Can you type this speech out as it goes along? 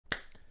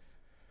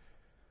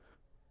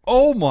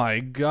Oh my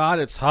God,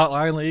 it's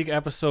Hotline League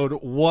episode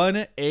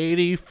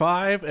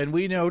 185, and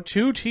we know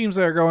two teams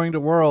that are going to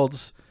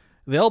Worlds.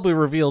 They'll be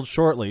revealed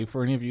shortly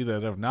for any of you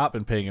that have not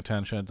been paying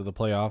attention to the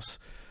playoffs.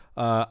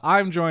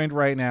 I'm joined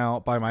right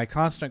now by my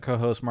constant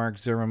co-host, Mark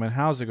Zimmerman.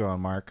 How's it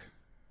going, Mark?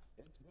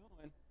 It's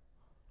going.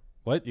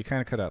 What? You kind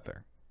of cut out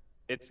there.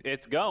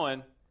 It's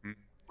going.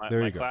 There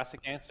you My go. classic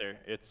answer.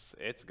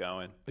 It's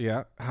going.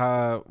 Yeah.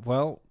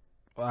 Well,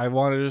 I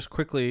want to just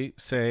quickly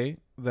say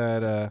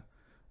that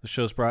the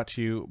show's brought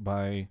to you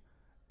by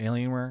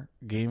Alienware,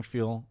 Game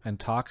Fuel, and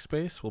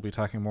Talkspace. We'll be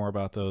talking more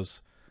about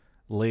those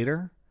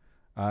later.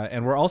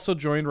 And we're also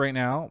joined right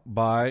now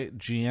by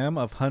GM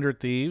of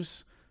 100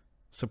 Thieves.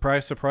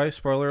 Surprise, surprise,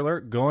 spoiler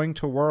alert, going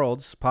to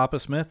Worlds, Papa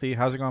Smithy.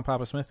 How's it going,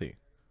 Papa Smithy?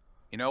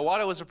 You know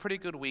what? It was a pretty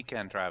good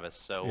weekend, Travis.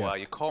 So Yes.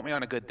 you caught me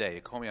on a good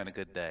day.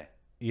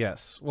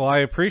 Yes. Well, I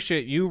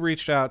appreciate you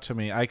reached out to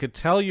me. I could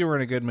tell you were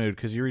in a good mood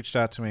because you reached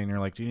out to me and you're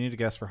like, do you need a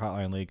guest for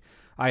Hotline League?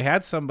 I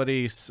had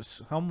somebody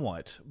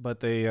somewhat,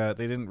 but they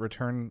didn't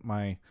return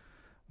my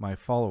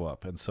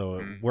follow-up. And so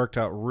it worked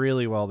out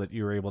really well that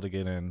you were able to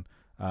get in.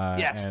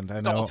 Yes, and I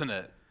it's know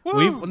alternate.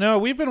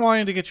 we've been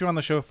wanting to get you on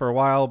the show for a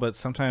while, but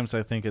sometimes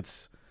I think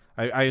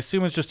I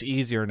assume it's just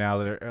easier now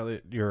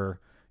that your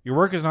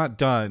work is not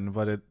done,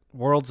 but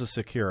Worlds is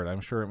secured.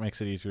 I'm sure it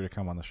makes it easier to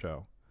come on the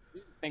show. I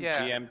think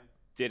Yeah. GM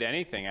did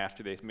anything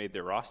after they made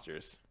their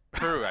rosters.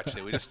 True,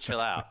 actually. We just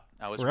chill out.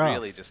 I was We're out.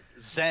 really just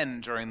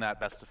zen during that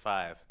best of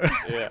 5.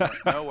 Yeah.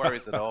 No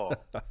worries at all.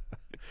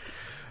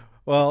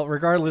 Well,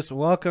 regardless,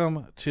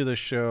 welcome to the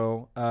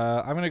show.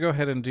 I'm going to go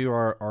ahead and do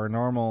our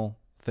normal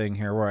thing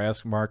here where I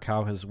ask Mark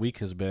how his week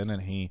has been,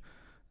 and he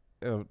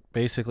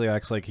basically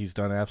acts like he's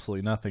done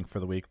absolutely nothing for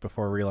the week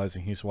before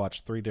realizing he's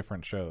watched 3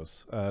 different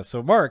shows.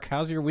 So, Mark,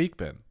 how's your week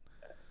been?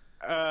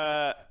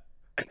 So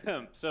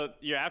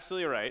you're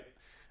absolutely right.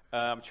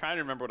 I'm trying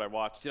to remember what I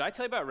watched. Did I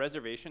tell you about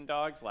Reservation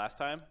Dogs last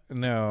time?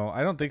 No,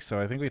 I don't think so.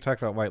 I think we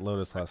talked about White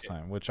Lotus last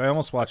time, which I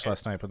almost watched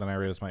last night, but then I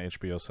realized my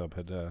HBO sub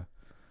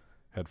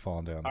had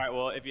fallen down. All right.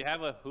 Well, if you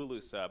have a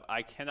Hulu sub,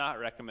 I cannot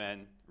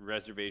recommend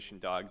Reservation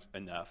Dogs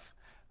enough.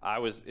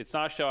 It's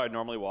not a show I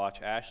normally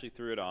watch. Ashley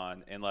threw it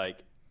on, and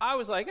I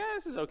was like,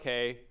 this is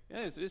okay.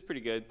 Yeah, it's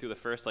pretty good through the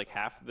first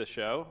half of the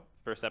show,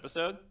 first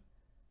episode,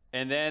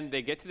 and then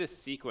they get to this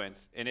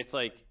sequence, and it's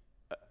like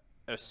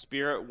a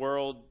spirit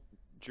world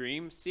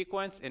dream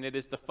sequence, and it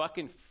is the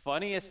fucking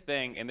funniest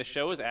thing. And the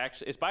show is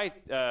it's by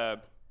Taika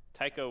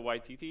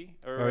Waititi,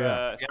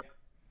 or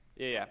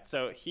yeah.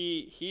 So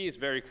he's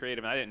very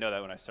creative, and I didn't know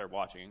that when I started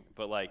watching,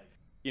 but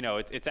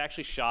it's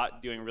actually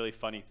shot doing really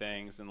funny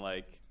things, and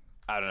I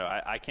don't know,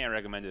 I can't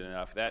recommend it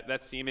enough.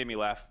 That scene made me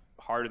laugh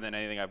harder than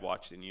anything I've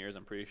watched in years,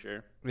 I'm pretty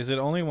sure. Is it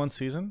only one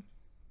season?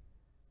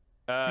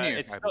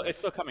 It's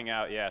still coming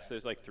out, yeah. So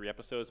there's 3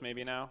 episodes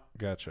maybe now.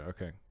 Gotcha.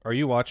 Okay. Are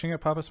you watching it,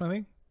 Papa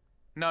Smithy?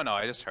 No,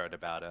 I just heard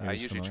about it. You're I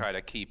just usually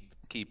familiar? try to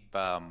keep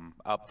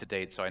up to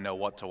date so I know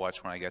what to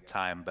watch when I get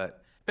time.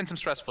 But been some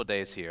stressful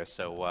days here,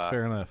 so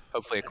Fair enough.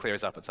 hopefully it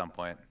clears up at some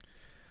point.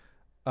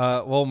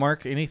 Well,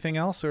 Mark, anything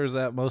else, or has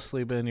that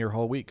mostly been your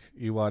whole week?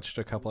 You watched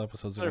a couple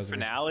episodes of The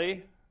Reservation.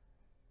 finale.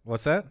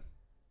 What's that?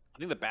 I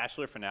think the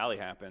Bachelor finale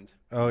happened.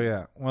 Oh,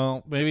 yeah.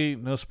 Well, maybe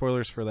no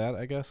spoilers for that,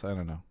 I guess. I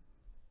don't know.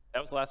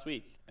 That was last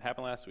week. It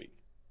happened last week.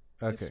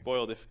 Okay. It's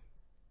spoiled if.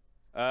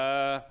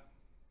 I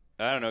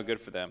don't know. Good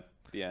for them.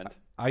 The end.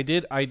 I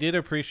did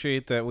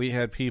appreciate that we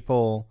had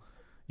people.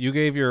 You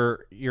gave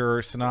your There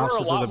were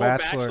synopsis a lot of The more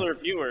Bachelor.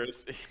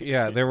 viewers.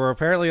 Yeah, there were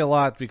apparently a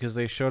lot because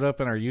they showed up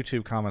in our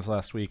YouTube comments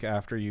last week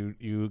after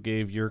you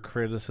gave your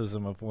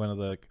criticism of one of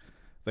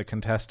the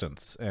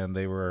contestants, and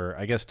they were,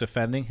 I guess,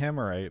 defending him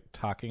or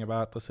talking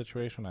about the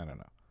situation. I don't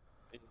know.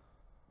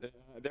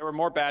 There were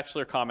more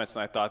Bachelor comments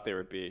than I thought there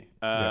would be.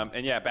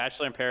 And yeah,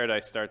 Bachelor in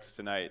Paradise starts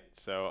tonight,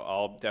 so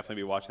I'll definitely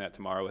be watching that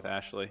tomorrow with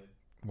Ashley.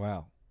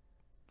 Wow.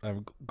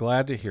 I'm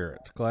glad to hear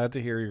it. Glad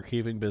to hear you're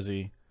keeping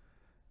busy.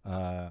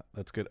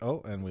 That's good.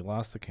 Oh, and we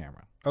lost the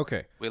camera.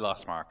 Okay. We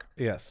lost Mark.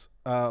 Yes.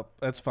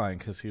 That's fine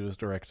because he was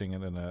directing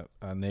it in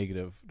a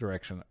negative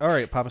direction. All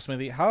right, Papa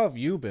Smithy, how have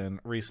you been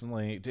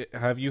recently?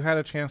 Have you had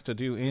a chance to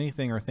do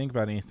anything or think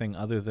about anything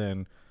other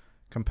than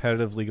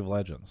competitive League of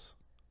Legends?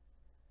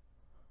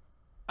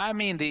 I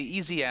mean, the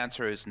easy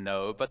answer is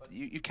no, but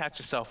you catch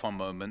yourself on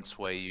moments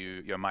where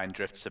your mind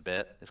drifts a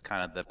bit. Is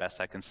kind of the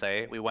best I can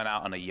say. We went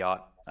out on a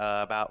yacht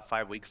about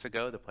 5 weeks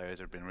ago. The players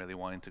had been really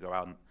wanting to go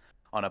out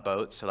on a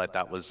boat, so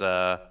that was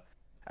a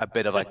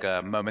bit of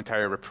a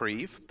momentary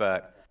reprieve.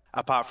 But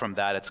apart from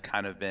that, it's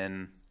kind of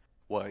been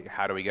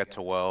how do we get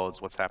to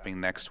Worlds? What's happening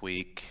next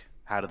week?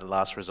 How did the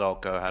last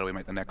result go? How do we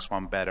make the next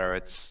one better?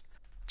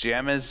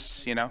 GM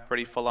is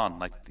pretty full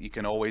on. You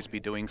can always be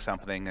doing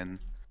something, and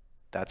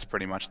that's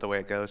pretty much the way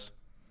it goes.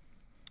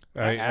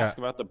 Can I ask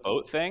about the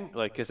boat thing?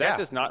 Because that Yeah.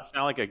 does not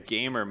sound like a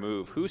gamer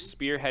move. Who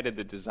spearheaded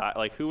the design?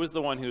 Who was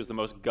the one who was the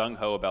most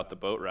gung-ho about the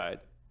boat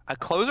ride? A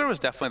closer was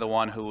definitely the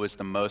one who was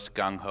the most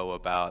gung-ho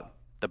about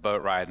the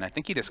boat ride, and I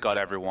think he just got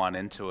everyone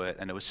into it,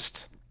 and it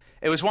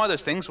was one of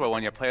those things where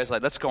when your player's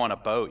like, let's go on a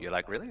boat, you're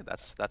like, really?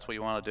 That's what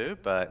you want to do?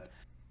 But,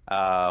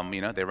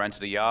 they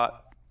rented a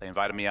yacht, They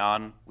invited me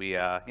on. We,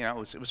 it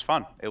was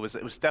fun. It was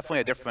definitely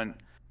a different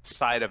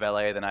side of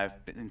LA than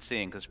I've been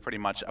seeing, because pretty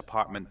much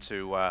apartment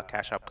to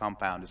cash up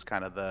compound is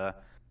kind of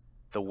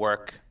the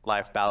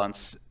work-life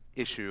balance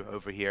issue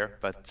over here.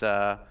 But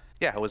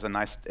yeah, it was a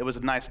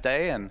nice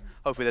day, and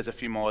hopefully there's a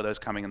few more of those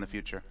coming in the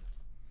future.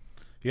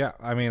 Yeah,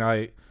 I mean,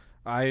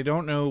 I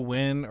don't know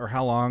when or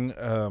how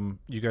long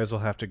you guys will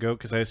have to go,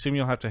 because I assume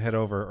you'll have to head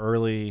over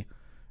early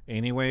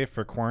anyway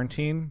for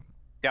quarantine.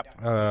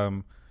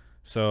 Yep.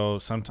 So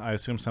I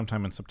assume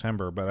sometime in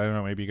September, but I don't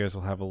know. Maybe you guys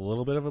will have a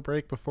little bit of a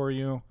break before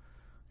you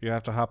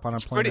have to hop on a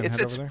plane and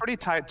head over there. It's pretty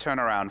tight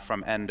turnaround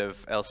from end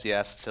of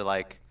LCS to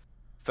like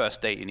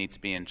first date you need to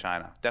be in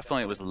China.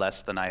 Definitely, it was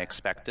less than I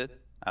expected.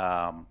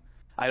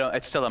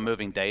 It's still a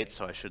moving date,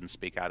 so I shouldn't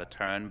speak out of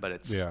turn, but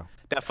it's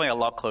definitely a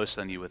lot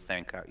closer than you would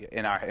think.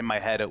 In my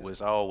head, it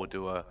was, we'll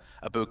do a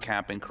boot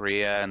camp in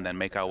Korea and then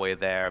make our way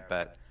there.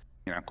 But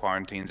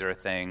quarantines are a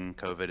thing.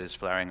 COVID is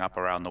flaring up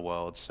around the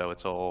world, so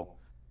it's all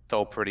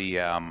pretty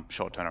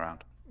short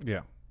turnaround.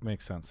 Yeah,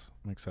 makes sense.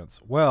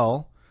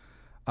 Well,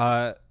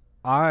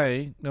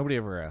 nobody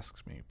ever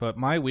asks me, but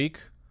my week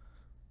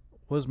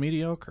was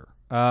mediocre.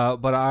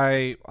 But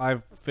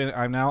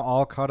I'm now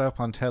all caught up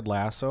on Ted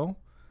Lasso,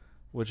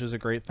 which is a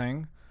great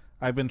thing.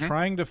 I've been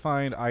trying to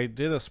find. I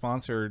did a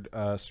sponsored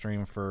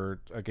stream for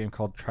a game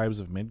called Tribes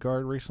of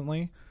Midgard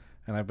recently,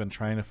 and I've been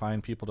trying to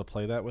find people to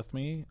play that with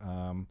me.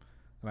 And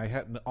I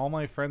had all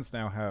my friends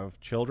now have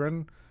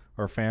children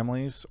or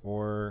families,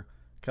 or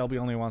Kelby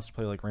only wants to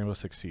play like Rainbow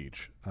Six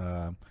Siege.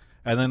 And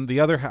then the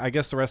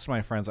rest of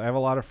my friends, I have a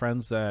lot of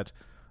friends that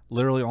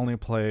literally only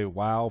play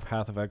WoW,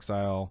 Path of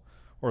Exile,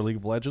 or League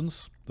of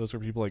Legends. Those are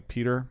people like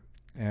Peter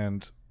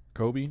and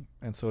Kobe,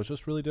 and so it's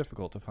just really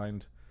difficult to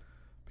find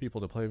people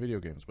to play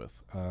video games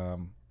with.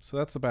 So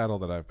that's the battle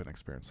that I've been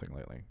experiencing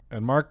lately.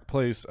 And Mark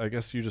plays, I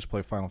guess you just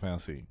play Final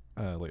Fantasy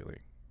lately.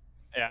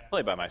 Yeah, I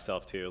play by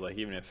myself too. Like,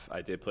 even if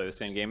I did play the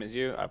same game as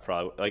you, I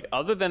probably, like,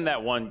 other than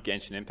that one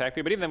Genshin Impact,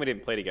 but even then we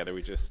didn't play together.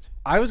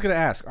 I was going to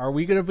ask, are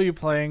we going to be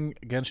playing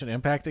Genshin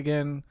Impact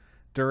again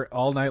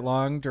all night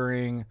long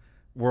during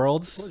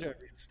Worlds? You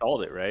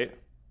installed it, right?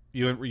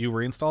 You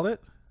reinstalled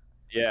it?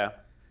 Yeah.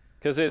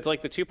 Because it's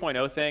like the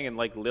 2.0 thing, and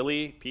like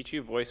Lily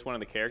Pichu voiced one of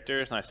the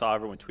characters, and I saw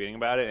everyone tweeting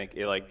about it, and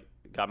it like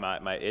got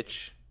my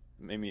itch,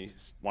 made me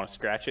want to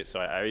scratch it, so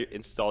I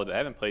installed it. I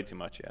haven't played too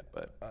much yet,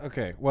 but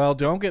okay. Well,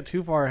 don't get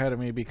too far ahead of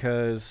me,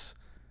 because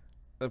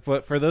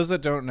for those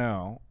that don't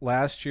know,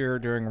 last year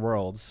during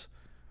Worlds,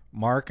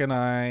 Mark and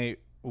I,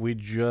 we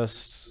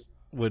just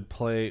would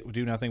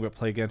do nothing but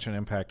play Genshin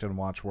Impact and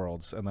watch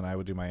Worlds, and then I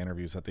would do my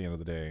interviews at the end of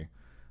the day,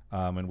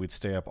 and we'd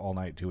stay up all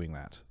night doing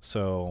that.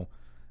 So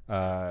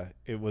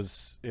it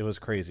was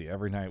crazy.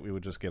 Every night we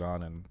would just get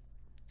on and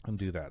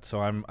do that.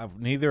 So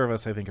neither of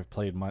us, I think, have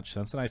played much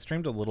since. And I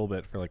streamed a little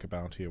bit for like a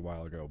bounty a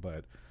while ago,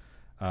 but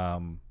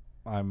I'm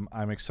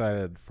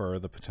excited for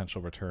the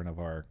potential return of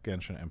our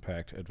Genshin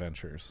Impact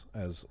adventures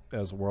as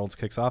Worlds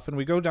kicks off and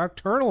we go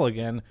nocturnal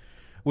again,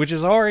 which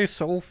is already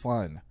so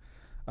fun.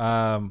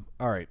 All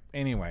right.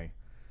 Anyway,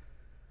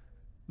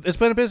 it's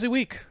been a busy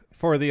week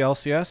for the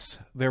LCS.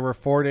 There were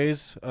 4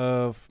 days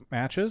of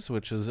matches,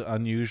 which is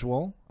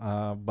unusual,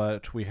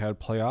 but we had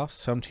playoffs.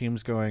 Some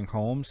teams going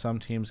home, some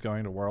teams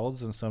going to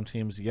Worlds, and some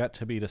teams yet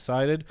to be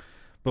decided.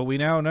 But we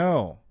now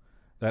know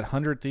that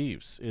 100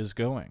 Thieves is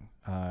going,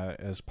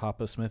 as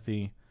Papa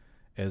Smithy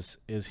is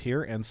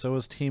here, and so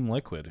is Team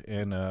Liquid.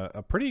 And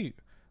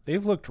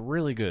they've looked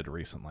really good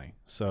recently.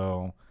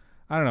 So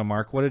I don't know,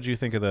 Mark, what did you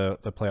think of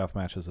the playoff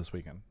matches this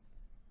weekend?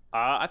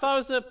 I thought it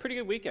was a pretty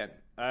good weekend.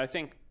 I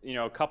think,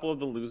 a couple of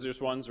the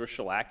losers ones were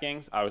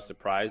shellackings. I was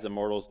surprised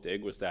Immortals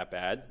Dig was that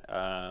bad.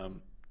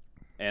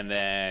 And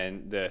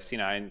then the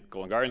C9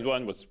 Golden Gardens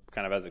one was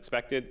kind of as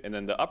expected. And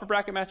then the upper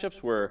bracket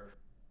matchups were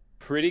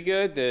pretty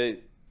good. The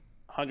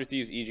 100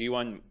 Thieves EG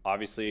one,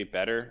 obviously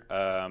better.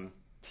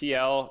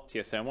 TL,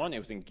 TSM one, it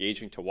was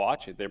engaging to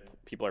watch.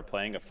 People are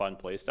playing a fun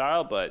play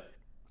style, but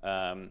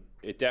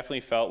it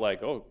definitely felt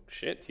like, oh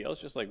shit, TL's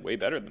just like way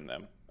better than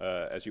them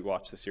as you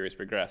watch the series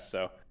progress.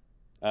 So,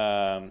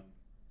 I'm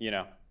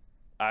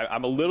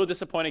a little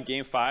disappointed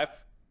Game 5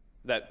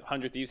 that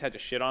 100 Thieves had to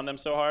shit on them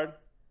so hard.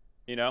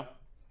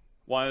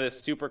 One of the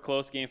super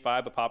close Game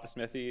 5, but Papa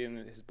Smithy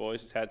and his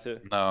boys just had to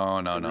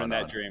ruin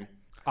that dream.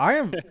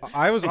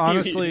 I was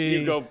honestly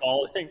you go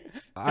balding.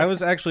 I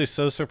was actually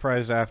so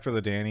surprised after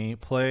the Danny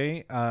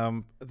play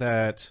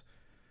that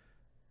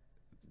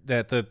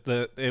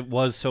it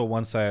was so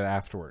one-sided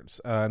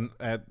afterwards.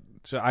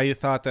 So I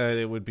thought that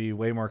it would be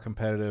way more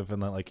competitive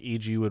and that like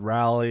EG would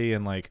rally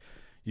and like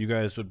you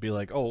guys would be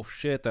like, oh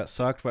shit, that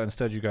sucked, but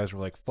instead you guys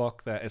were like,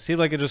 fuck that. It seemed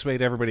like it just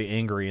made everybody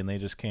angry and they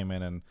just came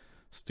in and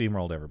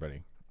steamrolled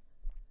everybody.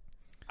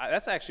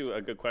 That's actually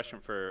a good question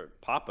for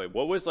Papa.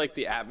 What was like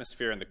the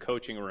atmosphere in the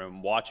coaching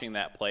room watching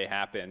that play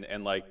happen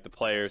and like the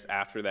players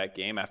after that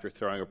game after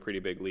throwing a pretty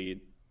big lead?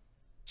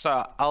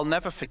 So I'll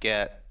never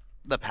forget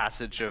the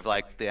passage of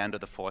like the end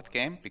of the fourth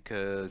game,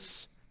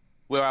 because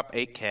we're up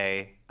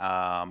 8K,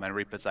 and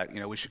Reaper's like,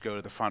 we should go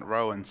to the front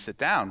row and sit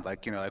down,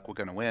 like, like we're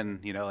gonna win,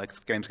 like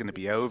this game's gonna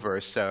be over.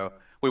 So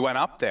we went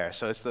up there.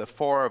 So it's the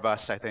four of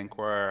us, I think,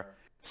 were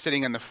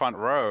sitting in the front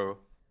row,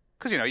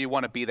 because you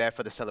want to be there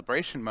for the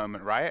celebration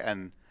moment, right?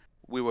 And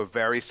we were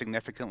very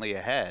significantly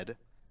ahead,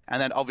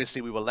 and then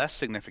obviously we were less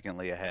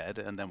significantly ahead,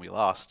 and then we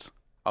lost,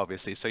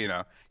 obviously. So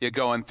you're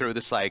going through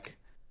this like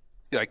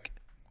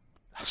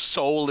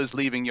soul is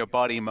leaving your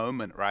body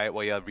moment, right?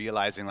 Where you're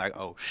realizing like,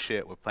 oh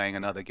shit, we're playing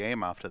another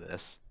game after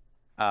this.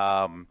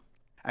 And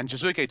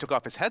Jizuke took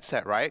off his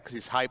headset, right? Because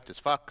he's hyped as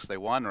fuck because they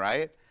won,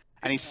 right?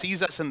 And he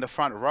sees us in the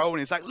front row and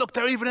he's like, look,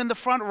 they're even in the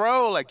front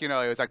row. Like, he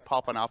was like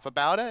popping off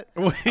about it.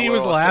 He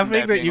was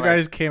laughing that you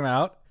guys came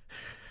out?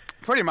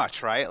 Pretty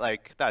much, right?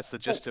 Like, that's the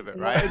gist of it,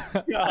 right?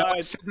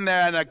 I'm sitting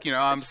there and like,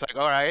 I'm just like,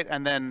 all right.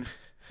 And then,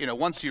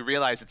 once you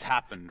realize it's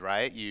happened,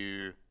 right?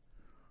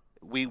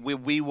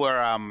 We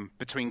were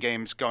between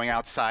games going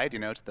outside,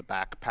 to the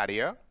back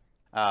patio,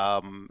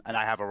 and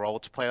I have a role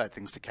to play, like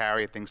things to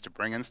carry, things to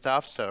bring and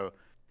stuff. So,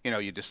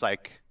 you just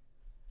like,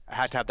 I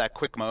had to have that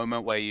quick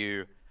moment where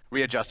you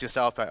readjust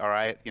yourself. All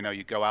right,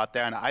 you go out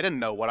there, and I didn't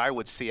know what I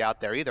would see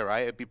out there either.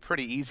 Right, it'd be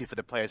pretty easy for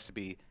the players to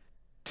be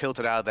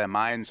tilted out of their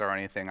minds or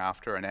anything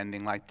after an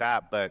ending like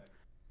that. But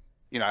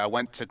I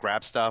went to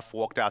grab stuff,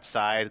 walked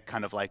outside,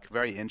 kind of like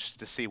very interested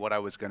to see what I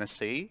was gonna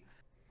see,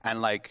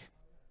 and like.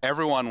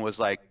 Everyone was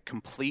like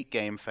complete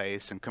game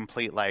face and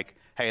complete like,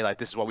 hey, like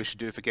this is what we should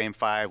do for game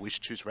 5. We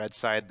should choose red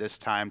side this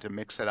time to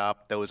mix it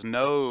up. There was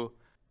no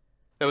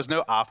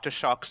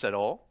aftershocks at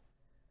all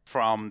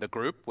from the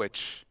group,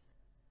 which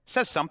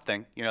says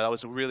something. That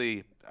was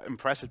really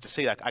impressive to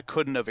see. Like I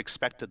couldn't have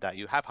expected that.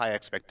 You have high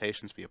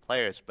expectations for your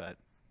players, but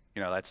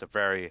that's a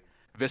very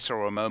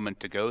visceral moment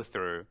to go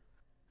through.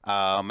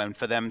 And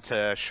for them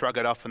to shrug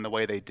it off in the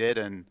way they did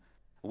and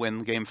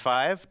win game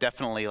 5,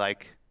 definitely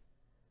like.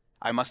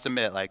 I must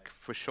admit, like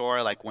for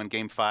sure, like when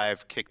Game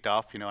 5 kicked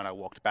off, and I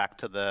walked back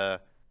to the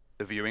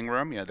viewing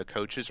room, the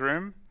coach's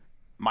room,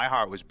 my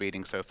heart was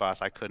beating so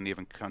fast I couldn't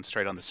even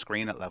concentrate on the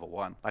screen at level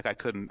 1. Like I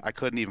couldn't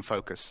even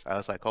focus. I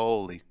was like,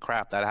 holy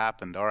crap, that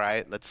happened. All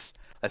right, let's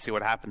see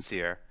what happens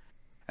here.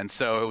 And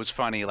so it was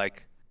funny,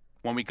 like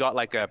when we got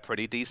like a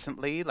pretty decent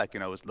lead, like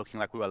it was looking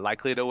like we were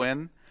likely to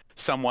win.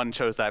 Someone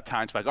chose that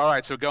time to be like, all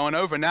right, so we're going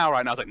over now,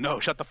 right? And I was like,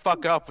 no, shut the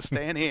fuck up. We're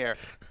staying here.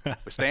 We're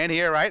staying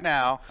here right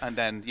now. And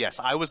then, yes,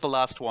 I was the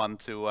last one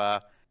to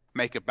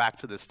make it back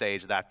to the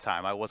stage that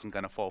time. I wasn't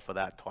going to fall for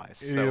that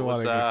twice. You so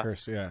want to get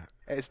cursed, yeah.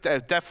 It's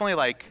definitely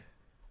like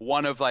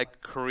one of like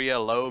career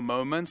low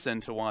moments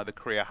into one of the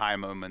career high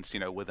moments,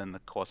 within the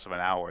course of an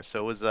hour.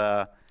 So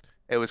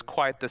it was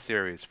quite the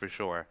series for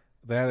sure.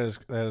 That is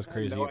crazy.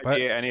 I had no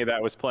idea any of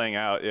that was playing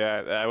out.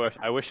 Yeah,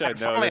 I wish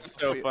I'd known. It's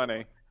so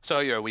funny.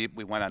 So we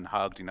went and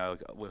hugged,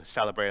 we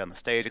celebrated on the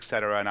stage,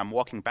 etc. And I'm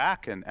walking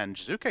back, and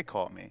Jizuke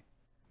caught me.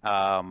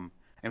 And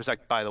he was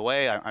like, "By the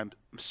way, I'm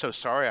so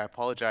sorry. I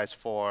apologize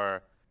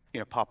for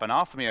popping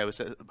off of me." I was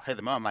at the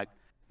moment, I'm like,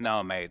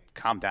 "No, mate,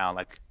 calm down.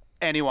 Like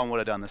anyone would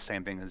have done the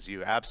same thing as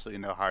you.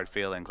 Absolutely no hard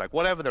feelings. Like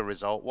whatever the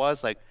result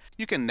was, like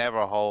you can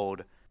never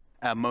hold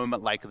a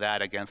moment like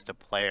that against a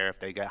player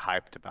if they get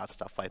hyped about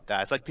stuff like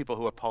that. It's like people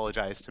who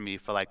apologize to me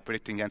for like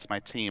predicting against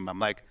my team. I'm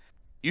like."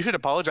 You should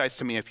apologize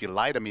to me if you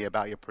lie to me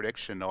about your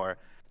prediction or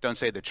don't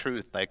say the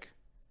truth. Like,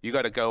 you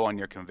got to go on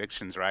your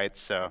convictions, right?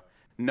 So,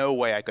 no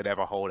way I could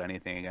ever hold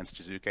anything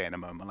against Jizuke in a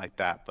moment like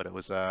that. But it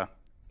was,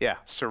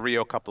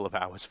 surreal couple of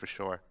hours for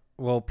sure.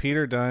 Well,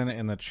 Peter Dunn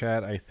in the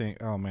chat, I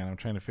think. Oh man, I'm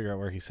trying to figure out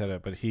where he said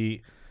it, but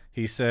he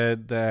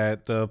said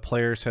that the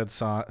players had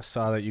saw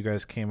that you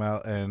guys came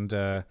out and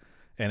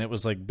it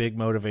was like big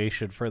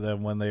motivation for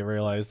them when they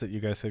realized that you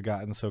guys had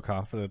gotten so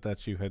confident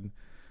that you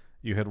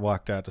had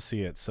walked out to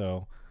see it.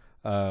 So.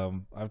 I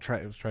was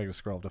trying to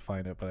scroll up to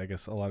find it, but I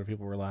guess a lot of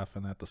people were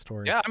laughing at the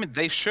story. Yeah, I mean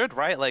they should,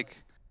 right? Like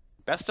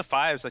best of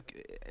 5s,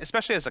 like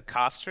especially as a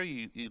caster,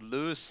 you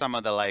lose some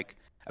of the like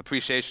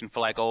appreciation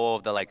for like all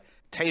of the like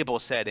table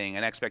setting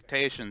and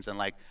expectations and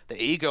like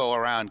the ego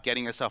around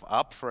getting yourself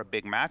up for a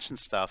big match and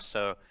stuff.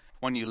 So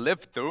when you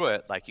live through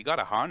it, like you got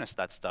to harness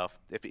that stuff.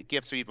 If it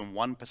gives you even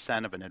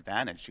 1% of an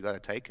advantage, you got to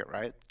take it,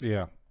 right?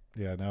 Yeah,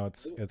 no,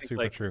 it's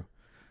super true.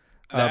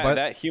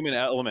 That human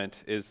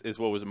element is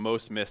what was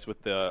most missed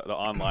with the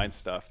online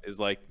stuff. Is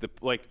like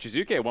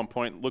Jizuke at one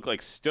point looked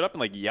like stood up and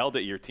like yelled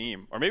at your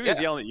team, or maybe he was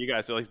yelling at you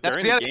guys. But like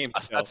during the game,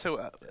 that's who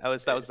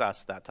that was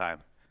us that time.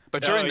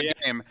 But during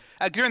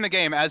the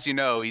game, as you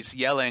know, he's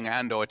yelling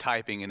and or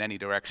typing in any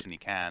direction he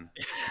can.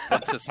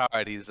 That's his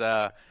heart. He's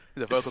a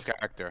vocal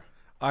character.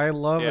 I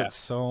love it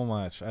so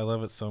much.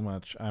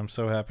 I'm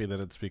so happy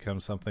that it's become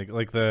something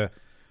like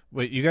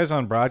you guys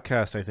on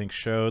broadcast, I think,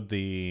 showed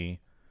the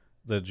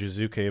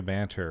Jizuke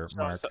banter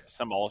mark.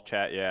 Some all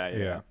chat,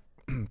 yeah.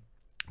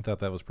 I thought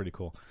that was pretty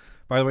cool.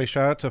 By the way,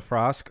 shout out to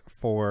Frosk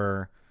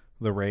for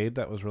the raid.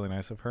 That was really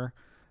nice of her.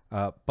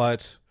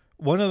 But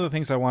one of the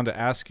things I wanted to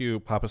ask you,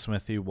 Papa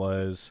Smithy,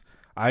 was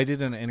I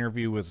did an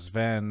interview with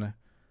Sven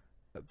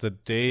the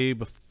day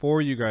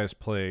before you guys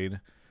played,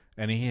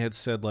 and he had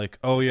said like,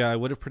 "Oh yeah, I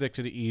would have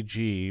predicted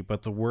EG,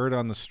 but the word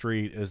on the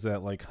street is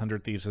that like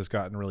 100 Thieves has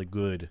gotten really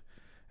good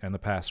in the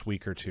past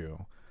week or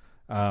two."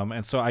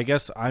 And so I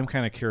guess I'm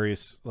kind of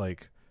curious,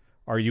 like,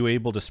 are you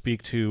able to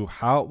speak to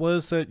how it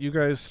was that you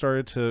guys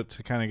started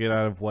to kind of get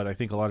out of what I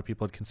think a lot of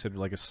people had considered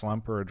like a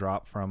slump or a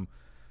drop from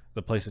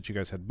the place that you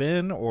guys had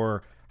been,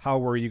 or how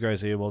were you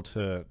guys able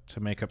to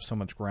make up so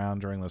much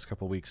ground during those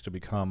couple weeks to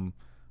become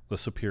the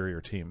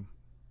superior team?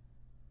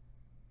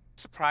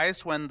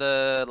 Surprised when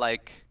the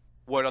like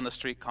word on the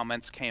street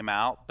comments came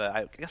out, but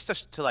I guess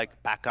just to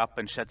like back up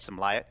and shed some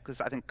light,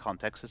 because I think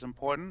context is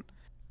important,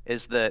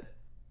 is that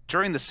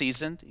during the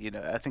season,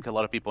 I think a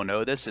lot of people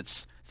know this.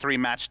 It's 3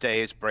 match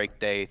days, break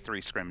day,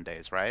 3 scrim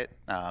days, right?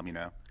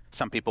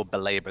 Some people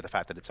belabor the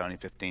fact that it's only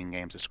 15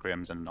 games of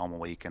scrims in a normal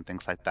week and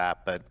things like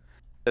that. But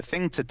the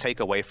thing to take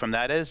away from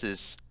that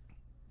is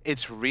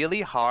it's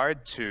really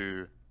hard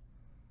to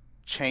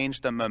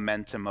change the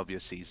momentum of your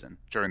season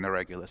during the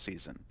regular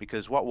season,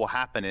 because what will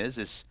happen is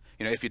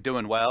if you're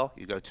doing well,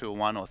 you go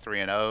 2-1 or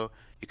 3-0,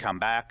 you come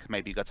back,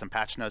 maybe you got some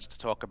patch notes to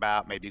talk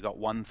about, maybe you got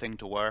one thing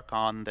to work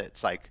on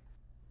that's like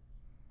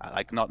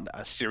not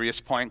a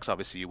serious point, because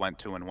obviously you went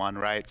 2-1,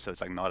 right? So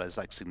it's like not as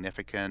like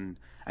significant,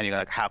 and you're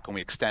like, how can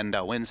we extend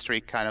our win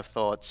streak kind of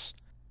thoughts.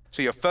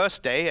 So your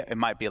first day, it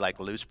might be like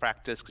loose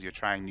practice because you're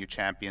trying new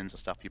champions and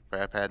stuff you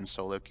prepared in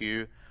solo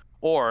queue,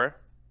 or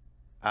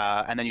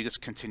and then you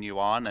just continue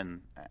on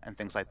and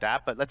things like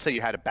that. But let's say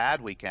you had a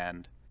bad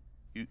weekend,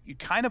 you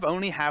kind of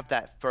only have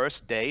that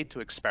first day to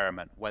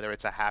experiment, whether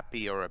it's a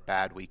happy or a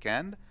bad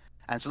weekend.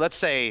 And so let's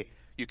say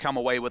you come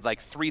away with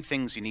like 3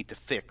 things you need to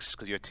fix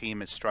because your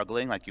team is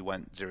struggling, like you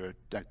went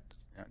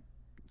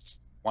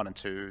 1 and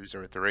 2,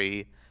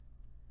 0-3.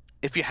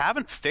 If you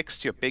haven't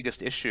fixed your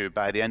biggest issue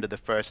by the end of the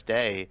first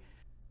day,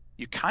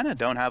 you kind of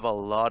don't have a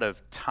lot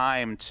of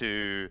time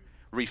to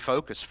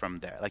refocus from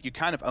there. Like you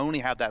kind of only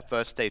have that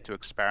first day to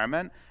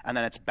experiment, and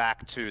then it's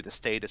back to the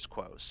status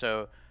quo.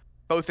 So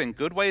both in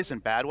good ways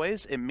and bad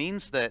ways, it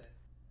means that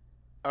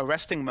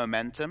arresting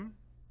momentum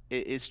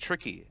is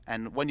tricky.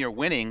 And when you're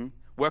winning,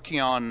 working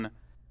on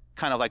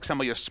kind of like some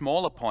of your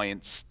smaller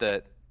points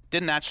that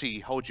didn't actually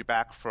hold you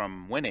back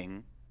from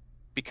winning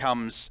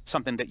becomes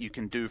something that you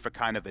can do for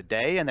kind of a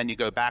day, and then you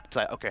go back to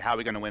like, okay, how are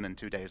we going to win in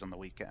 2 days on the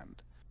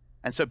weekend?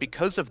 And so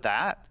because of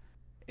that,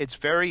 it's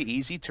very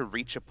easy to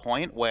reach a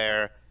point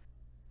where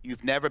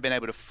you've never been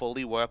able to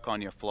fully work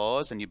on your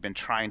flaws, and you've been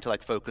trying to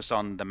like focus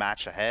on the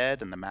match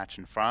ahead and the match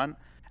in front,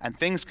 and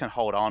things can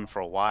hold on for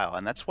a while.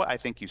 And that's what I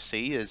think you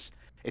see is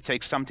it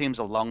takes some teams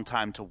a long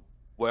time to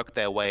work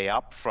their way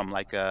up from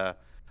like a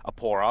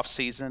poor off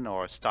season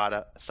or start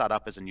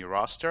up as a new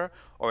roster,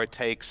 or it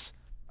takes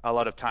a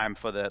lot of time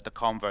for the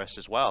converse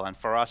as well. And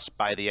for us,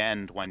 by the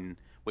end, when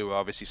we were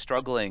obviously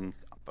struggling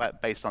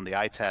based on the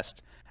eye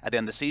test at the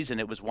end of the season,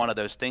 it was one of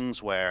those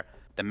things where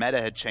the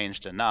meta had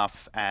changed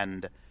enough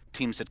and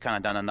teams had kind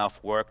of done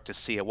enough work to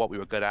see what we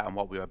were good at and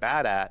what we were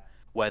bad at,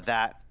 where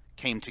that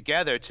came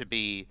together to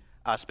be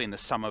us being the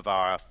sum of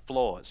our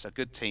flaws, a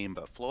good team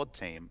but a flawed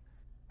team.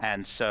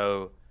 And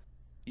so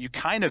you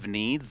kind of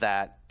need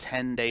that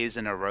 10 days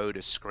in a row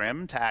to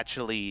scrim to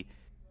actually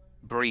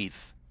breathe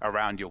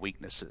around your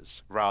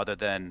weaknesses, rather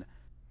than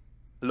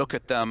look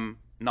at them,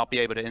 not be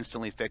able to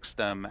instantly fix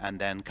them, and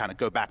then kind of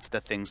go back to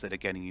the things that are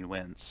getting you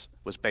wins.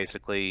 Was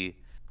basically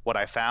what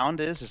I found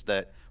is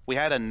that we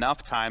had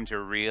enough time to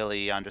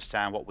really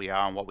understand what we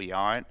are and what we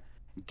aren't,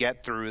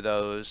 get through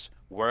those,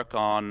 work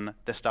on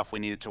the stuff we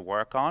needed to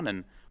work on,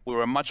 and we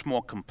were a much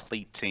more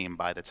complete team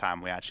by the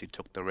time we actually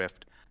took the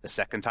Rift the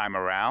second time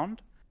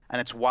around. And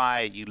it's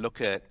why you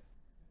look at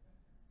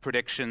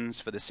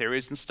predictions for the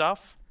series and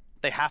stuff,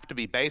 they have to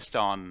be based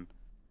on,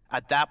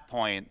 at that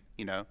point,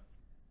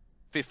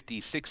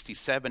 50, 60,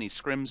 70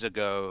 scrims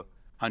ago,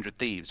 100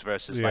 Thieves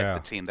versus like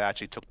the team that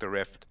actually took the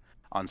Rift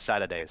on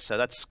Saturday. So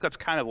that's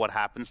kind of what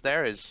happens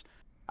there. Is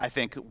I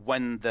think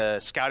when the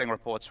scouting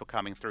reports were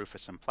coming through for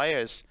some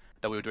players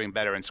that we were doing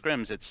better in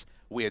scrims,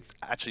 we had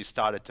actually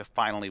started to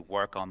finally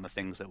work on the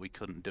things that we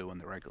couldn't do in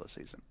the regular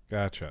season.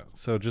 Gotcha.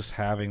 So just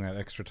having that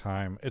extra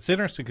time. It's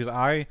interesting because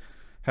I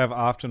have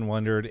often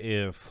wondered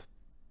if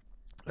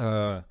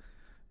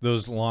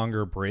those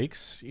longer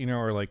breaks,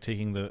 or like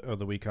taking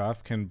the week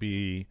off, can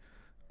be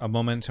a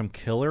momentum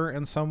killer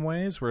in some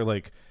ways, where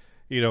like,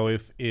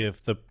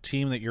 if the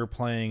team that you're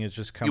playing is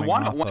just coming, you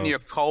want it when you're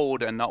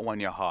cold and not when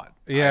you're hot.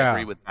 Yeah, I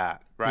agree with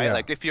that, right? Yeah.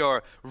 Like if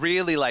you're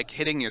really like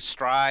hitting your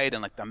stride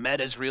and like the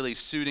meta's really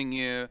suiting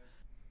you,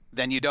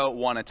 then you don't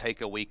want to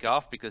take a week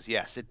off, because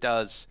yes, it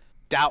does,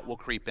 doubt will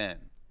creep in.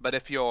 But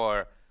if you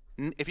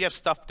have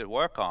stuff to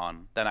work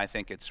on, then I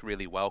think it's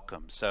really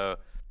welcome. So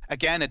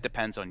again, it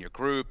depends on your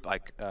group.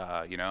 Like,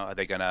 are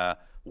they gonna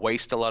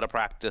waste a lot of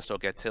practice or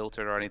get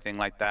tilted or anything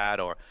like that,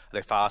 or are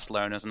they fast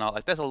learners and all?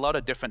 Like, there's a lot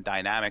of different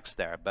dynamics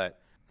there. But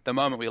the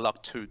moment we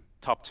locked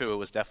top two, it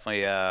was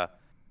definitely a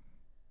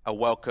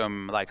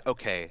welcome. Like,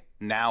 okay,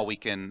 now we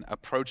can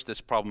approach this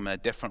problem in a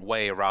different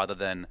way rather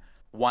than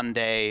one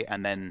day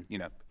and then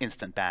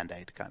instant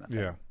band-aid kind of thing.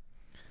 Yeah.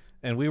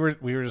 And we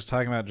were just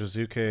talking about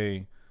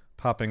Jizuke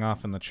popping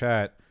off in the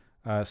chat.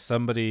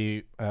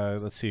 Somebody,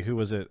 let's see, who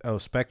was it? Oh,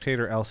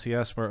 Spectator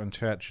LCS wrote in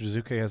chat,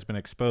 Jizuke has been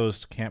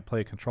exposed, can't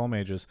play control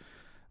mages.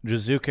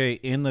 Jizuke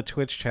in the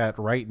Twitch chat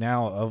right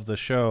now of the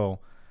show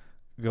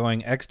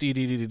going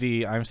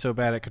XDDDD, I'm so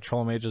bad at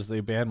control mages they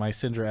banned my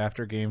Syndra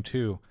after game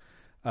 2.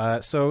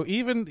 So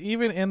even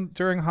in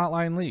during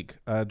Hotline League,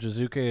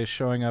 Jizuke is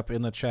showing up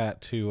in the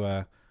chat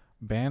to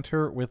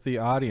banter with the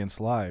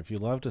audience live. You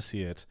love to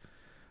see it.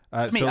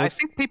 I mean, I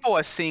think people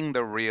are seeing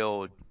the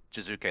real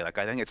Jizuke. Like,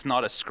 I think it's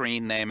not a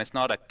screen name. It's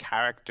not a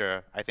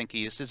character. I think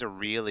he is a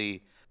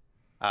really,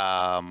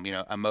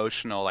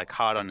 emotional, like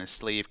heart on his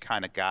sleeve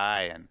kind of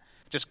guy, and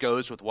just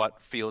goes with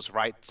what feels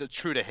right,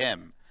 true to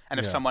him. And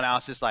if someone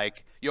else is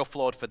like, you're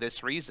flawed for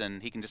this reason,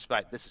 he can just be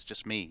like, this is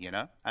just me, you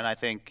know? And I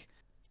think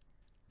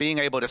being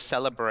able to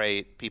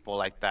celebrate people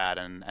like that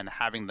and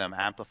having them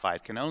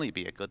amplified can only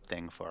be a good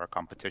thing for a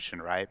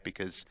competition, right?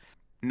 Because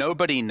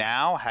nobody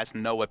now has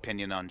no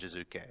opinion on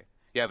Jizuke.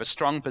 You have a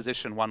strong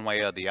position one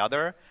way or the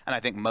other, and I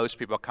think most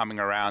people are coming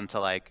around to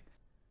like,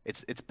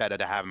 it's better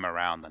to have him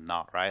around than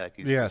not, right? Like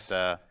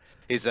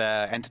he's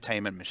a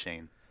entertainment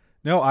machine.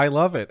 No, I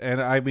love it, and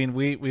I mean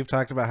we've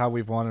talked about how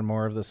we've wanted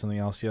more of this in the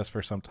LCS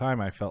for some time.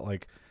 I felt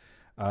like,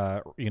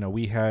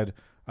 we had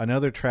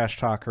another trash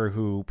talker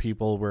who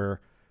people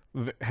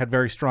had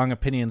very strong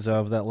opinions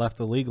of that left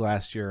the league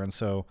last year, and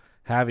so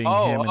having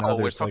him and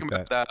others we're talking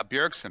like about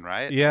Bjergsen,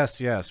 right? Yes,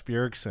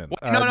 Bjergsen.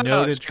 No,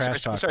 noted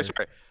trash talker.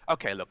 Sorry.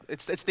 Okay, look,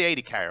 it's the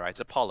 80 carry, right? It's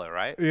Apollo,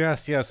 right?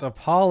 Yes,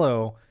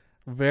 Apollo,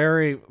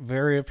 very,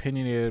 very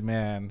opinionated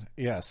man.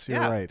 Yes, you're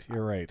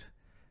right.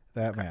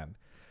 That man.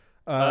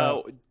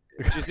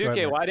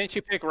 Jizuke, why didn't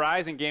you pick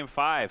Ryze in Game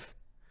 5?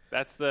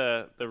 That's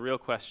the real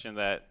question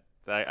that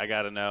I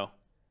got to know.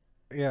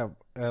 Yeah,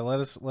 let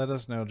us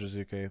know,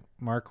 Jizuke.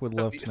 Mark would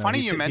love to know. Funny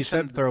he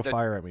said throw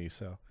fire at me,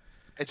 so.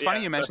 It's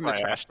funny you mentioned the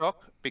trash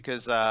talk,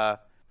 because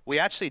we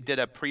actually did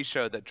a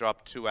pre-show that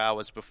dropped 2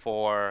 hours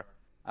before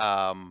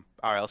our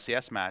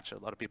LCS match. A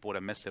lot of people would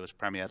have missed it. It was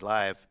premiered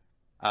live.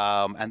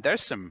 And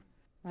there's some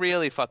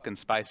really fucking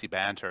spicy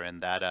banter in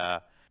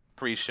that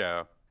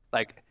pre-show.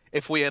 Like,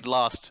 if we had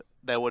lost,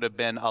 there would have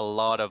been a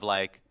lot of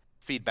like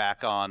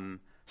feedback on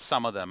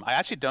some of them. I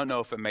actually don't know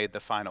if it made the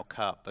final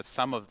cut, but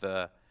some of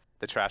the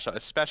trash,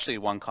 especially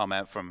one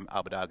comment from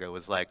Abbedagge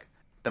was like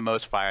the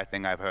most fire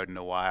thing I've heard in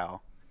a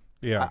while.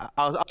 Yeah.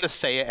 I'll just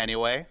say it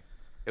anyway.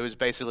 It was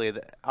basically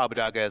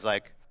Abbedagge is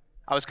like,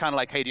 I was kind of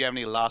like, hey, do you have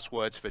any last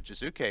words for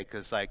Jizuke?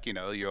 Because like,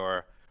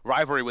 your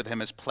rivalry with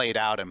him is played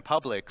out in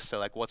public. So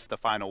like, what's the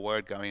final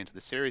word going into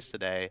the series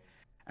today?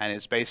 And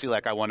it's basically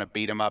like, I want to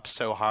beat him up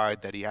so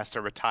hard that he has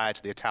to retire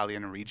to the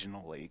Italian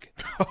Regional League.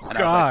 Oh, and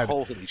God. I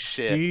was like, holy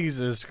shit.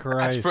 Jesus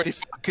Christ. That's pretty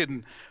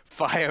fucking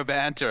fire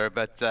banter.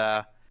 But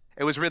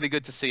it was really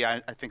good to see.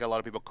 I think a lot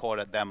of people caught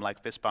at them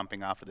like fist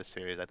bumping after the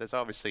series. Like, there's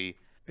obviously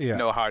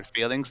no hard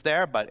feelings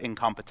there, but in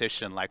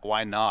competition, like,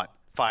 why not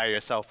fire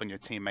yourself and your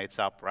teammates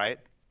up, right?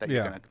 That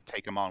you're going to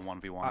take them on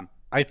 1v1.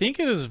 I think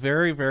it is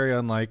very, very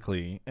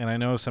unlikely, and I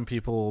know some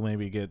people will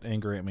maybe get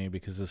angry at me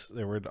because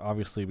there would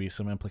obviously be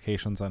some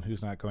implications on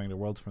who's not going to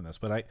Worlds from this,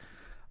 but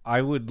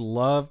I would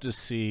love to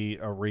see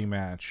a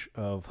rematch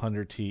of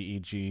 100T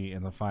EG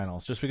in the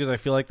finals, just because I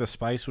feel like the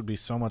spice would be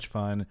so much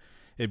fun.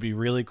 It'd be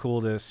really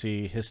cool to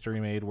see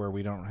history made where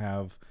we don't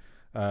have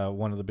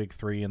one of the big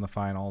three in the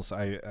finals.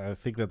 I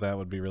think that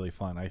would be really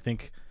fun. I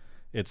think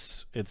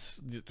there's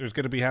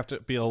going to have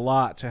to be a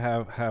lot to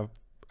have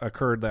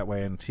occurred that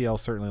way, and TL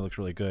certainly looks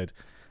really good,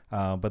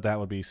 but that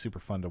would be super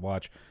fun to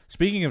watch.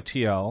 Speaking of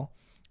TL,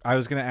 I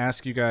was going to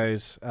ask you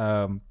guys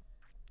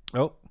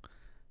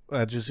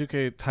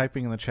Jizuke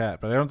typing in the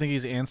chat, but I don't think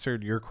he's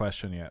answered your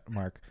question yet,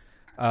 Mark.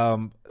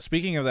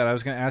 Speaking of that, I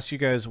was going to ask you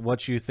guys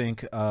what you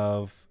think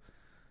of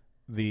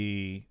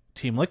the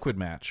Team Liquid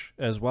match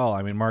as well.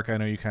 I mean, Mark, I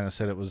know you kind of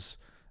said it was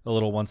a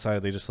little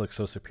one-sided, they just look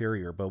so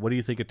superior, but what do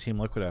you think of Team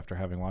Liquid after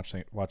having watched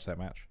that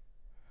match?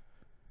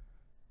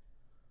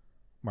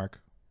 Mark?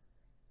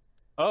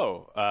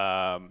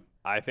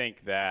 I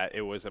think that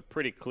it was a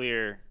pretty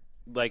clear,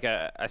 like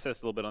I said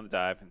this a little bit on the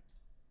dive, and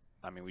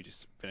I mean, we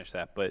just finished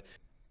that, but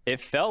it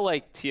felt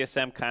like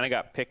TSM kind of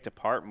got picked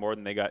apart more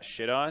than they got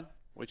shit on,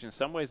 which in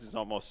some ways is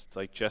almost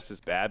like just as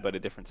bad, but a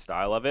different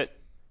style of it,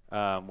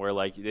 where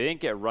like they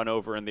didn't get run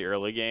over in the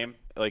early game.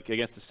 Like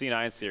against the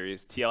C9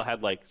 series, TL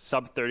had like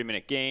sub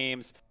 30-minute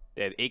games.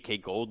 They had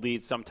 8K gold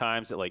leads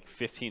sometimes at like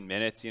 15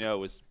 minutes. It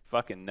was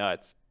fucking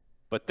nuts.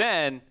 But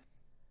then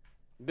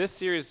this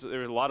series, there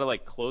were a lot of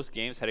like close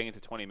games heading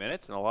into 20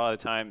 minutes, and a lot of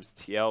the times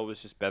TL was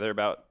just better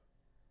about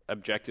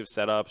objective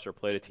setups or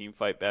played a team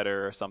fight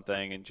better or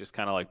something, and just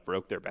kind of like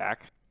broke their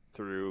back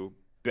through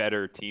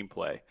better team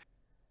play.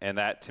 And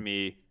that, to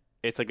me,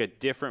 it's like a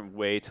different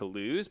way to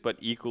lose, but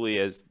equally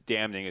as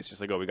damning. It's just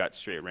like, oh, we got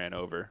straight ran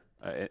over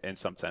in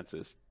some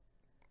senses.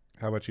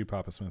 How about you,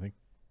 Papa Smithy?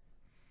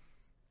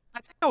 I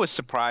think I was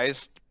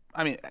surprised.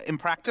 I mean, in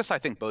practice, I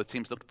think both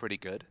teams looked pretty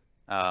good.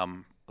 A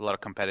lot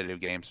of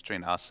competitive games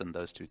between us and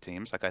those two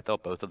teams. Like, I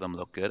thought both of them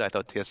looked good. I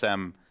thought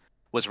TSM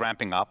was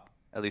ramping up,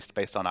 at least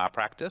based on our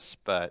practice,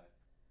 but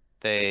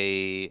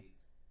they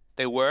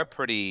were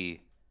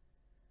pretty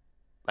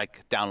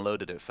like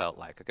downloaded. It felt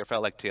like it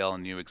felt like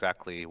TL knew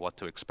exactly what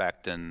to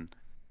expect and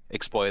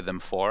exploited them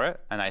for it.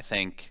 And I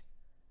think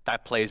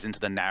that plays into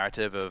the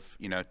narrative of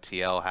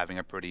TL having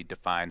a pretty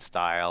defined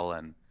style,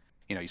 and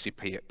you see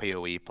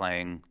PoE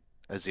playing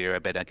Azir a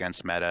bit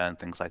against meta and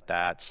things like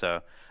that.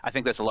 So I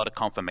think there's a lot of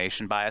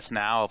confirmation bias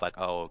now of like,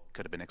 oh,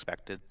 could have been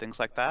expected, things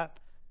like that.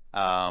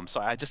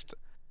 So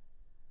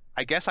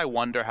I guess I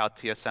wonder how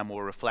TSM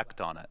will reflect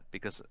on it,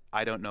 because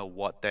I don't know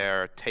what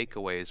their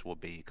takeaways will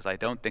be, because I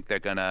don't think they're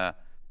gonna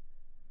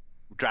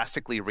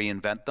drastically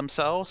reinvent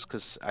themselves,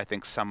 because I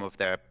think some of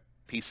their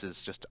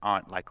pieces just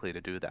aren't likely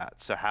to do that.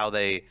 So how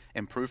they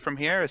improve from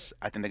here is,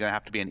 I think they're gonna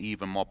have to be an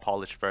even more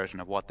polished version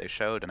of what they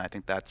showed, and I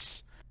think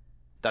that's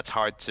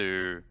hard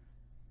to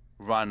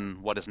run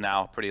what is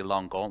now a pretty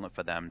long gauntlet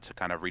for them to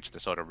kind of reach the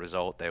sort of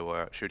result they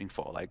were shooting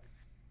for. Like,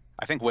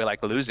 I think we're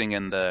like losing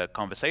in the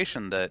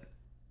conversation that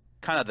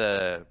kind of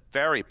the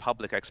very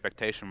public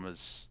expectation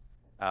was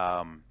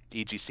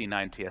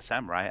EGC9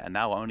 TSM, right? And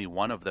now only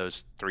one of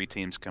those 3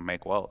 teams can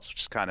make Worlds,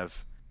 which is kind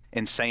of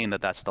insane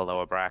that that's the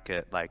lower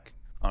bracket. Like,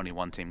 only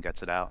one team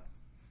gets it out.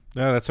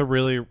 No, that's a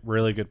really,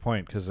 really good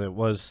point, because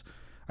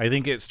I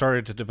think it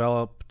started to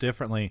develop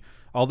differently.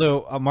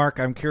 Although, Mark,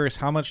 I'm curious,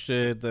 how much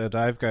did the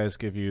Dive guys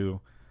give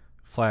you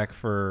flack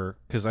for?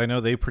 Because I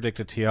know they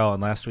predicted TL,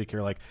 and last week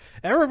you're like,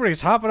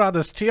 everybody's hopping on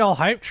this TL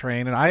hype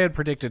train, and I had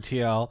predicted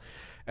TL,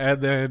 and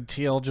then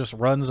TL just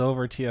runs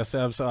over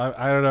TSM. So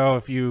I don't know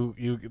if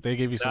they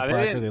gave you some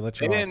flack or they let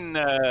you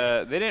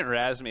off. They didn't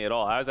razz me at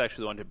all. I was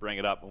actually the one to bring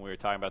it up when we were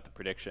talking about the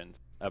predictions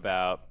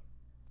about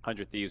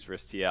 100 Thieves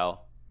versus TL.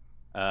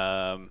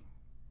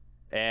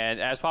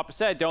 And as Papa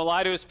said, don't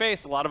lie to his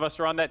face. A lot of us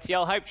are on that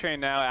TL hype train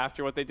now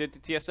after what they did to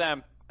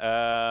TSM.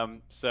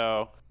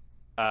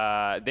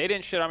 They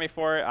didn't shit on me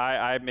for it.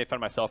 I made fun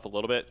of myself a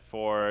little bit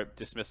for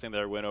dismissing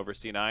their win over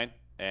C9,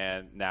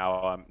 and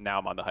now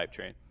I'm on the hype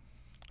train.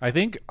 I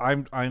think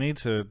I need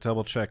to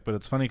double check, but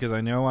it's funny because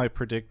I know I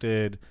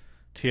predicted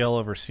TL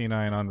over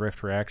C9 on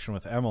Rift Reaction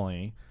with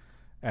Emily,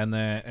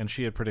 and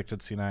she had predicted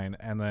C9,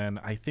 and then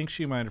I think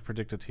she might have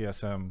predicted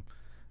TSM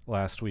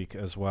last week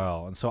as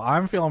well. And so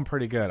I'm feeling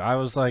pretty good. I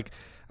was like,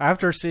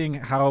 after seeing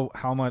how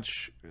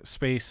much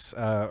space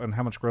and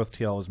how much growth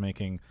TL was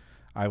making,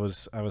 I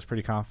was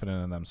pretty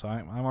confident in them. So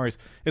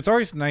it's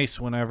always nice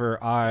whenever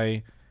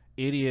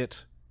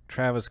idiot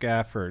Travis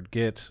Gafford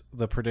get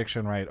the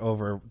prediction right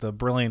over the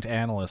brilliant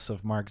analysts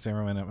of Mark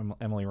Zimmerman and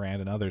Emily Rand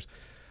and others.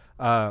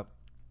 I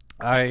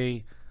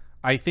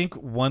think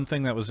one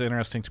thing that was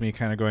interesting to me,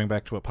 kind of going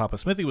back to what Papa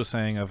Smithy was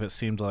saying, of it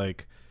seemed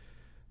like,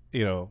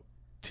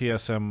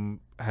 TSM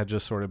had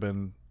just sort of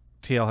been,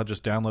 TL had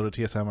just downloaded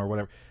TSM or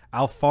whatever.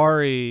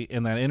 Alfari,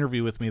 in that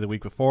interview with me the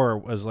week before,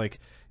 was like,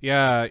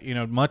 yeah,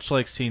 much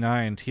like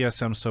C9,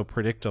 TSM's so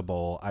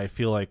predictable, I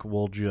feel like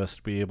we'll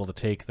just be able to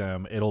take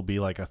them. It'll be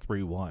like a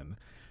 3-1.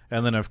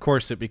 And then, of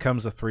course, it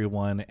becomes a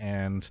 3-1,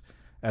 and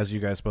as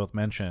you guys both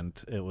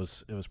mentioned, it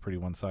was pretty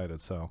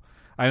one-sided. So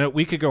I know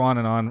we could go on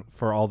and on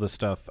for all this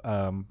stuff,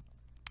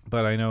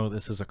 but I know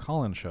this is a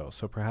call-in show,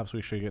 so perhaps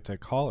we should get to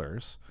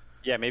callers.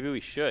 Yeah, maybe we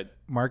should.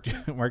 Mark, do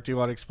you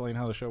want to explain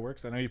how the show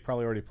works? I know you've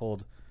probably already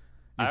pulled.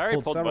 I already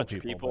pulled a bunch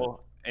of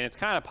people, and it's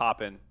kind of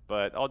popping,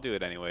 but I'll do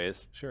it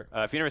anyways. Sure.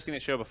 If you've never seen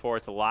the show before,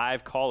 it's a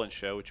live call-in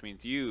show, which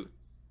means you,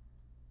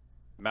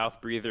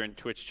 Mouth Breather in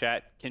Twitch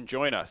chat, can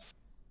join us.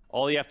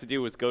 All you have to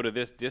do is go to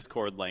this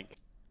Discord link.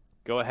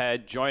 Go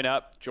ahead, join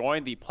up,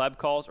 join the pleb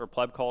calls or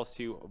pleb calls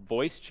to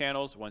voice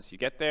channels once you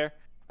get there.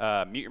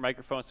 Mute your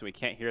microphone so we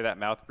can't hear that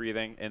mouth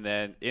breathing. And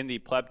then in the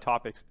pleb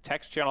topics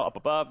text channel up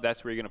above,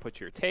 that's where you're going to put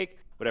your take,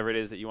 whatever it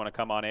is that you want to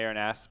come on air and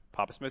ask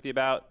Papa Smithy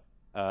about.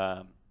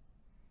 If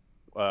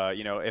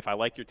I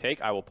like your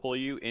take, I will pull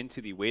you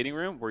into the waiting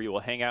room where you will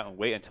hang out and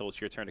wait until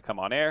it's your turn to come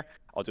on air.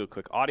 I'll do a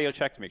quick audio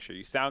check to make sure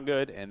you sound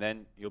good, and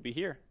then you'll be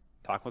here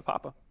talking with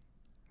Papa.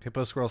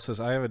 Hippo Squirrel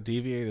says, I have a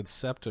deviated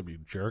septum, you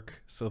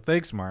jerk. So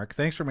thanks, Mark.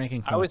 Thanks for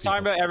making fun I was of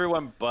talking people. about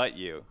everyone but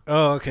you.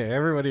 Oh, okay.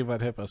 Everybody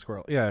but Hippo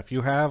Squirrel. Yeah, if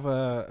you have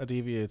a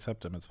deviated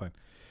septum, it's fine.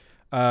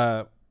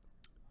 All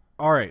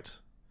right.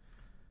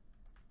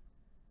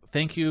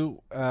 Thank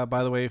you,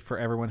 by the way, for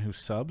everyone who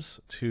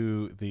subs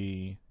to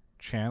the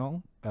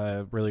channel.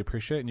 Really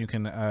appreciate it. And you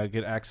can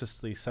get access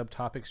to the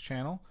subtopics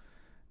channel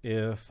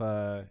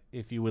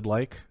if you would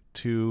like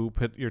to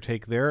put your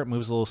take there. It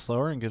moves a little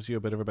slower and gives you a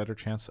bit of a better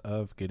chance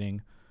of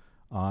getting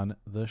on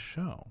the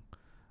show.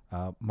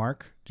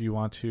 Mark, do you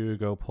want to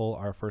go pull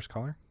our first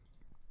caller?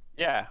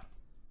 Yeah.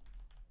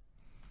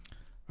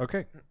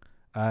 Okay.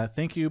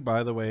 Thank you,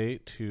 by the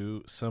way,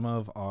 to some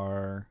of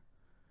our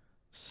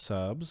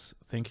subs.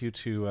 Thank you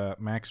to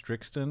Max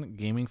Drixton,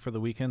 Gaming for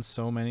the Weekend,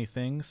 So Many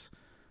Things,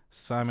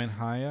 Simon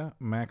Haya,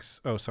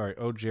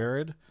 O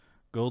Jared,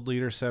 Gold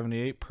Leader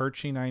 78,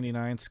 Perchy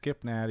 99,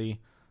 Skip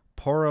Natty,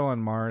 Poro on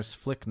Mars,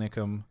 Flick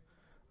Nickum,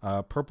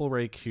 Purple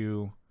Ray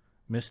Q,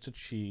 Mr.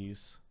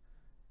 Cheese,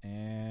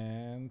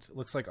 and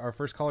looks like our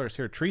first caller is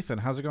here. Treethan,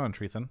 how's it going,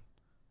 Treethan?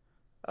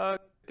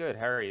 Good.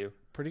 How are you?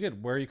 Pretty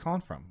good. Where are you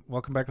calling from?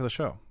 Welcome back to the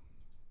show.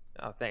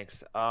 Oh,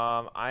 thanks.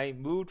 I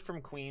moved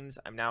from Queens.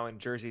 I'm now in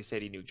Jersey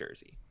City, New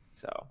Jersey.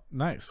 So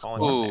Nice.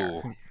 calling Well, them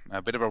there. Ooh,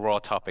 a bit of a raw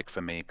topic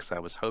for me because I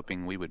was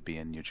hoping we would be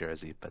in New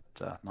Jersey, but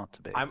not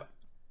to be.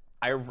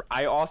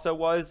 I also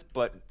was,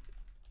 but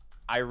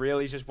I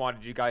really just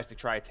wanted you guys to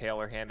try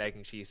Taylor ham, egg,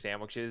 and cheese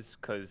sandwiches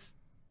because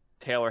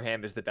Taylor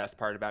ham is the best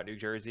part about New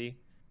Jersey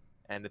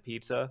and the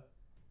pizza.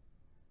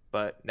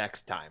 But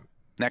next time.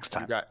 Next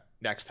time.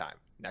 Next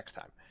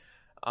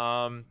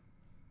time.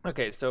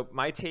 Okay, so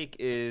my take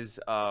is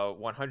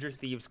 100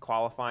 Thieves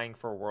qualifying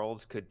for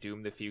Worlds could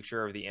doom the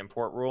future of the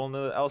import rule in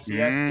the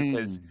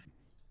LCS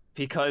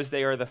because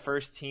they are the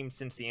first team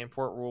since the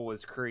import rule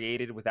was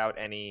created without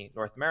any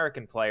North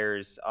American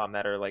players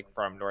that are like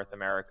from North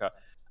America.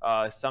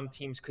 Some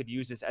teams could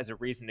use this as a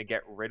reason to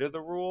get rid of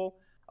the rule.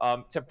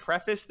 To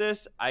preface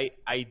this,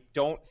 I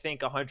don't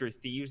think 100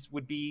 Thieves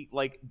would be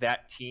like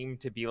that team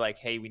to be like,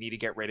 hey, we need to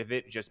get rid of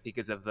it just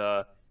because of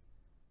the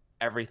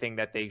everything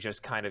that they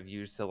just kind of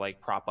use to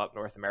like prop up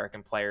North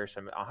American players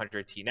from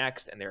 100 T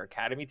Next and their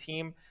academy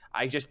team.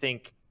 I just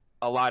think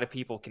a lot of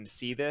people can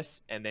see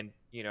this and then,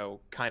 you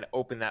know, kind of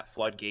open that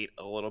floodgate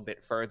a little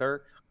bit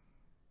further.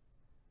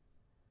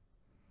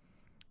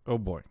 oh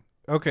boy.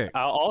 Okay.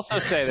 I'll also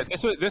say that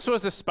this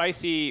was a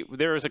spicy.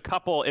 There was a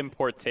couple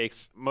import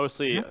takes,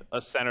 mostly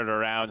centered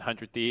around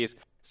 100 Thieves.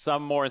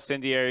 Some more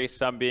incendiary,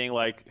 some being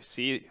like,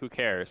 "See, who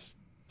cares?"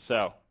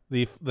 So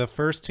The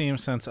first team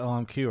since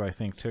LMQ, I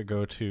think, to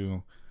go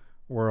to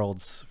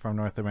Worlds from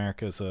North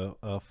America is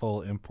a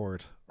full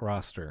import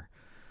roster.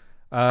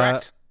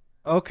 Correct.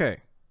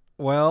 Okay.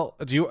 Well,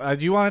 do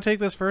you want to take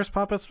this first,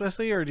 Papa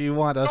Spessy, or do you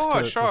want us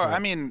to? Sure. I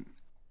mean,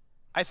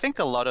 I think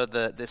a lot of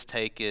this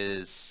take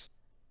is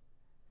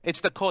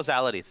it's the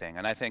causality thing,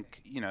 and I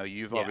think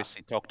you've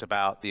obviously talked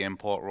about the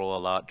import rule a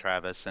lot,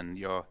 Travis, and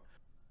your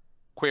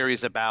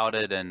queries about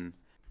it, and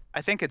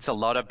I think it's a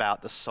lot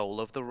about the soul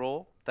of the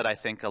rule that I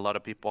think a lot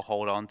of people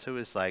hold on to.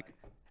 Is like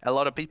a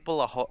lot of people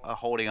are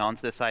holding on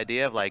to this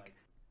idea of like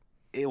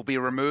it will be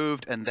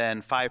removed, and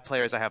then 5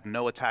 players I have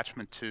no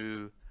attachment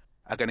to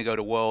are going to go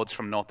to Worlds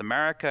from North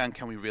America, and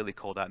can we really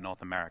call that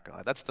North America?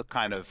 Like, that's the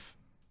kind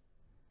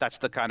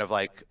of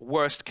like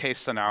worst case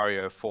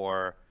scenario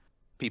for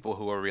people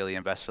who are really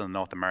invested in the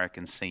North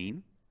American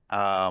scene.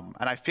 And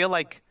I feel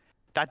like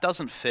that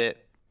doesn't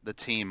fit the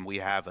team we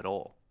have at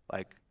all.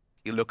 Like,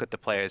 you look at the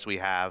players we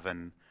have,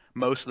 and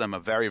most of them are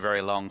very,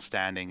 very long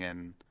standing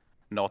in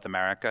North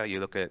America. You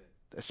look at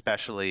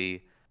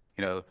especially,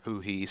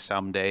 Huhi,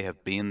 Someday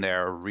have been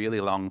there a really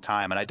long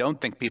time. And I don't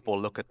think people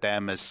look at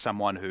them as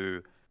someone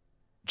who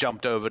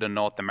jumped over to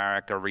North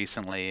America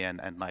recently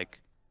and like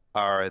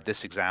are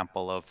this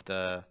example of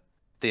the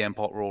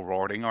import rule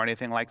rorting or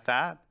anything like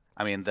that.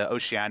 I mean, the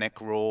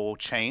Oceanic rule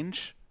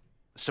change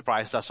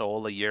surprised us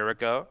all a year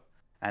ago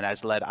and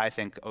has led, I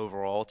think,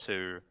 overall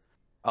to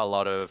a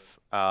lot of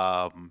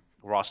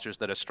rosters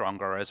that are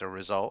stronger as a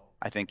result.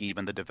 I think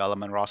even the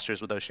development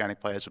rosters with Oceanic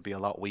players would be a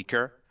lot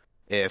weaker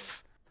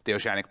if the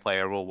Oceanic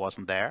player rule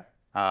wasn't there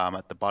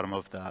at the bottom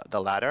of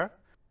the ladder.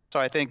 So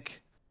I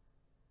think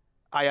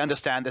I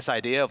understand this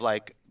idea of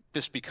like,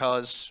 just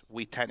because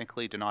we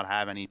technically do not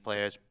have any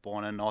players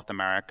born in North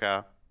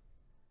America,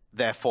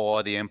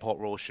 therefore the import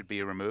rule should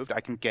be removed. I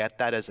can get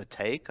that as a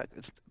take.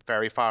 It's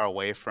very far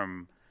away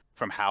from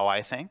how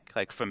I think.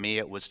 Like, for me,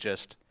 it was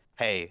just,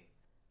 hey,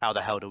 how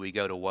the hell do we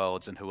go to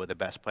Worlds and who are the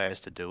best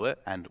players to do it?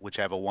 And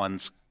whichever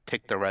ones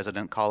tick the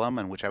resident column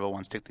and whichever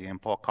ones tick the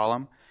import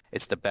column,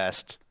 it's the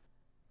best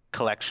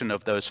collection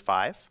of those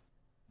 5.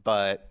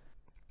 But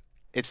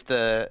it's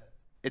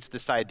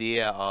this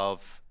idea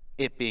of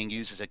it being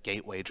used as a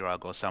gateway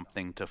drug or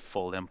something to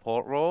full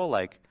import rule.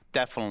 Like,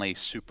 definitely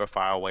super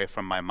far away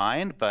from my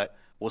mind, but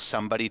will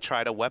somebody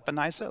try to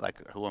weaponize it? Like,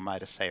 who am I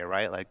to say,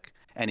 right? Like,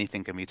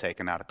 anything can be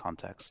taken out of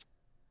context.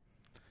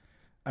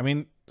 I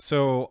mean,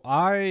 so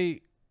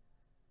I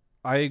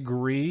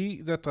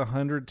agree that the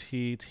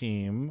 100T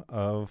team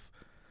of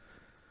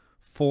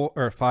 4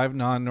 or 5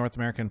 non-North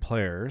American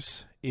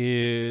players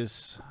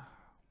is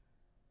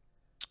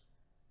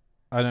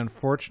an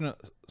unfortunate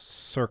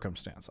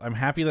circumstance. I'm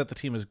happy that the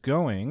team is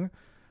going,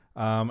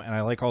 and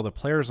I like all the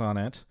players on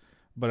it,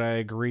 but I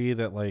agree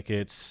that like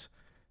it's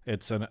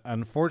an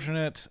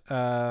unfortunate.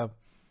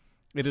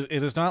 It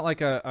is not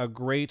like a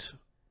great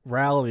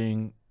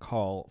rallying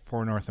call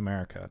for North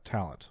America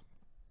talent.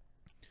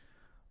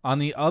 On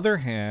the other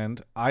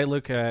hand, I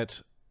look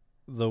at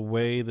the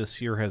way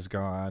this year has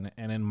gone,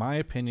 and in my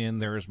opinion,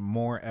 there is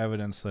more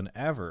evidence than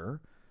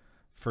ever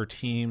for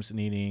teams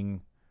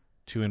needing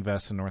to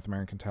invest in North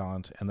American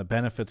talent and the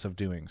benefits of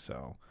doing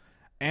so,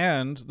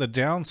 and the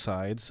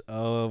downsides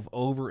of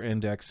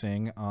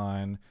over-indexing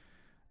on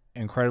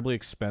incredibly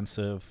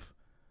expensive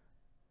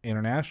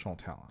international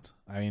talent.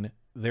 I mean,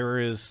 there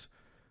is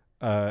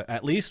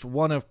at least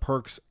one of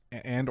Perkz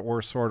and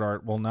or Sword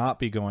Art will not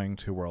be going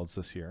to Worlds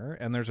this year,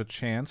 and there's a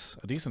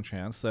decent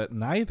chance that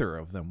neither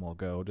of them will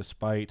go,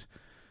 despite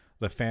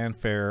the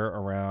fanfare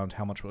around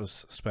how much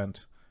was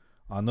spent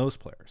on those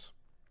players.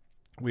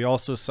 We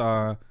also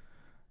saw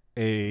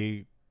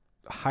a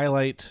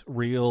highlight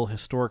reel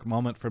historic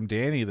moment from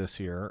Danny this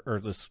year, or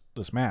this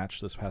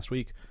match this past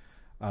week,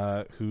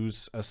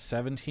 who's a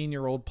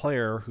 17-year-old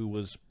player who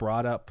was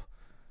brought up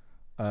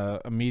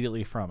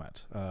immediately from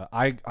it.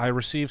 I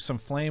received some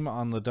flame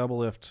on the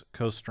Doublelift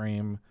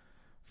co-stream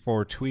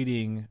for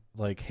tweeting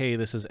like, hey,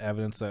 this is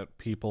evidence that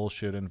people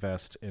should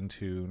invest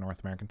into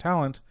North American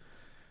talent.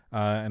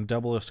 And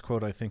Doublelift's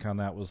quote, I think, on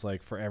that was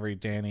like, for every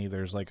Danny,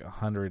 there's like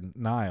 100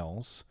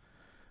 Niles.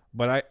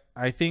 But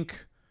I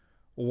think,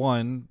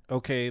 one,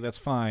 okay, that's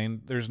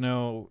fine. There's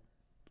no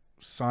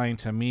sign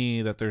to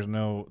me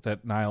that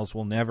Niles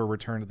will never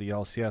return to the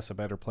LCS a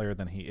better player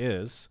than he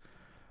is.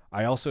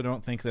 I also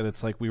don't think that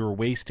it's like we were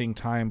wasting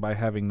time by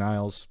having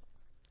Niles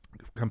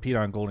compete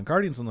on Golden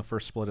Guardians in the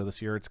first split of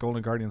this year. It's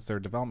Golden Guardians, their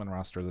development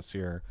roster this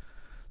year.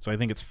 So I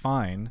think it's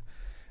fine.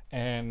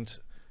 And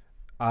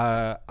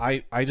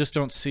I just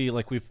don't see,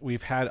 like,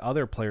 we've had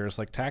other players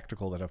like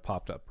Tactical that have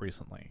popped up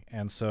recently,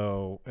 and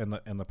so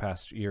in the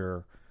past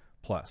year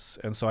plus.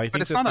 And so I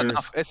think it's not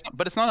enough.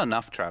 But it's not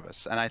enough,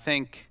 Travis. And I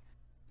think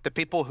the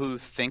people who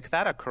think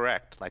that are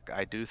correct. Like,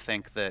 I do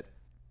think that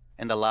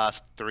in the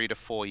last 3 to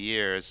 4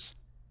 years,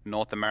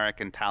 North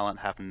American talent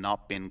have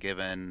not been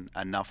given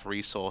enough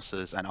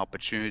resources and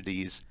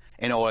opportunities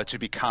in order to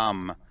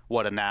become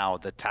what are now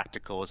the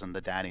Tacticals and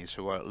the Dannies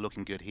who are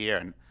looking good here.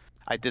 And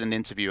I did an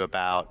interview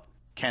about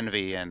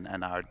Kenvi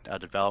and our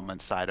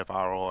development side of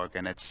our org,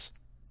 and it's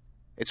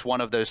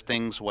one of those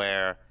things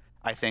where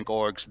I think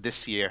orgs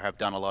this year have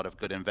done a lot of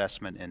good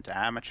investment into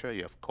amateur.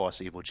 You, of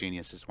course, Evil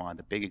Genius is one of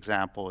the big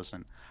examples,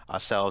 and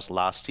ourselves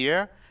last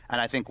year.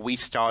 And I think we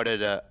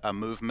started a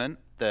movement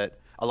that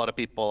a lot of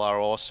people are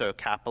also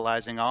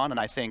capitalizing on. And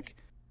I think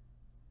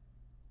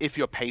if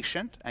you're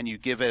patient and you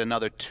give it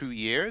another 2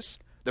 years,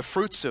 the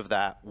fruits of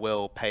that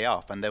will pay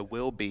off, and there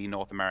will be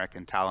North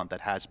American talent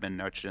that has been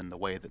nurtured in the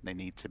way that they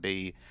need to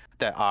be,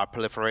 that are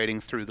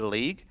proliferating through the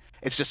league.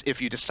 It's just,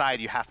 if you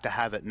decide you have to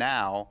have it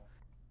now,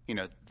 you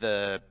know,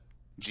 the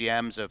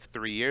GMs of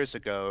 3 years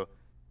ago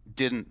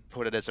didn't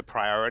put it as a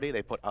priority.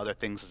 They put other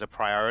things as a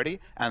priority,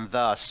 and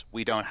thus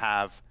we don't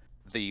have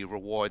the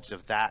rewards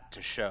of that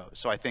to show.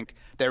 So I think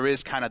there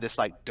is kind of this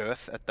like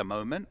dearth at the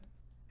moment.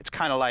 It's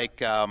kind of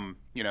like,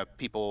 you know,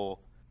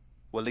 people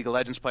were League of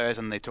Legends players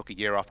and they took a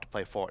year off to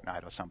play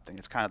Fortnite or something.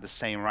 It's kind of the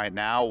same right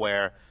now,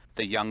 where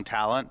the young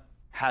talent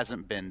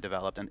hasn't been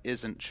developed and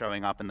isn't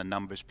showing up in the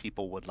numbers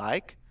people would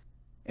like,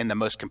 in the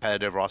most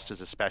competitive rosters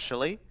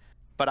especially.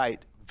 But I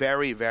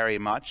very, very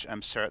much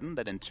am certain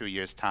that in 2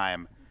 years'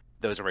 time,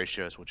 those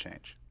ratios will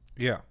change.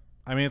 Yeah.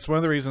 I mean, it's one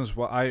of the reasons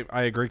why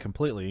I agree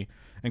completely.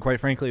 And quite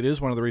frankly, it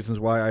is one of the reasons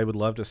why I would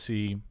love to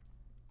see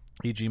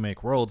EG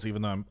make Worlds,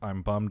 even though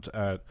I'm bummed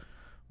at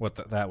what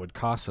that would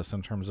cost us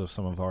in terms of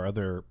some of our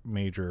other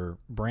major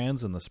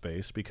brands in the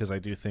space, because I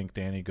do think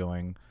Danny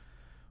going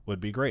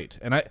would be great.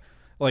 And I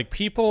like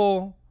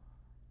people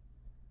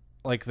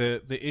like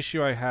the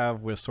issue I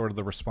have with sort of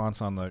the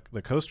response on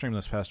the co-stream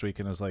this past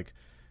weekend is like,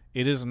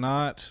 it is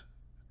not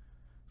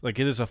like,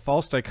 it is a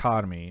false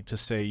dichotomy to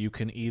say you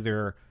can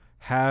either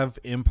have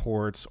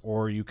imports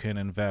or you can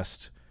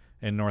invest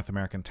in North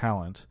American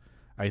talent.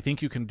 I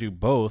think you can do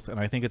both, and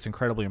I think it's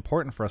incredibly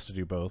important for us to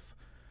do both.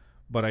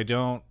 But I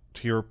don't,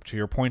 to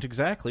your point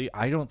exactly,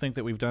 I don't think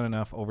that we've done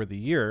enough over the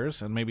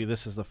years, and maybe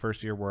this is the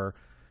first year where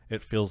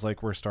it feels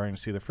like we're starting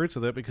to see the fruits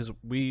of it, because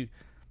we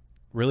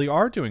really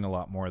are doing a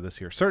lot more this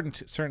year.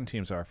 Certain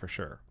teams are, for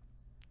sure.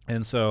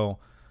 And so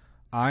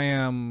I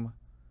am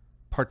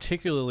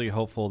particularly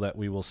hopeful that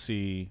we will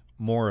see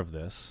more of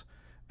this.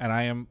 And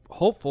I am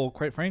hopeful,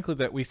 quite frankly,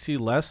 that we see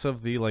less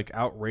of the like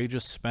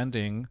outrageous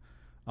spending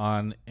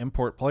on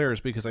import players,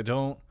 because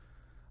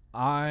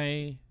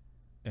I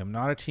am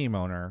not a team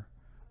owner,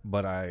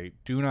 but I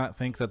do not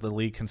think that the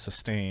league can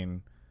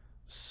sustain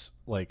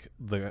like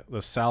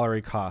the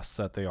salary costs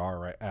that they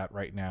are at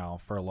right now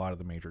for a lot of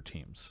the major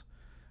teams.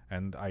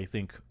 And I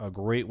think a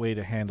great way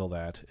to handle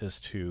that is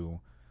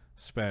to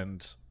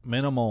spend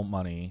minimal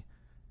money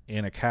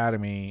in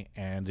academy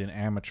and in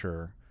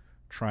amateur,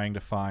 trying to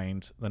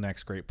find the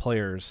next great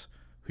players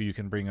who you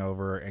can bring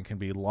over and can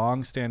be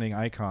long-standing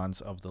icons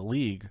of the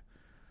league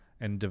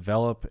and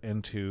develop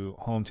into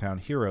hometown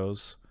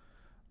heroes,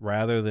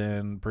 rather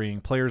than bringing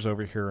players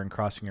over here and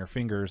crossing your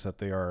fingers that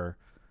they are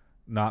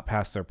not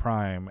past their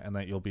prime and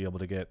that you'll be able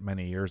to get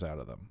many years out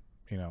of them.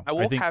 You know, I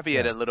will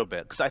caveat it a little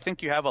bit, because I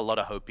think you have a lot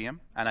of hopium,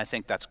 and I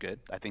think that's good.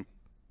 I think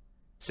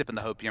sipping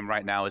the hopium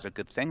right now is a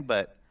good thing,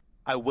 but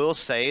I will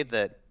say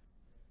that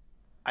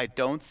I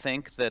don't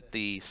think that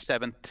the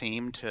 7th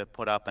team to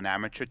put up an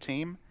amateur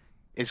team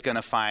is going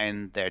to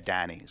find their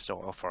Dannies,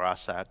 or for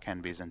us,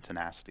 Kenvies and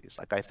Tenacities.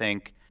 Like, I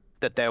think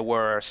that there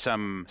were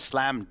some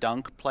slam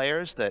dunk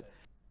players that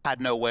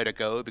had nowhere to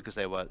go because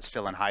they were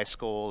still in high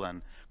school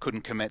and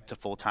couldn't commit to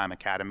full-time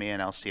academy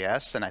and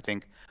LCS. And I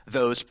think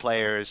those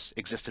players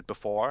existed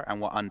before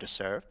and were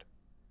underserved.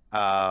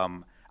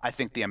 I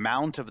think the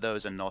amount of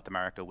those in North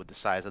America, with the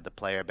size of the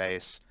player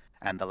base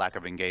and the lack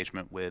of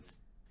engagement with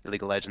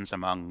League of Legends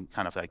among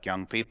kind of like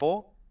young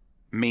people,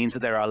 means that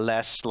there are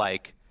less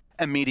like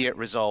immediate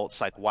results,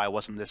 like why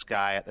wasn't this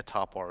guy at the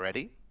top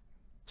already?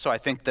 So I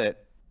think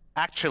that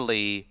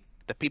actually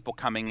the people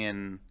coming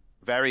in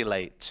very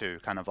late to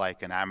kind of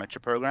like an amateur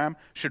program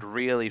should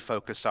really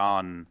focus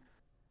on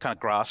kind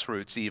of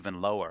grassroots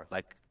even lower.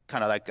 Like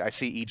kind of like I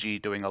see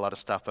EG doing a lot of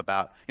stuff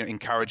about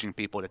encouraging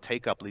people to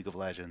take up League of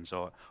Legends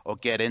or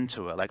get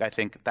into it. Like I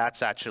think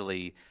that's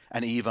actually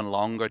an even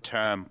longer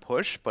term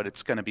push, but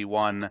it's going to be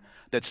one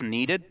that's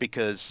needed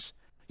because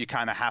you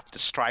kind of have to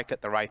strike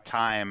at the right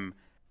time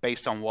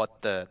based on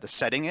what the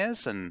setting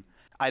is. And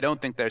I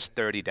don't think there's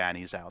 30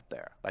 Dannies out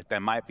there. Like there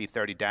might be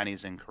 30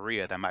 Dannies in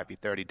Korea, there might be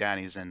 30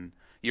 Dannies in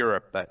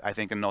Europe, but I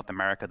think in North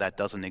America that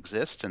doesn't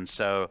exist. And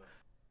so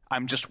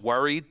I'm just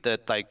worried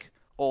that like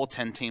all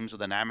 10 teams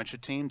with an amateur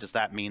team, does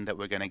that mean that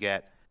we're going to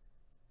get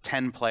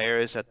 10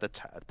 players at the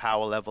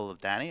power level of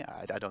Danny?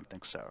 I don't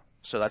think so.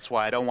 So that's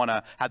why I don't want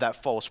to have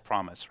that false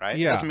promise, right?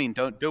 Yeah. It doesn't mean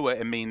don't do it.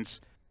 It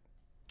means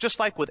just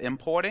like with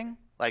importing,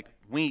 like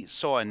we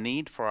saw a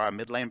need for our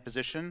mid lane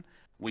position.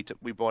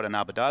 We brought in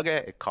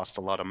Abbedagge. It cost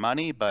a lot of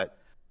money, but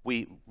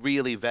we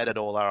really vetted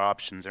all our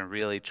options and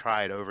really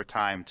tried over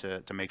time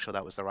to make sure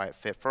that was the right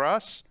fit for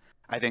us.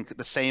 I think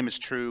the same is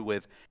true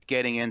with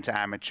getting into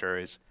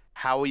amateurs.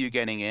 How are you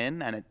getting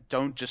in? And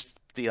don't just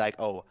be like,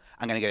 oh,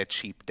 I'm going to get a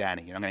cheap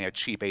Danny. I'm going to get a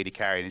cheap 80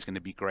 carry and he's going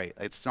to be great.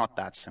 It's not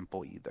that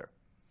simple either.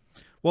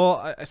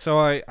 Well, so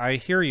I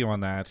hear you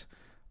on that.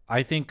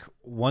 I think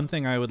one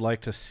thing I would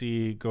like to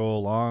see go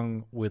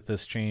along with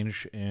this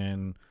change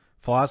in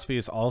philosophy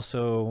is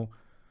also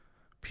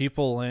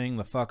people laying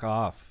the fuck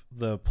off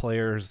the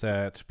players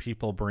that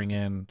people bring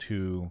in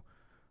to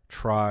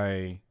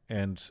try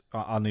and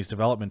on these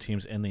development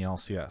teams in the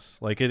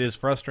LCS. Like, it is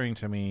frustrating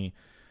to me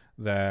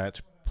that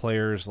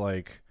players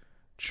like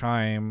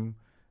Chime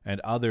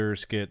and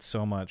others get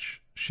so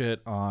much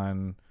shit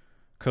on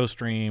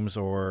co-streams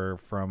or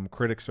from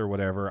critics or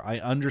whatever. I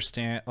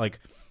understand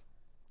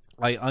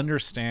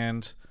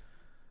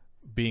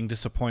being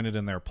disappointed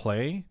in their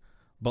play,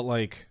 but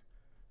like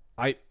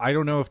I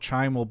don't know if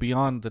Chime will be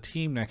on the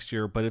team next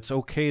year, but it's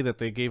okay that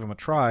they gave him a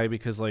try,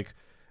 because like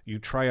you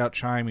try out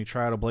Chime, you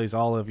try out a Blaze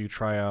Olive, you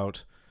try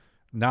out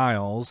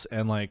Niles,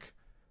 and like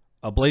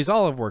a Blaze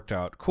Olive worked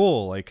out.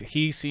 Cool. Like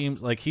he seems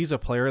like he's a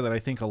player that I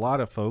think a lot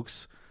of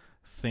folks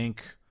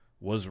think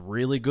was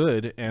really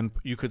good, and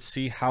you could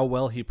see how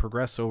well he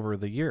progressed over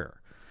the year.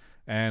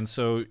 And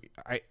so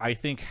I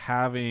think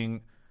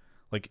having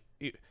like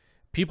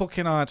people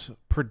cannot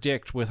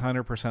predict with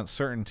 100%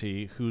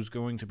 certainty who's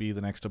going to be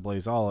the next to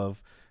Blaze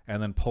Olive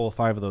and then pull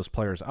 5 of those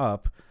players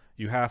up.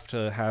 You have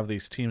to have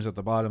these teams at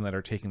the bottom that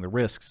are taking the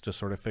risks to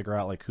sort of figure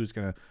out like who's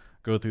going to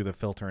go through the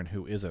filter and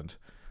who isn't.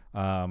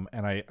 And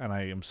I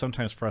am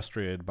sometimes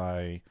frustrated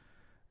by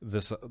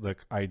the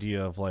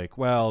idea of like,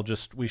 well,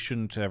 just we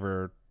shouldn't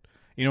ever,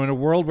 in a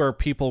world where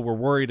people were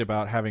worried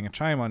about having a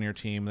Chime on your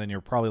team, then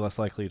you're probably less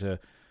likely to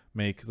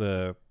make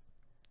the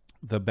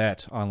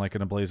bet on like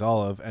an Blaze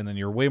Olive, and then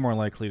you're way more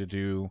likely to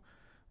do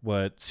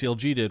what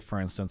CLG did, for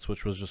instance,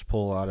 which was just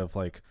pull out of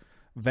like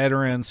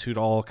veterans who'd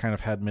all kind of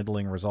had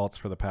middling results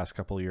for the past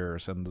couple of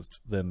years and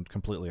then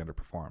completely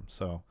underperformed.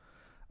 So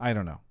I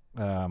don't know.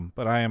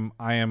 But I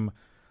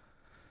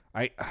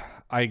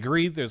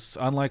agree that it's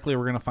unlikely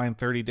we're going to find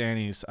 30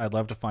 Dannies. I'd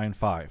love to find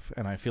 5,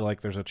 and I feel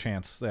like there's a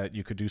chance that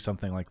you could do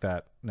something like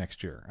that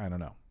next year. I don't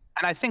know.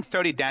 And I think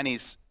 30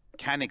 Dannies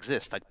can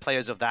exist, like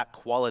players of that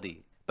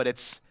quality, but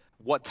it's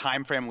what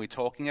time frame are we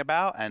talking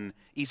about? And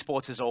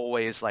esports is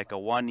always like a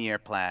 1-year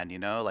plan,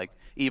 like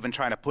even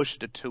trying to push it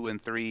to 2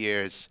 and 3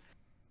 years,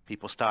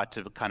 people start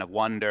to kind of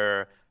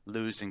wonder,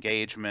 lose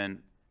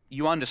engagement.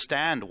 You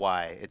understand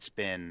why it's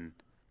been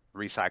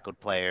recycled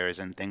players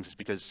and things. It's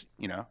because,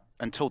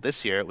 until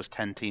this year, it was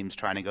 10 teams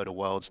trying to go to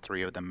Worlds,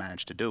 3 of them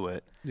managed to do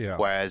it. Yeah.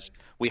 Whereas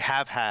we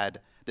have had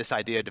this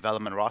idea of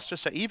development roster.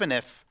 So even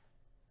if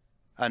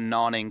a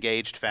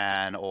non-engaged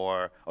fan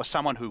or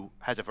someone who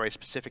has a very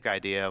specific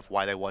idea of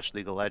why they watch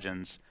League of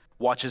Legends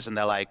watches and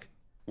they're like,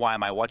 why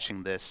am I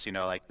watching this?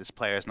 Like this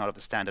player is not of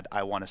the standard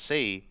I want to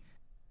see.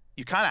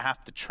 You kind of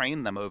have to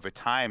train them over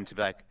time to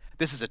be like,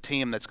 this is a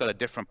team that's got a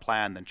different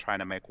plan than trying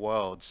to make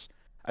Worlds.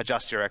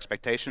 Adjust your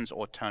expectations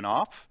or turn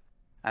off.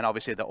 And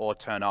obviously the or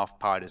turn off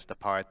part is the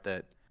part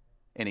that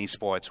in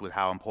esports, with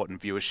how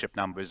important viewership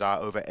numbers are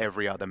over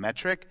every other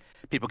metric,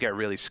 people get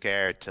really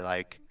scared to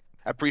like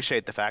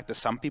appreciate the fact that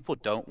some people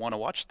don't want to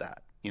watch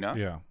that,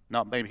 Yeah.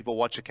 Not many people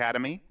watch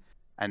Academy.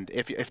 And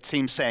if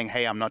teams saying,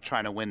 hey, I'm not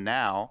trying to win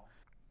now,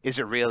 is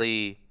it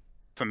really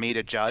for me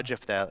to judge if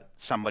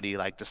somebody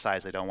like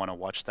decides they don't want to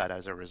watch that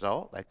as a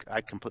result? Like,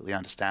 I completely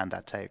understand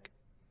that take.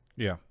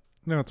 Yeah.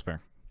 No, it's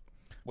fair.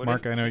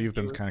 Mark, I know you've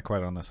been kind of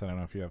quiet on this. I don't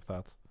know if you have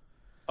thoughts.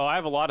 Oh, I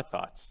have a lot of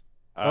thoughts.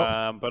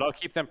 But I'll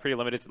keep them pretty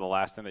limited to the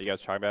last thing that you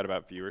guys talked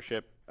about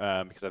viewership,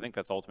 because I think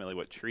that's ultimately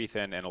what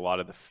Treethan and a lot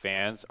of the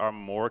fans are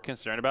more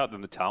concerned about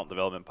than the talent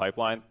development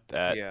pipeline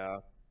that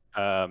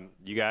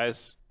you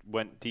guys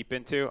went deep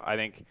into. I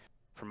think,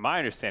 from my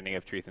understanding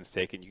of Treethan's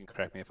take, and you can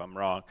correct me if I'm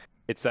wrong,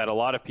 it's that a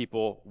lot of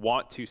people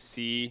want to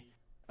see,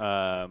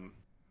 have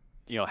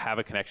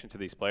a connection to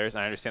these players.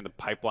 And I understand the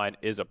pipeline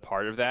is a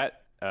part of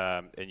that,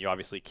 and you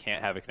obviously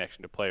can't have a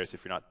connection to players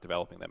if you're not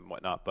developing them and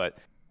whatnot. But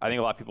I think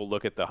a lot of people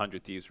look at the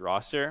 100 Thieves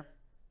roster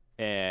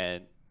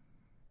and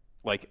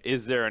like,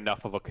 is there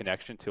enough of a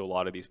connection to a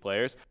lot of these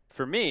players?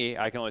 For me,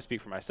 I can only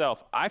speak for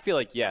myself. I feel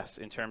like yes,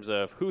 in terms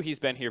of who he's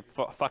been here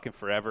fucking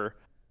forever.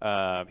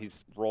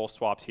 He's role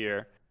swapped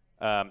here.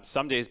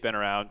 Someday's been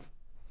around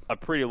a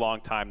pretty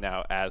long time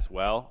now as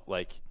well.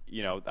 Like,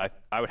 you know,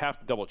 I would have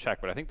to double check,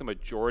 but I think the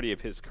majority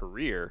of his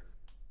career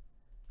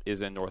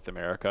is in North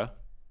America.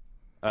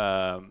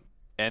 And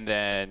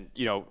then,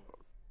 you know,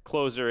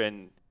 Closer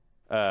and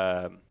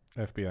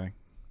FBI.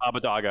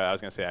 Abadaga, I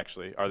was going to say,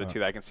 actually, are the two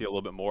that I can see a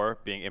little bit more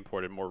being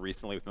imported more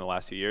recently within the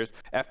last 2 years.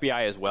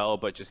 FBI as well,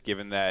 but just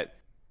given that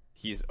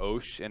he's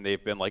Osh and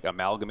they've been like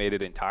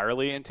amalgamated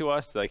entirely into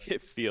us, like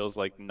it feels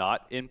like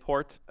not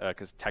import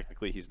because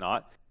technically he's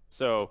not.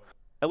 So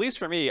at least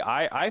for me,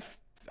 I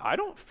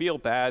don't feel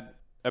bad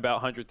about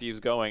 100 Thieves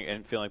going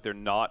and feeling like they're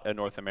not a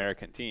North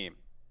American team.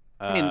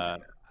 I mean,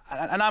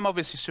 and I'm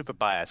obviously super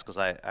biased because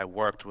I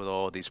worked with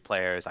all these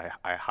players.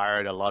 I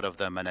hired a lot of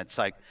them, and it's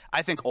like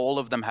I think all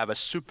of them have a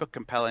super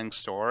compelling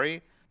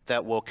story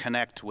that will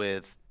connect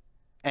with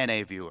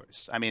NA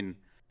viewers. I mean,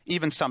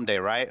 even Someday,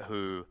 right?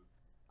 Who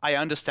I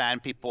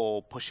understand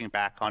people pushing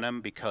back on him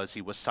because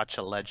he was such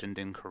a legend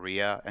in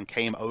Korea and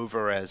came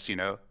over as, you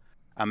know,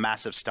 a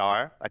massive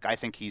star. Like I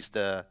think he's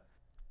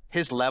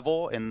his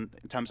level in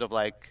terms of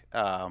like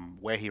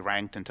where he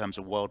ranked in terms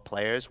of world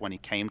players when he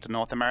came to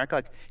North America.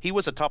 Like he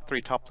was a top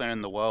 3 top player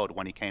in the world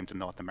when he came to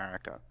North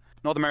America.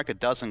 North America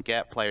doesn't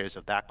get players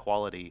of that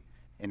quality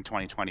in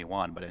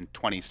 2021, but in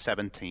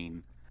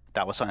 2017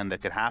 that was something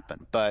that could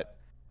happen. But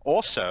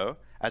also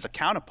as a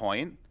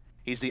counterpoint,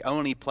 he's the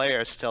only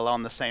player still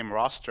on the same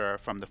roster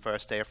from the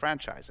first day of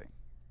franchising.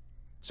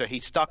 So he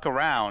stuck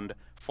around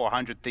for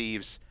 100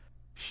 Thieves.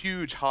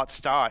 Huge hot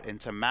start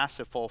into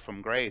massive fall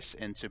from grace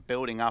into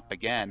building up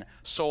again,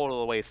 sold all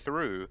the way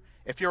through.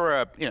 If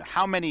you're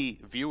how many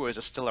viewers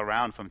are still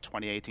around from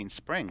 2018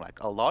 spring?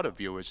 Like a lot of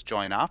viewers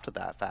join after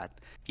that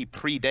fact. He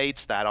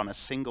predates that on a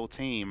single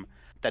team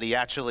that he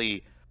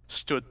actually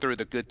stood through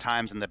the good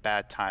times and the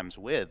bad times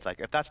with. Like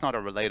if that's not a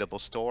relatable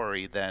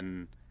story,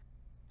 then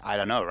I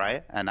don't know,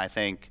 right? And I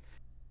think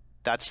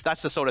that's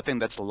the sort of thing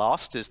that's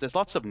lost. Is there's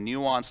lots of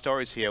nuanced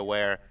stories here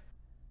where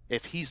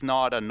if he's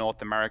not a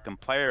North American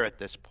player at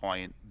this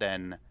point,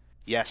 then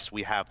yes,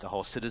 we have the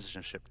whole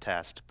citizenship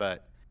test,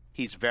 but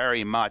he's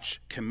very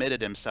much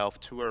committed himself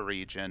to a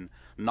region,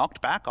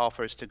 knocked back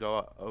offers to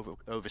go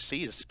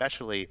overseas,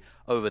 especially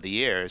over the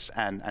years,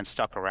 and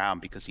stuck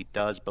around because he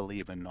does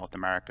believe in North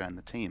America and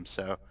the team.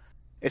 So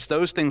it's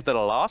those things that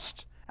are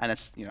lost, and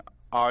it's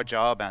our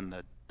job and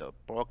the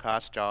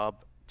broadcast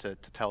job to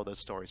tell those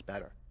stories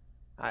better.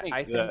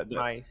 I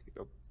think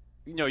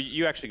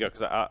you actually go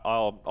because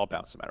I'll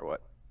bounce no matter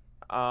what.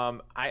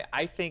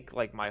 I think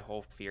like my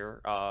whole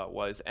fear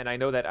was, and I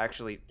know that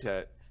actually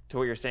to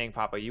what you're saying,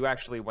 Papa, you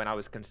actually, when I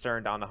was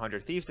concerned on the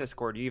 100 Thieves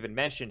Discord, you even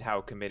mentioned how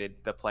committed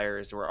the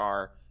players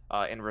are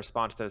in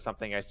response to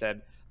something I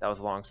said that was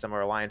along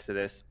similar lines to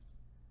this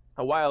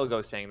a while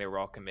ago, saying they were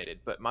all committed.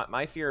 But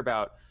my fear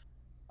about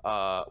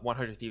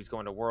 100 Thieves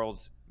going to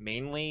Worlds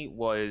mainly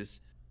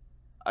was,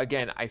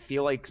 again, I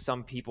feel like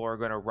some people are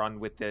going to run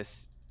with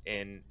this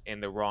in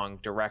the wrong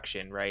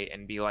direction, right?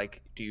 And be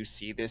like, do you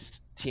see this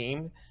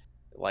team?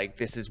 Like,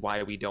 this is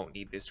why we don't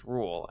need this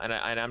rule. And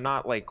I'm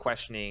not like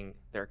questioning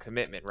their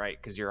commitment, right?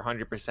 Because you're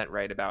 100%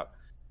 right about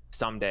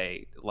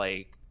Someday,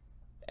 like,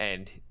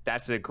 and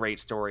that's a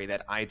great story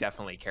that I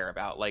definitely care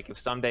about. Like, if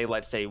Someday,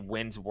 let's say,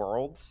 wins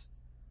Worlds,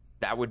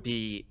 that would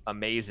be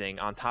amazing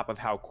on top of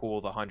how cool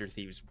the 100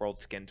 Thieves World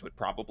skins would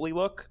probably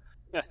look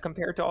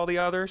compared to all the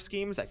other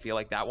schemes. I feel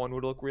like that one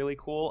would look really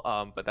cool.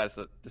 But that's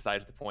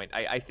besides the point.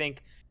 I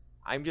think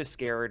I'm just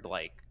scared,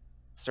 like,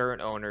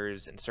 certain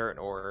owners and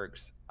certain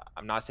orgs,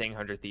 I'm not saying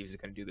 100 Thieves is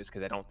going to do this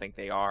because I don't think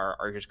they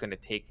are just going to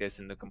take this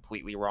in the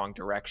completely wrong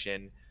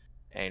direction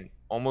and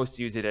almost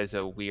use it as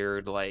a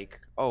weird, like,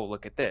 oh,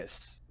 look at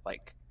this.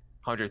 Like,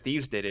 100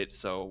 Thieves did it,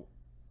 so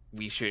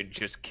we should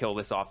just kill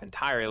this off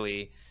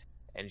entirely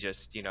and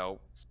just,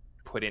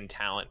 put in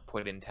talent,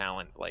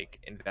 like,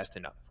 invest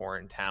in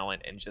foreign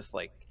talent and just,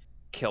 like,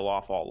 kill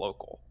off all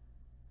local.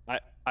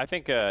 I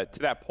think to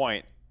that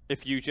point,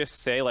 if you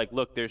just say, like,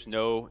 look, there's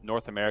no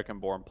North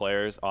American-born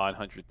players on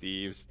 100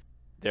 Thieves,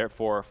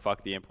 therefore,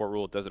 fuck the import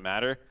rule, it doesn't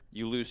matter,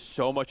 you lose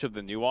so much of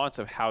the nuance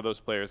of how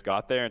those players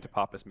got there, and to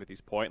Papa Smithy's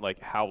point, like,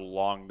 how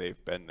long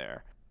they've been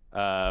there.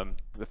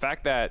 The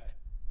fact that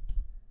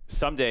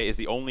Someday is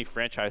the only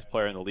franchise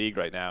player in the league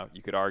right now,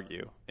 you could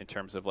argue, in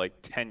terms of, like,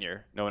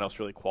 tenure, no one else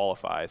really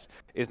qualifies,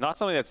 is not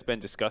something that's been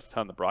discussed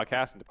on the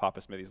broadcast, and to Papa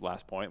Smithy's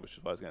last point, which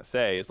is what I was going to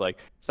say, is, like,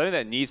 something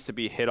that needs to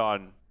be hit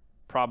on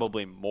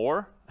probably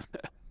more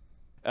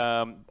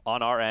on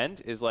our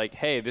end, is, like,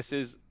 hey, this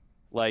is,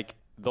 like,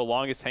 the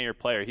longest tenured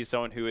player. He's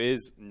someone who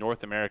is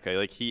North America.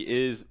 Like, he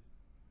is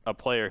a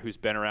player who's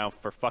been around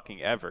for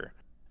fucking ever,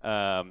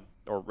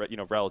 or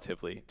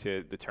relatively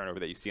to the turnover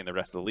that you see in the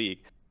rest of the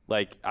league.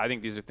 Like, I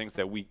think these are things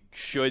that we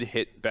should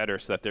hit better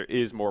so that there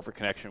is more of a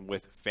connection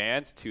with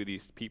fans to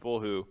these people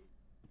who,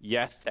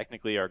 yes,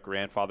 technically are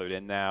grandfathered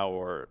in now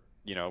or,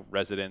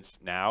 residents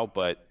now,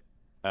 but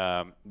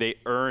they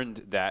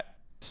earned that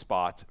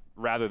spot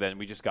rather than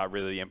we just got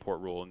rid of the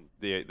import rule and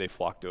they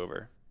flocked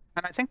over.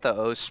 And I think the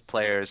OS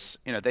players,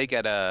 they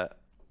get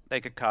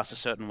cast a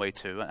certain way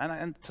too,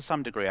 and to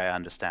some degree I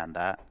understand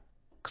that,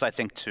 because I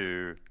think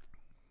to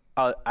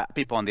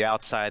people on the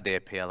outside they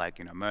appear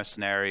like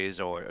mercenaries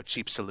or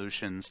cheap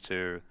solutions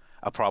to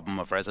a problem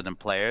of resident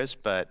players.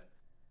 But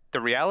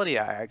the reality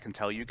I can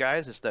tell you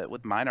guys is that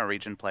with minor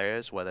region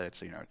players, whether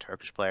it's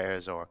Turkish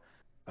players or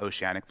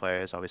Oceanic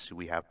players, obviously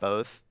we have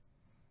both,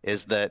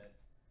 is that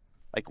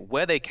like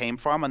where they came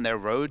from on their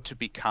road to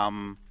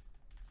become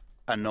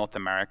a North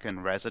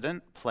American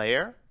resident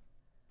player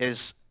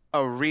is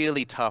a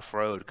really tough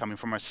road, coming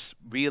from a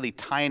really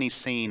tiny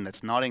scene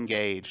that's not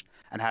engaged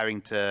and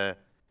having to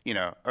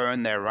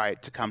earn their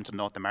right to come to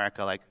North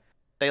America. Like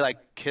they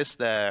kiss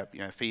their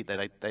feet,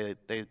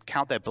 they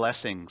count their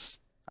blessings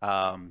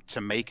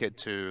to make it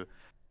to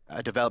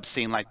a developed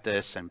scene like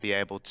this and be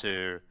able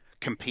to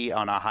compete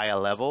on a higher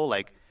level.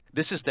 Like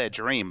this is their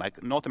dream.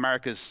 Like North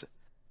America's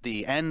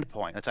the end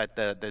point. It's like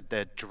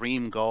the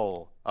dream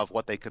goal of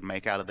what they could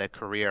make out of their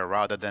career,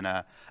 rather than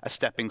a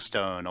stepping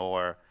stone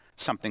or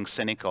something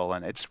cynical.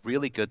 And it's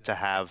really good to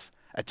have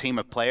a team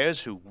of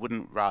players who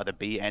wouldn't rather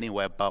be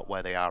anywhere but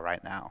where they are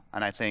right now.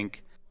 And I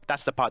think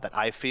that's the part that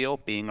I feel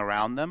being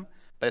around them.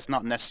 But it's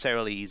not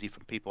necessarily easy for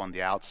people on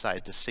the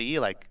outside to see,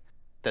 like,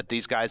 that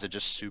these guys are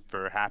just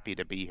super happy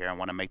to be here and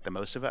want to make the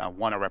most of it and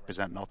want to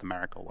represent North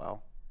America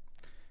well.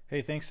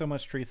 Hey, thanks so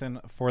much,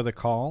 Treethan, for the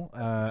call.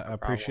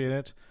 Appreciate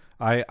it.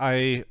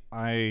 I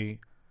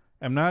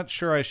am not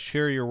sure I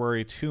share your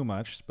worry too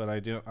much, but I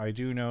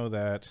do know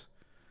that,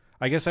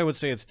 I guess I would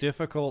say it's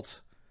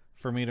difficult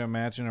for me to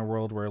imagine a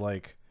world where,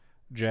 like,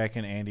 Jack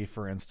and Andy,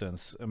 for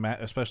instance,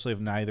 especially if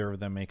neither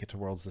of them make it to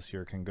Worlds this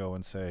year, can go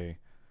and say,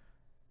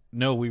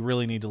 no, we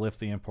really need to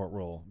lift the import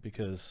rule,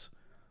 because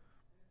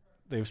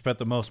they've spent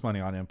the most money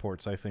on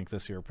imports, I think,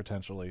 this year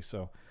potentially.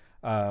 So,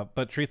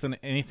 but Treethan,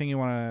 anything you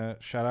want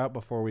to shout out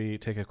before we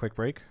take a quick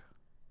break?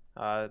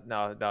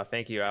 No,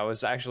 thank you. I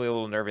was actually a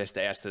little nervous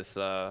to ask this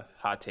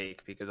hot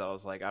take, because I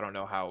was like, I don't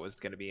know how it was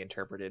going to be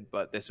interpreted,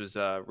 but this was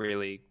a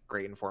really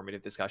great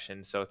informative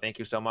discussion. So thank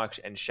you so much,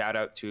 and shout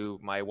out to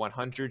my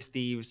 100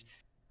 Thieves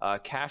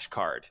cash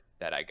card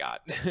that I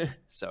got.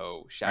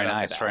 So shout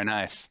out to that. Very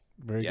nice.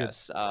 Very good.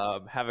 Yes.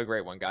 Have a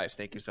great one, guys.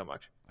 Thank you so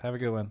much. Have a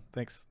good one.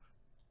 Thanks.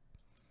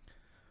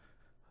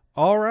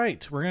 All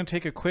right, we're going to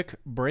take a quick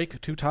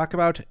break to talk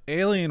about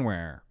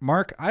Alienware.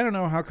 Mark, I don't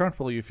know how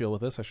comfortable you feel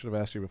with this. I should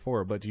have asked you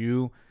before, but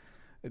you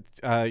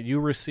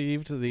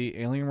received the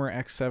Alienware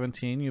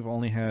X17. You've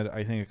only had,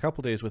 I think, a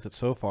couple days with it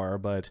so far,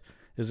 but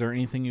is there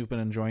anything you've been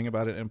enjoying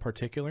about it in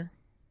particular?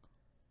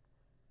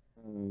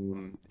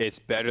 It's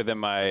better than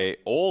my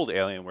old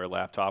Alienware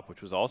laptop,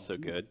 which was also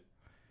good.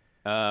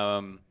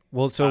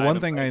 Well, so one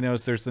thing I know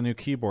is there's the new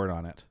keyboard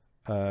on it.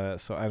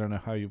 So I don't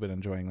know how you've been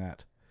enjoying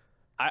that.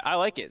 I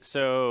like it.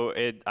 So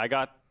I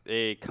got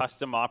a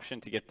custom option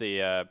to get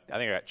the I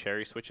think I got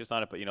cherry switches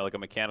on it, but like a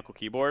mechanical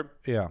keyboard.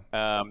 Yeah.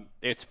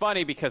 It's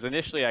funny because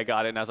initially I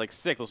got it and I was like,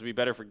 sick, this will be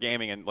better for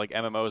gaming and like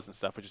MMOs and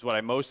stuff, which is what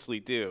I mostly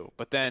do.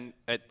 But then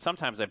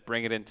sometimes I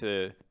bring it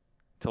into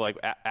like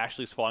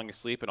Ashley's falling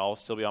asleep and I'll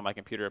still be on my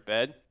computer at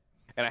bed.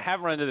 And I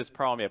haven't run into this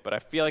problem yet, but I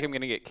feel like I'm going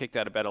to get kicked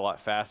out of bed a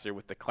lot faster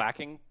with the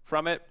clacking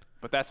from it.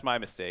 But that's my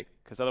mistake,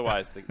 because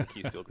otherwise the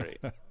keys feel great.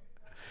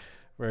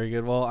 Very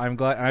good. Well, I'm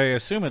glad. I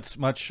assume it's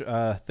much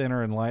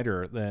thinner and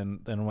lighter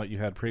than what you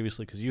had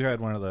previously, because you had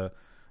one of the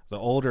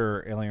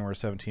older Alienware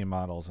 17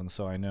 models, and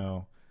so I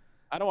know.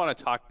 I don't want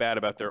to talk bad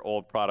about their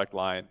old product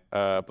line,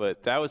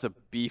 but that was a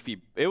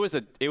beefy. It was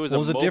a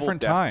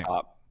different desktop. time.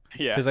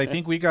 Yeah, because I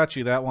think we got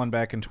you that one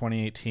back in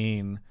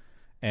 2018,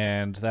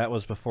 and that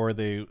was before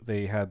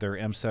they had their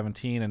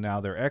M17 and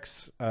now their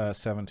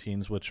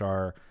X17s, which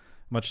are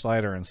much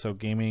lighter. And so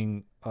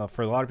gaming,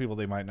 for a lot of people,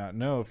 they might not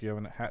know, if you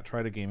haven't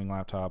tried a gaming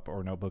laptop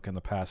or notebook in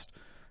the past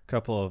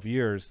couple of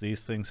years,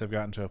 these things have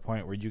gotten to a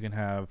point where you can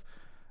have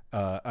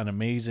an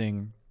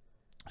amazing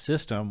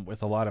system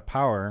with a lot of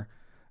power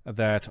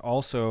that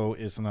also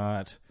is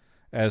not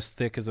as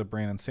thick as a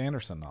Brandon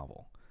Sanderson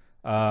novel.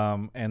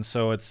 And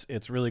so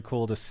it's really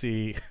cool to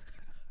see.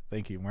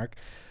 Thank you, Mark.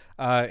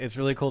 It's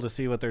really cool to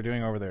see what they're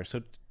doing over there.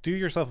 So do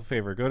yourself a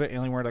favor, go to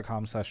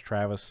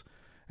alienware.com/Travis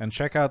and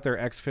check out their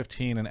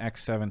X15 and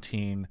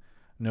X17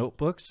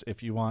 notebooks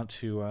if you want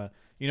to. A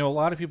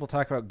lot of people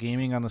talk about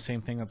gaming on the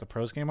same thing that the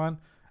pros game on.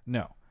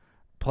 No.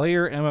 Play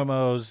your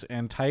MMOs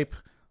and type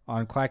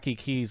on clacky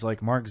keys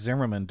like Mark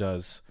Zimmerman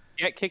does.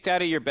 Get kicked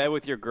out of your bed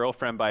with your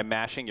girlfriend by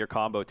mashing your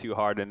combo too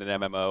hard in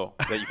an MMO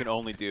that you can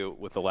only do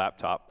with the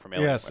laptop from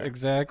Alienware. Yes,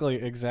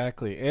 exactly.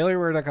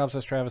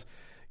 Alienware.com/Travis.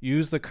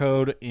 Use the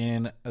code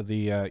in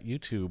the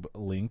YouTube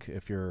link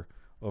if you're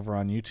over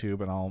on YouTube,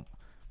 and I'll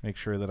make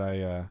sure that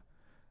I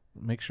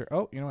make sure.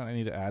 Oh, you know what? I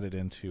need to add it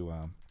into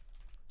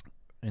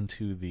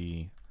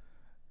the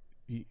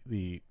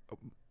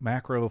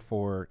macro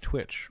for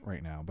Twitch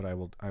right now, but I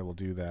will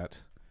do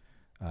that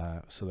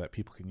so that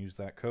people can use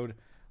that code.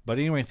 But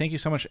anyway, thank you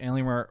so much,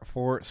 Alienware,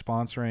 for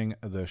sponsoring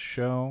the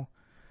show.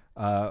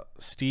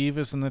 Steve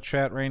is in the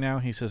chat right now.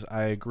 He says,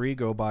 I agree.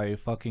 Go buy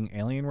fucking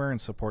Alienware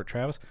and support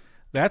Travis.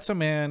 That's a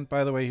man,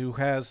 by the way, who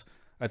has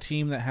a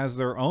team that has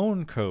their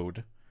own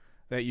code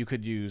that you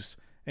could use.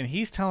 And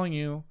he's telling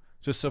you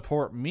to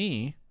support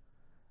me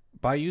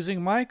by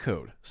using my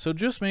code. So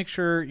just make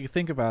sure you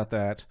think about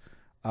that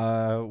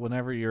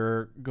whenever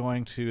you're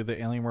going to the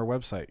Alienware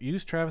website.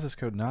 Use Travis's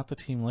code, not the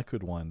Team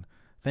Liquid one.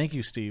 Thank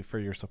you, Steve, for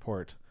your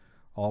support.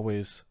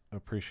 Always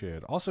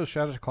appreciated. Also,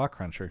 shout out to Clock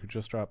Cruncher, who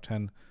just dropped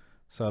 10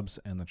 subs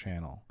in the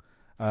channel.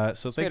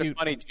 So thank you. A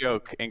funny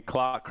joke, and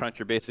Clock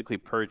Cruncher basically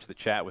purged the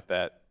chat with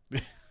that.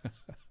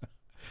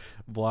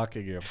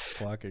 Blocking him.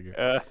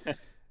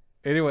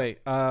 Anyway,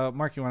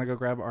 Mark, you want to go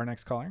grab our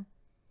next caller?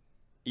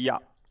 Yeah.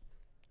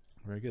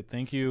 Very good.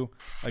 Thank you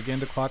again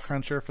to Clock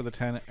Cruncher for the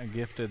 10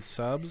 gifted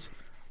subs.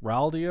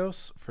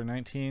 Raldios for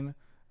 19.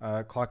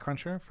 Clock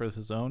Cruncher for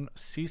his own.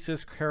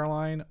 Cesis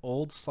Caroline,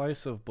 Old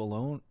Slice of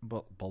Bologna.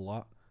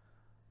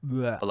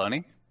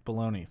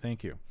 Bologna.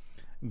 Thank you.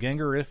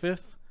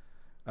 Gengarifith,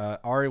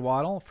 Ari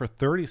Waddle for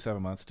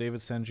 37 months.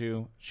 David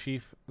Senju,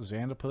 Chief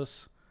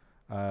Xandopus,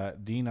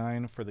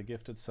 D9 for the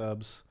gifted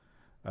subs.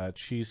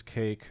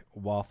 Cheesecake,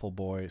 Waffle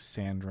Boy,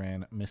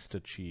 Sandran,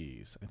 Mr.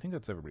 Cheese. I think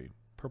that's everybody.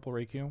 Purple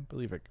Reikyu,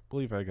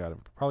 believe I got it.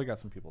 Probably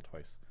got some people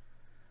twice.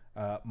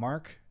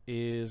 Mark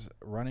is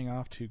running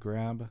off to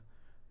grab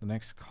the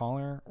next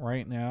caller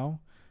right now.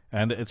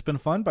 And it's been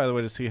fun, by the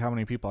way, to see how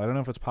many people. I don't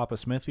know if it's Papa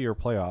Smithy or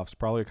playoffs.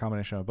 Probably a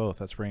combination of both.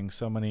 That's bringing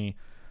so many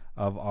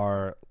of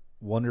our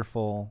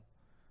wonderful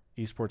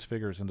esports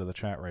figures into the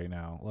chat right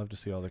now. Love to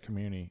see all the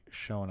community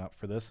showing up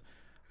for this.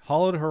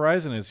 Hollowed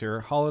Horizon is here.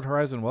 Hollowed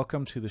Horizon,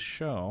 welcome to the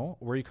show.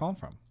 Where are you calling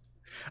from?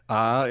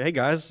 Hey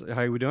guys,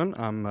 how you doing?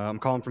 I'm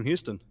calling from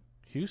Houston.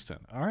 Houston.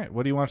 All right.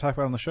 What do you want to talk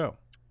about on the show?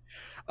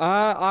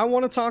 I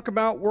want to talk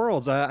about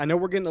Worlds. I know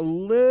we're getting a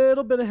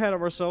little bit ahead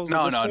of ourselves.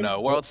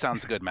 No. Worlds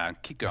sounds good, man.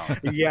 Keep going.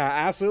 Yeah,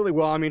 absolutely.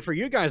 Well, I mean, for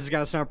you guys, it's got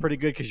to sound pretty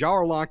good because y'all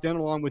are locked in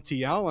along with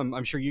TL.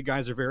 I'm sure you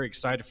guys are very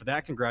excited for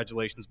that.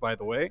 Congratulations, by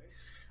the way.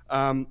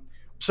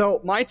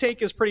 So my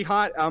take is pretty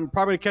hot. I'm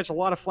probably going to catch a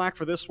lot of flack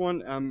for this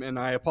one, and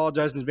I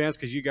apologize in advance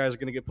because you guys are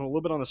going to get put a little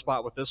bit on the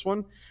spot with this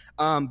one.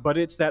 But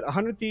it's that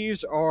 100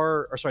 Thieves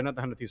are – or sorry, not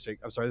the 100 Thieves take.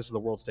 I'm sorry, this is the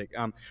Worlds take.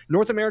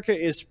 North America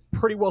is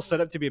pretty well set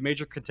up to be a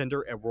major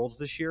contender at Worlds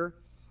this year.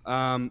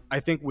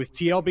 I think with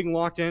TL being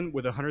locked in,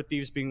 with 100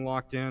 Thieves being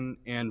locked in,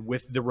 and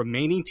with the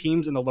remaining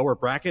teams in the lower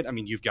bracket, I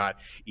mean, you've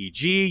got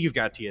EG, you've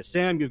got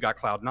TSM, you've got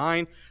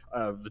Cloud9.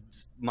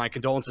 My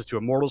condolences to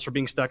Immortals for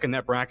being stuck in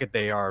that bracket.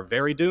 They are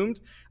very doomed.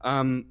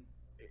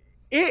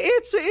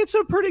 It's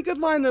a pretty good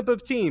lineup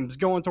of teams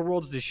going to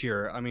Worlds this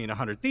year. I mean,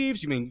 100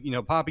 Thieves.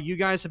 Papa, you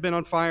guys have been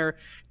on fire.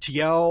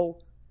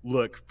 TL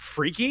look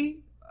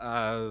freaky,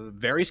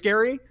 very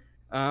scary.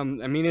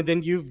 And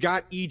then you've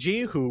got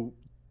EG, who,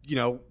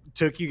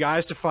 took you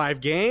guys to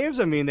 5 games.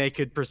 I mean, they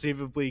could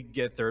perceivably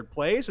get 3rd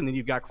place, and then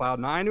you've got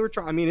Cloud9 who are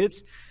trying. I mean,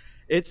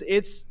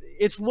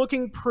 it's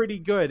looking pretty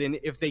good, and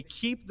if they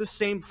keep the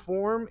same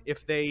form,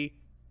 if they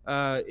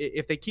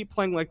keep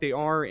playing like they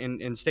are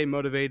and stay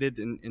motivated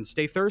and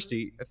stay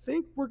thirsty, I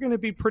think we're going to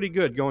be pretty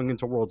good going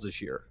into Worlds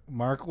this year.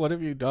 Mark, what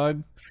have you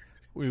done?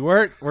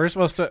 We're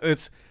supposed to.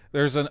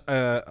 There's an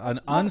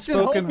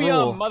unspoken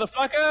rule,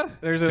 motherfucker.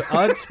 There's an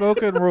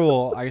unspoken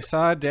rule. I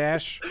saw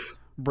Dash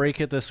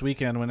break it this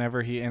weekend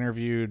whenever he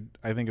interviewed,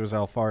 I think it was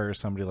Alfar or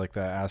somebody like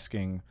that,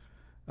 asking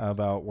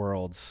about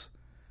Worlds.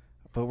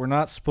 But we're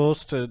not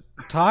supposed to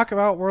talk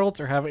about Worlds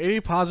or have any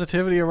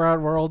positivity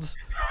around Worlds.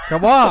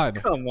 Come on.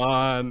 Come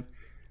on.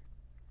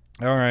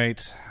 All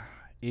right.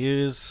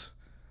 Is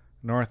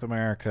North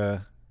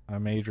America a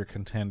major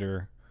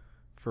contender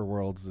for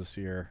Worlds this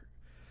year?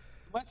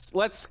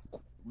 Let's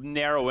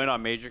narrow in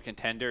on major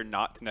contender,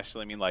 not to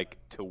necessarily mean like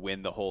to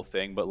win the whole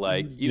thing, but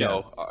like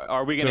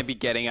are we going to be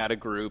getting out of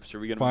groups? Are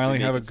we going to finally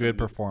be have a good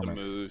performance?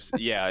 Moves?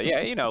 Yeah,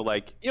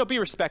 be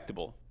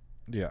respectable.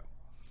 Yeah.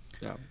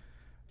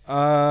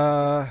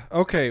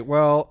 Okay,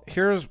 well,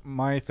 here's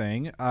my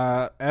thing.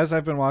 As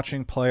I've been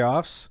watching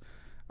playoffs,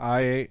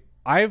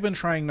 I've been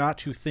trying not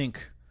to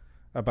think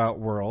about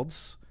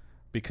Worlds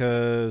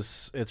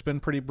because it's been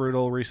pretty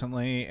brutal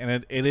recently,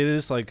 and it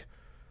is like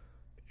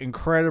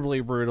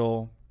incredibly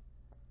brutal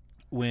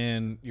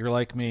when you're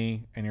like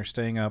me and you're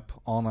staying up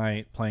all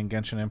night playing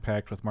Genshin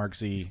Impact with Mark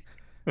Z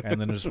and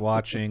then just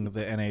watching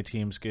the NA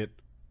teams get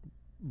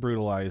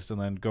brutalized and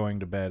then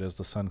going to bed as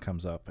the sun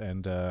comes up,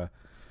 and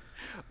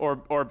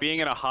or being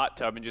in a hot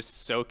tub and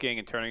just soaking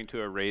and turning into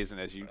a raisin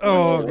as you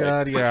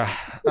God,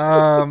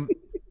 yeah.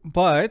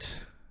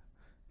 But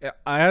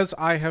as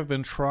I have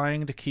been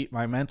trying to keep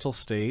my mental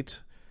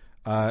state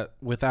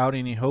without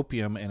any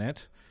hopium in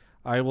it,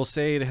 I will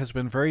say it has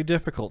been very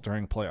difficult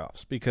during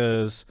playoffs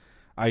because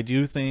I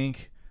do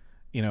think,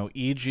 EG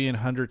and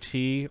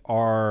 100T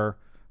are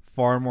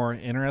far more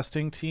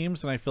interesting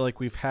teams than I feel like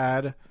we've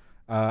had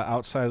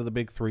outside of the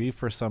big 3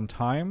 for some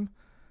time.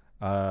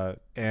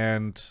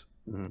 And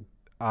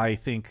I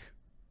think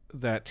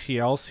that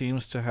TL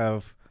seems to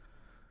have,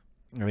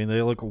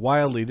 they look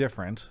wildly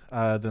different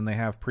than they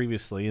have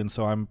previously, and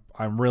so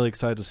I'm really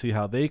excited to see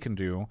how they can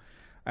do.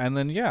 And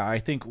then I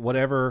think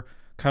whatever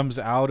comes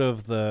out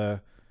of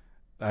the,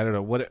 I don't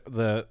know what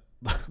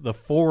the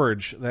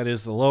forge that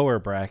is the lower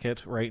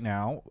bracket right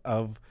now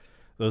of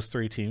those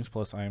 3 teams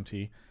plus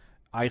IMT,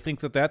 I think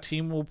that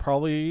team will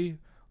probably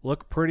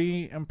look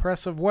pretty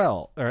impressive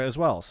as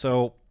well.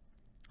 So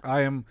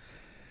I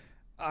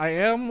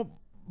am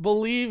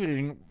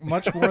believing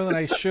much more than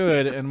I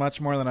should and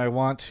much more than I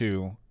want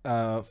to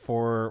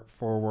for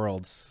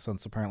Worlds,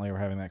 since apparently we're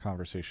having that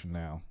conversation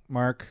now.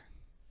 Mark?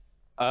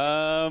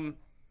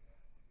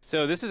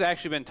 So this has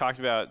actually been talked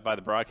about by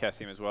the broadcast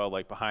team as well,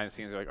 like behind the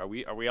scenes. Like, are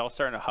we all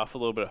starting to huff a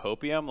little bit of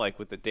hopium, like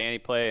with the Danny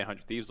play and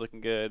 100 Thieves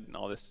looking good and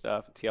all this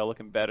stuff, and TL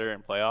looking better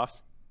in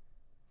playoffs?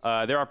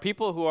 There are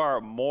people who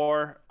are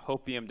more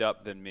hopiumed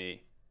up than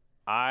me.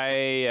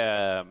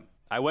 I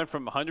went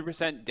from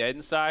 100% dead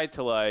inside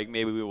to like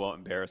maybe we won't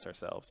embarrass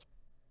ourselves.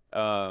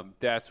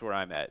 That's where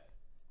I'm at.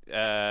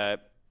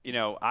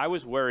 I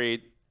was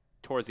worried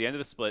towards the end of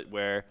the split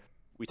where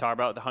we talk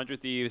about the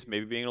 100 Thieves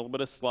maybe being a little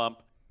bit of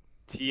slump,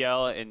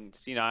 TL and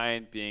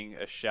C9 being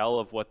a shell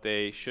of what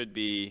they should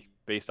be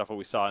based off what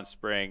we saw in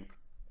spring,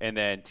 and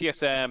then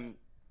TSM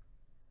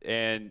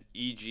and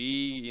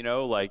EG,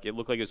 like it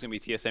looked like it was going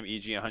to be TSM,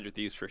 EG, and 100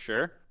 Thieves for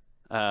sure.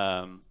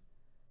 And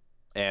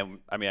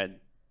I mean,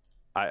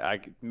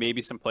 I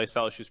maybe some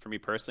playstyle issues for me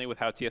personally with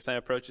how TSM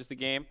approaches the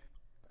game.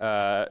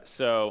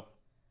 So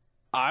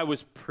I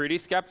was pretty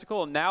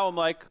skeptical. Now I'm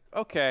like,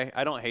 okay,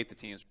 I don't hate the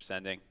teams we're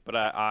sending, but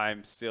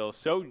I'm still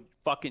so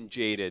fucking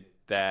jaded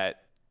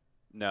that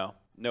no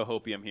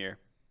hopium here.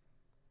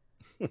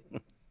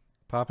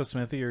 Papa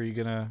Smithy, are you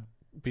going to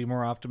be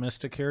more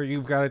optimistic here?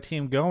 You've got a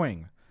team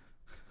going.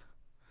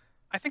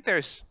 I think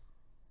there's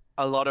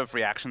a lot of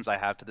reactions I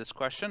have to this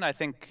question. I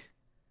think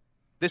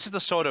this is the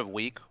sort of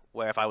week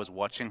where if I was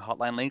watching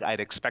Hotline League, I'd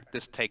expect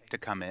this take to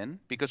come in,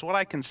 because what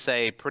I can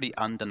say pretty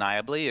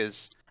undeniably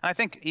is, and I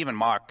think even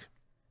Mark,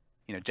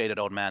 jaded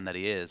old man that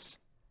he is,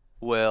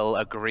 will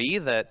agree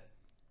that,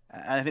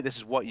 and I think this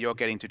is what you're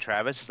getting to,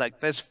 Travis, is like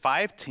there's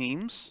 5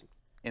 teams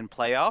in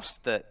playoffs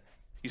that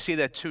you see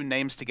their 2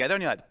 names together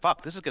and you're like,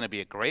 fuck, this is going to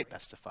be a great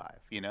best of 5.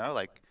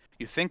 Like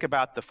you think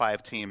about the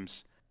 5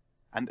 teams,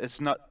 and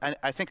it's not.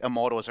 I think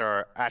Immortals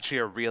are actually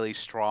a really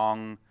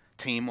strong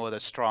team with a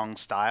strong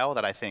style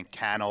that I think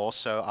can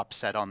also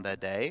upset on their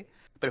day.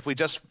 But if we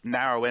just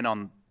narrow in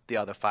on the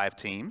other 5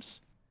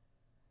 teams,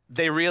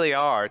 they really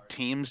are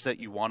teams that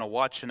you want to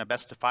watch in a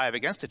best of 5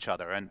 against each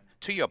other. And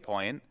to your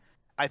point,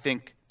 I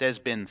think there's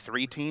been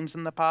 3 teams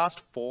in the past,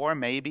 4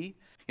 maybe.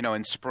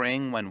 In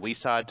spring when we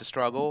started to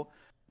struggle,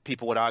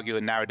 people would argue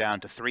it narrowed down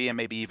to 3 and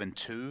maybe even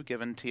 2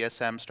 given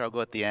TSM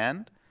struggle at the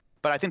end.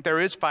 But I think there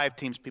is 5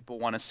 teams people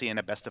want to see in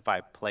a best of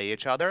 5 play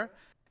each other.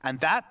 And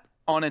that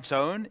on its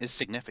own is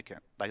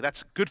significant. Like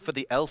that's good for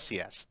the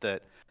LCS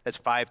that there's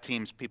 5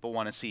 teams people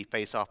want to see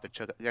face off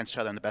against each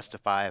other in the best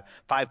of 5.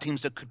 5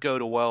 teams that could go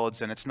to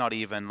Worlds, and it's not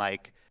even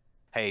like,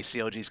 hey,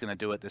 CLG's going to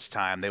do it this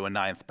time. They were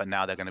 9th, but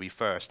now they're going to be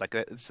 1st. Like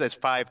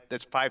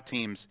there's 5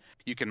 teams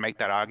you can make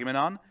that argument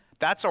on.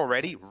 That's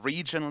already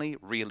regionally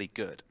really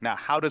good. Now,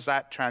 how does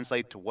that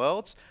translate to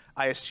Worlds?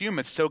 I assume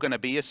it's still going to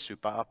be a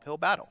super uphill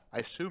battle. I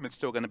assume it's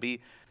still going to be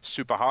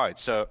super hard.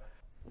 So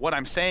what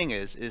I'm saying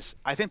is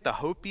I think the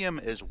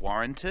hopium is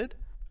warranted,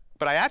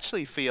 but I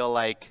actually feel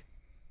like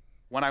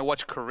when I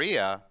watch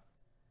Korea,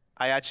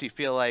 I actually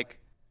feel like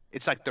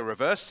it's like the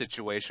reverse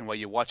situation where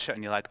you watch it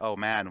and you're like, oh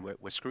man,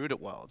 we're screwed at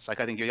Worlds. Like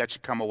I think you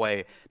actually come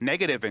away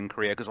negative in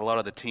Korea because a lot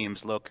of the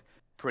teams look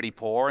pretty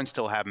poor and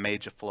still have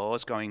major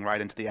flaws going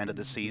right into the end of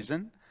the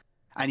season.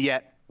 And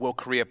yet, will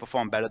Korea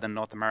perform better than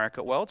North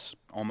America at Worlds?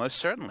 Almost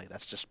certainly.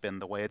 That's just been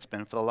the way it's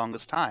been for the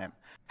longest time.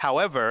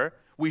 However,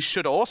 we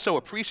should also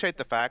appreciate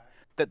the fact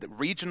that the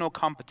regional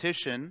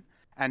competition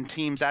and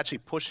teams actually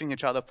pushing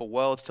each other for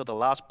Worlds till the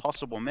last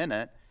possible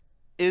minute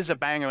is a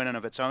banger in and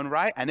of its own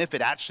right. And if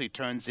it actually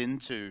turns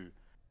into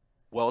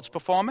Worlds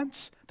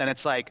performance, then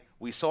it's like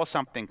we saw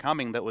something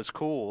coming that was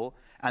cool,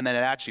 and then it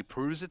actually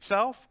proves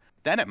itself.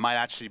 Then it might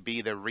actually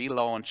be the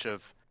relaunch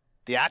of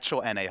the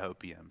actual NA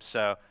Hopium.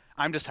 So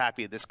I'm just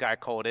happy this guy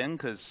called in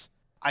because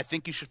I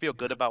think you should feel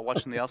good about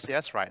watching the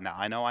LCS right now.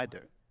 I know I do.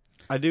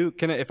 I do.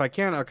 If I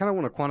can, I kind of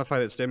want to quantify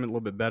that statement a little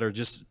bit better,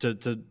 just so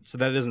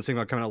that it doesn't seem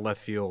like coming out of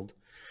left field.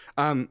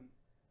 Am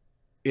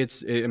I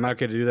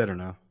okay to do that or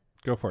no?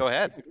 Go for it. Go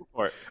ahead. Go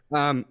for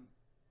it.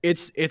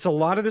 It's a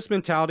lot of this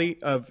mentality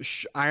of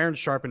iron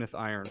sharpeneth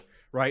iron.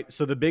 Right.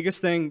 So the biggest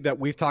thing that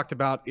we've talked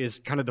about is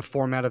kind of the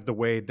format of the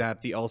way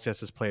that the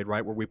LCS is played,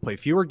 right? Where we play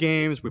fewer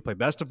games, we play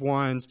best of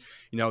 1s.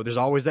 There's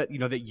always that,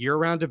 that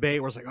year-round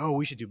debate where it's like, oh,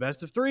 we should do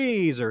best of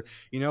 3s, or,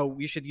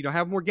 we should,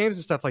 have more games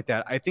and stuff like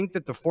that. I think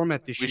that the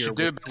format this year. We should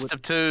do best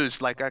of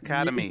 2s like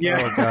Academy. Yeah.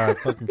 Oh, God,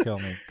 fucking kill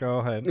me. Go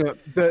ahead.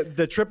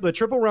 The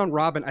triple round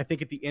robin, I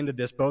think at the end of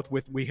this,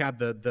 we had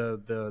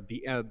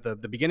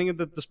the beginning of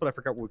the split, I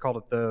forgot what we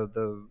called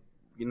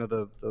it,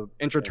 the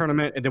intra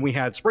tournament, and then we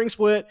had spring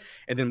split,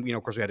 and then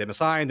of course we had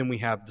MSI, and then we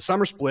have the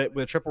summer split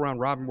with a triple round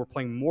robin. We're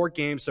playing more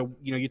games, so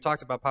you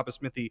talked about Papa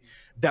Smithy,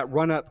 that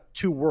run up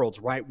to Worlds,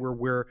 right, where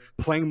we're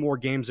playing more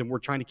games and we're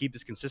trying to keep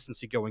this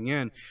consistency going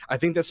in. I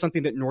think that's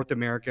something that North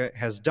America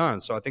has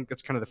done. So I think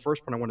that's kind of the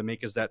first point I want to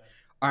make, is that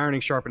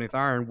ironing sharpening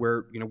iron,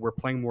 where we're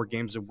playing more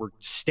games and we're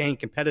staying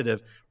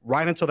competitive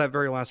right until that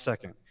very last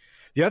second.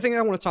 The other thing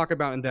I want to talk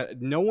about, and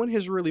that no one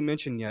has really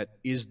mentioned yet,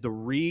 is the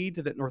read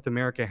that North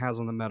America has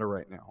on the meta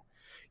right now.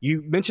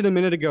 You mentioned a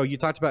minute ago, you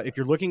talked about if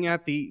you're looking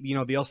at the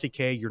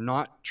LCK, you're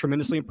not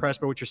tremendously impressed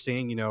by what you're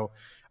seeing. You've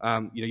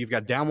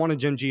got Damwon and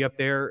Gen G up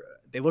there.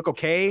 They look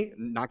okay,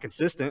 not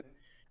consistent.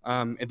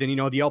 And then, the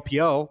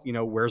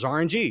LPL, where's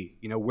RNG?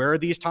 Where are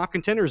these top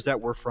contenders that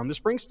were from the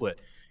spring split?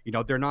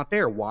 They're not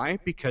there. Why?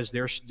 Because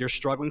they're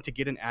struggling to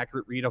get an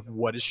accurate read of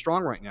what is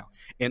strong right now.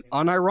 And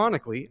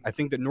unironically, I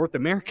think that North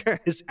America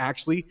has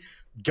actually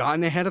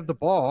gotten ahead of the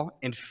ball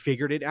and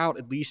figured it out,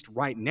 at least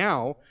right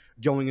now,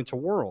 going into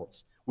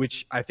Worlds,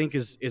 which I think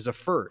is a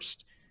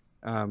first.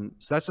 So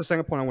that's the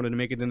second point I wanted to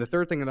make. And then the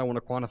third thing that I want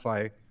to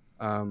quantify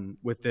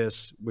with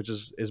this, which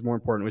is more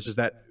important, which is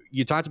that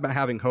you talked about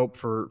having hope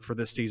for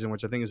this season,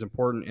 which I think is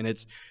important. And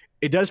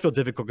it does feel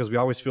difficult because we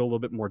always feel a little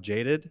bit more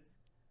jaded,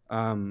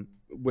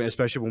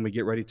 especially when we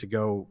get ready to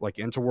go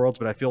into Worlds.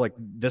 But I feel like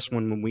this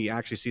one, when we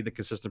actually see the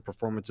consistent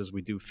performances,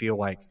 we do feel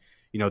like,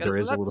 there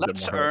is a little bit more hope.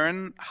 Let's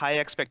earn high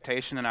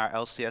expectation in our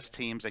LCS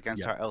teams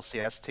against our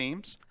LCS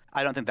teams.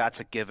 I don't think that's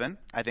a given.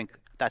 I think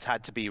that's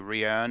had to be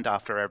re-earned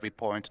after every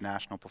poor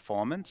international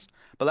performance.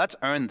 But let's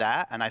earn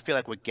that, and I feel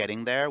like we're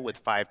getting there with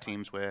 5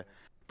 teams we're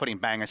putting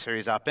Banger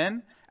Series up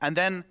in. And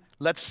then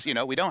let's,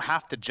 we don't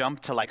have to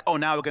jump to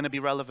now we're going to be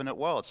relevant at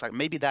Worlds.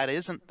 Maybe that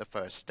isn't the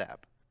first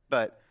step.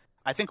 But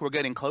I think we're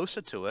getting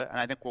closer to it, and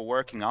I think we're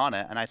working on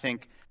it. And I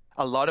think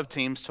a lot of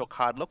teams took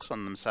hard looks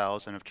on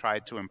themselves and have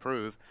tried to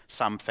improve,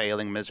 some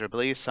failing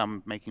miserably,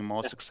 some making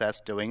more success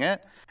doing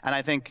it. And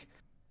I think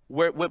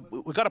we've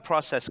got a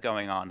process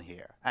going on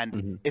here.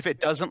 And if it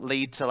doesn't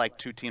lead to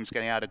 2 teams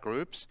getting out of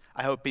groups,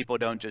 I hope people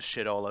don't just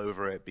shit all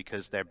over it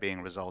because they're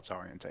being results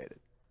orientated.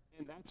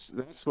 And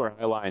that's where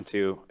I lie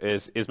too,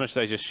 is as much as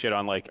I just shit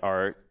on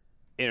our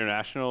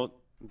international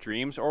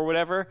dreams or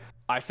whatever,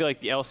 I feel like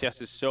the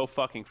LCS is so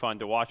fucking fun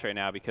to watch right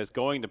now, because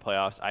going to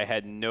playoffs, I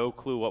had no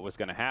clue what was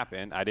going to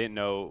happen. I didn't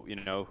know,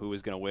 who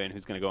was going to win,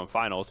 who's going to go in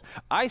finals.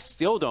 I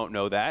still don't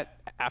know that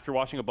after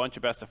watching a bunch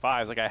of best of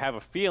fives. I have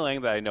a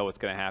feeling that I know what's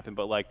going to happen,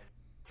 but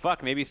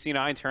fuck, maybe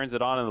C9 turns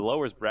it on in the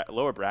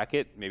lower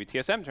bracket. Maybe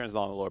TSM turns it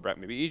on in the lower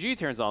bracket. Maybe EG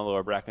turns it on in the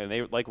lower bracket, and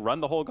they run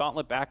the whole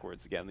gauntlet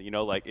backwards again.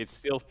 It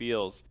still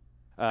feels.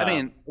 I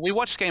mean, we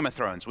watched Game of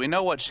Thrones. We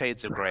know what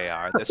shades of gray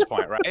are at this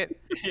point, right?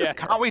 Yeah.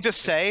 Can't we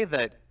just say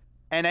that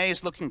NA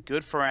is looking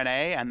good for NA,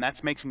 and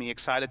that's making me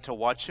excited to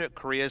watch it?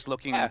 Korea's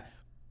looking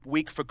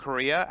weak for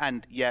Korea,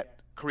 and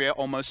yet Korea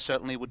almost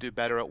certainly would do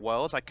better at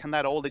Worlds. Can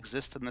that all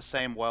exist in the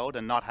same world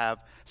and not have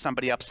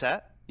somebody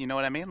upset? You know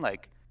what I mean?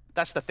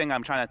 That's the thing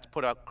I'm trying to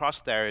put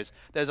across there, is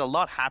there's a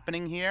lot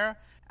happening here,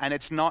 and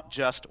it's not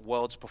just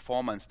Worlds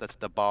performance that's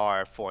the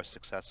bar for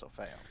success or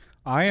fail.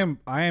 I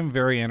am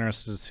very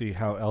interested to see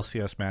how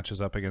LCS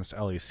matches up against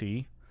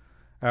LEC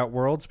at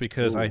Worlds,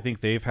 because I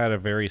think they've had a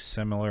very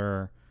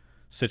similar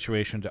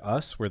situation to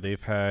us, where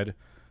they've had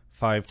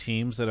 5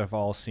 teams that have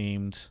all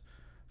seemed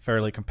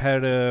fairly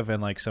competitive,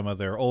 and some of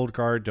their old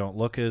guard don't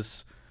look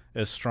as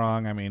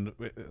strong. I mean,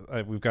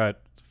 we've got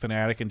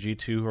Fnatic and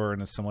G2 who are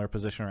in a similar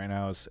position right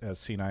now as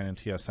C9 and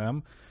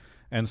TSM,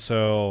 and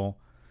so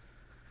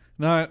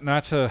I'm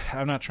not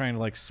trying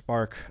to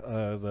spark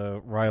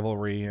the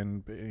rivalry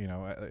and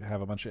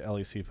have a bunch of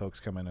LEC folks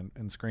come in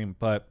and scream,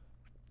 but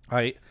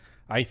I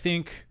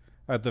think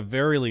at the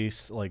very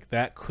least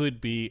that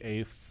could be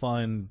a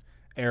fun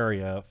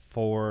area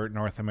for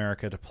North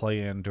America to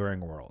play in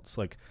during Worlds.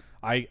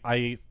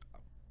 I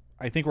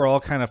think we're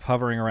all kind of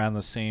hovering around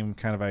the same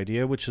kind of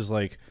idea, which is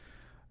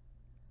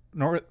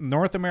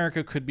North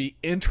America could be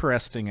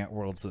interesting at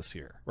Worlds this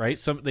year, right?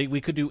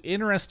 We could do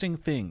interesting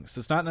things.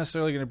 It's not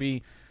necessarily going to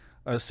be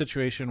a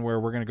situation where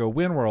we're going to go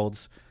win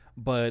Worlds,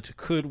 but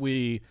could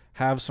we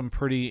have some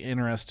pretty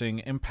interesting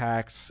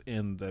impacts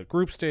in the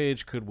group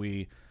stage? Could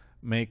we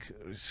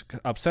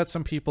upset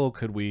some people?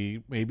 Could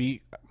we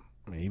maybe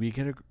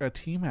get a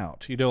team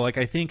out?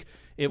 I think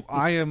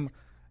I am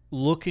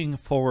looking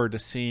forward to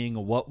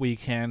seeing what we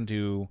can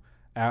do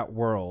at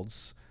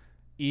Worlds,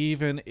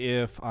 even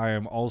if I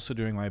am also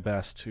doing my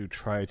best to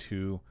try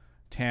to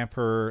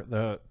tamper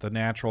the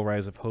natural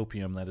rise of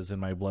hopium that is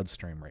in my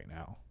bloodstream right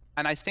now.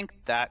 And I think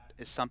that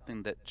is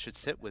something that should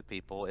sit with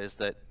people, is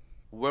that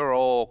we're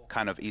all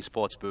kind of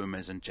esports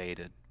boomers and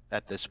jaded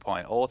at this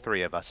point, all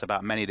 3 of us,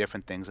 about many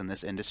different things in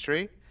this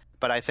industry.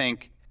 But I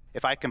think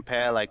if I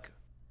compare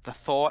the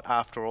thought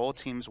after all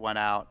teams went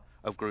out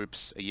of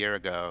groups a year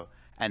ago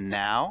and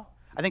now,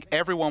 I think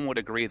everyone would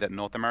agree that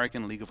North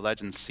American League of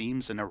Legends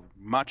seems in a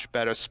much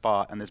better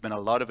spot, and there's been a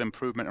lot of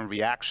improvement and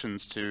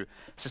reactions to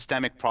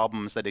systemic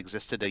problems that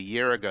existed a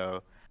year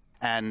ago,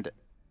 and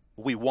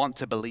we want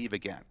to believe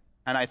again.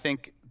 And I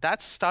think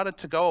that's started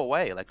to go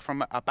away. Like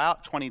from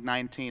about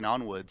 2019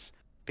 onwards,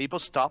 people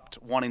stopped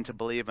wanting to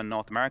believe in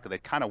North America. They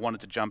kind of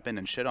wanted to jump in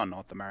and shit on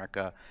North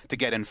America to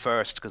get in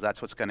first because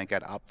that's what's going to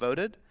get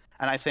upvoted.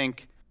 And I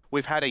think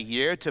we've had a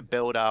year to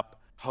build up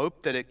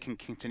hope that it can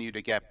continue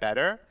to get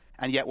better,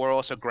 and yet we're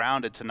also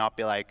grounded to not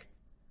be like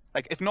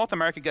if North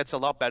America gets a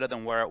lot better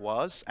than where it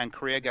was and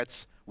Korea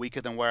gets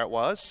weaker than where it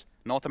was,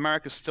 North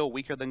America's still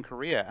weaker than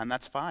Korea, and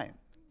that's fine.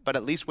 But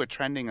at least we're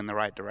trending in the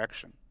right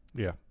direction.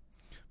 Yeah.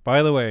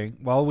 By the way,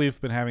 while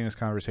we've been having this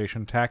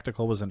conversation,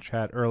 Tactical was in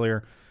chat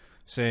earlier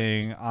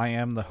saying, I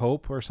am the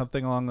hope or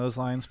something along those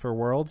lines for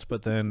Worlds,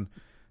 but then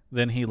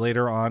he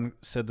later on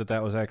said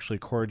that was actually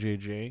Core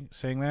JJ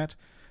saying that.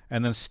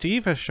 And then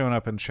Steve has shown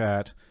up in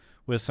chat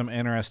with some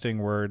interesting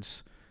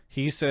words.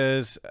 He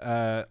says,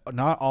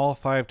 not all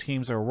 5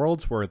 teams are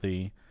Worlds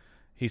worthy.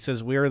 He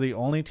says, we are the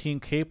only team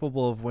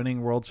capable of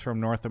winning Worlds from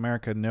North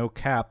America, no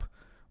cap,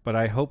 but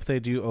I hope they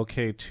do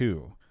okay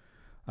too.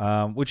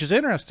 Which is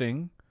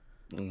interesting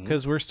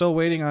because we're still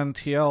waiting on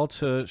TL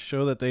to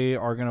show that they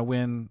are going to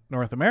win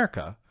North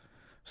America.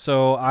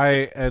 So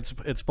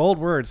it's bold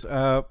words.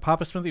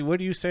 Papa Smithy, what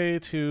do you say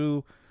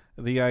to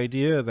the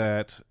idea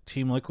that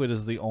Team Liquid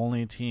is the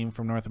only team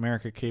from North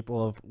America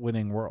capable of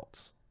winning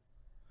Worlds?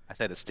 I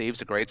say that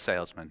Steve's a great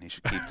salesman. He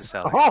should keep to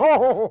selling.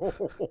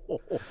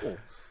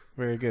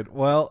 Very good.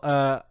 Well,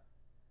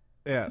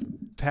 yeah.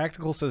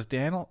 Tactical says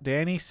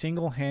Danny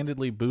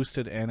single-handedly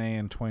boosted NA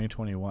in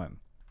 2021.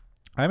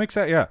 I'm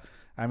excited. Yeah.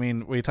 I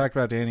mean, we talked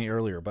about Danny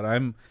earlier, but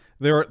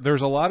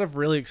there's a lot of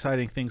really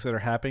exciting things that are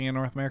happening in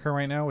North America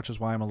right now, which is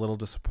why I'm a little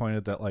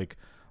disappointed that like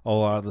a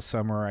lot of the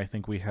summer I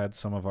think we had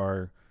some of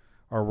our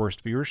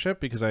worst viewership,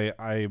 because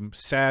I'm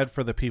sad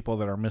for the people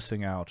that are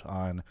missing out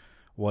on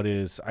what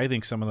is, I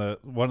think, one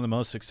of the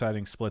most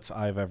exciting splits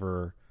I've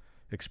ever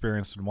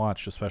experienced and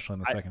watched, especially in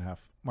the second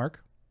half.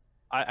 Mark?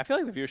 I feel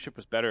like the viewership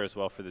was better as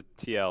well for the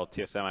TL,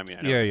 TSM. I mean,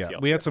 I know yeah.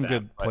 TL, We had TSM, some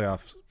good but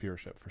playoff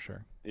viewership for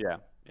sure. Yeah.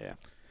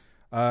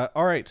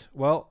 All right.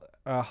 Well,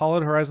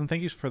 Hollowed Horizon,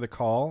 thank you for the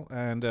call,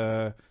 and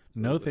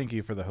no thank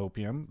you for the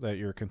hopium that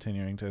you're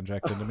continuing to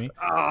inject into me.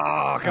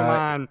 Oh, come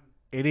on.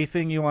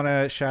 Anything you want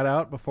to shout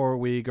out before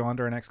we go on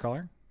to our next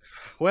caller?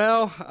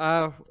 Well,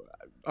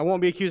 I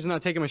won't be accused of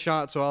not taking my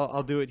shot, so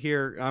I'll do it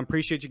here. I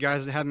appreciate you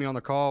guys having me on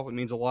the call. It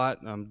means a lot.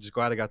 I'm just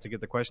glad I got to get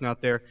the question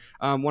out there.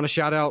 Want to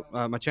shout out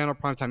my channel,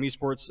 Primetime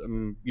Esports.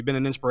 You've been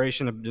an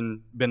inspiration. I've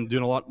been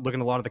doing looking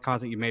at a lot of the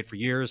content you've made for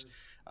years,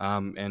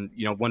 and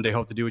one day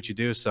hope to do what you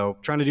do. So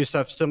trying to do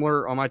stuff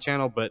similar on my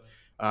channel, but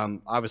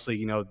obviously,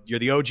 you're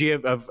the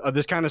OG of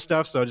this kind of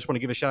stuff. So I just want to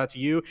give a shout out to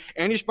you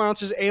and your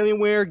sponsors,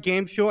 Alienware,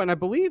 Game Fuel, and I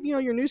believe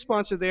your new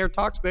sponsor there,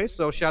 Talkspace.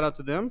 So shout out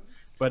to them.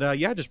 But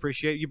yeah, just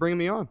appreciate you bringing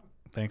me on.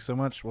 Thanks so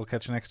much. We'll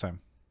catch you next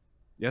time.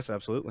 Yes,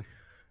 absolutely.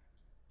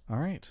 All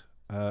right.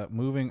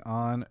 Moving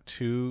on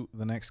to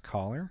the next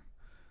caller.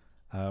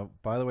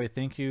 By the way,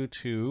 thank you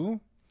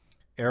to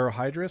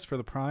Aerohydrus for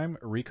the Prime,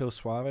 Rico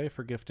Suave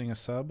for gifting a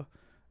sub,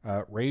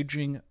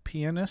 Raging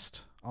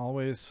Pianist,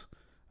 always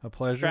a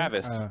pleasure.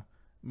 Travis.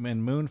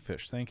 And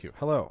Moonfish, thank you.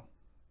 Hello.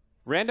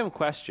 Random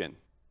question.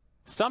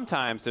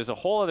 Sometimes there's a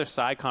whole other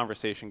side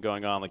conversation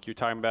going on, like you're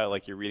talking about,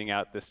 like you're reading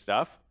out this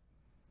stuff.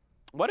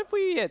 What if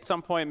we at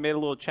some point made a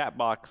little chat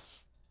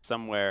box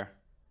somewhere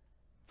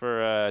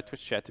for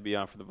Twitch chat to be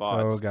on for the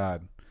VODs? Oh,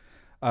 God.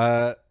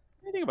 What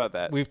do you think about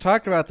that? We've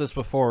talked about this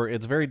before.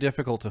 It's very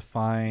difficult to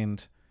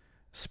find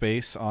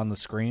space on the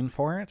screen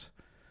for it.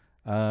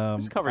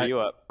 Just cover you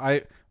up.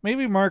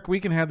 Maybe, Mark, we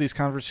can have these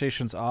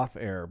conversations off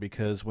air,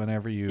 because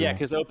whenever you... Yeah,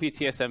 because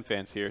OPTSM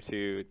fan's here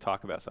to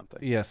talk about something.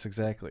 Yes,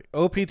 exactly.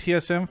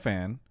 OPTSM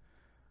fan,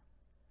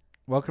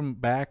 welcome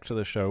back to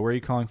the show. Where are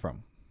you calling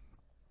from?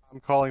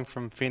 I'm calling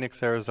from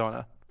Phoenix,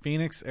 Arizona.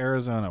 Phoenix,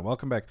 Arizona.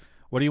 Welcome back.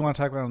 What do you want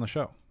to talk about on the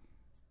show?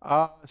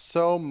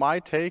 So my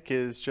take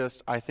is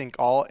just, I think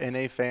all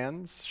NA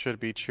fans should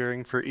be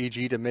cheering for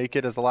EG to make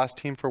it as the last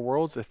team for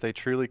Worlds if they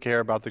truly care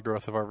about the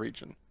growth of our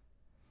region.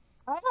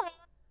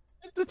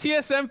 It's a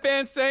TSM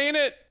fan saying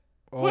it.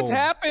 What's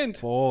happened?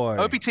 Boy.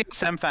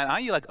 OPTSM fan,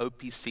 aren't you like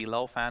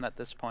OPCLOL fan at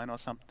this point or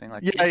something?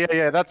 Like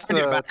Yeah. That's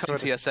you're the back on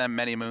TSM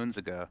many moons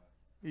ago.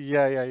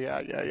 Yeah.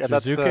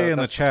 That's Jizuke in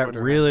the chat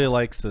Twitter really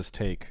likes this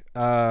take.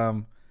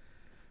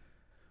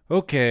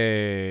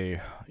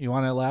 Okay. You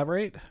want to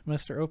elaborate,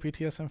 Mr.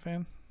 OPTSM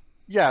fan?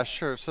 Yeah,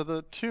 sure. So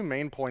the two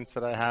main points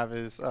that I have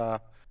is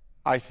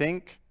I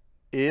think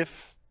if,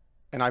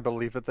 and I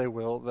believe that they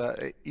will,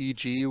 that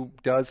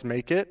EG does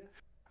make it,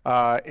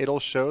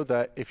 it'll show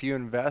that if you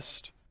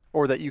invest,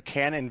 or that you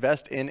can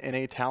invest in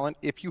NA talent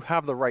if you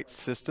have the right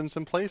systems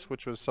in place,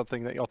 which was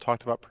something that y'all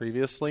talked about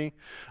previously,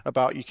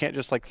 about you can't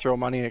just like throw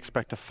money and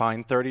expect to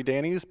find 30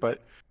 Dannies,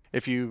 but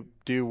if you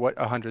do what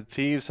 100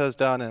 Thieves has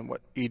done and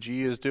what EG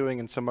is doing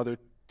and some other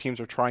teams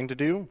are trying to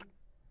do,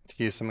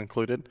 TSM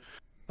included,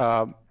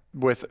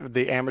 with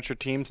the amateur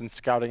teams and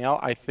scouting out,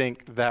 I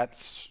think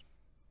that's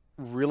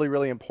really,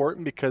 really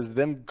important, because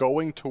them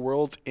going to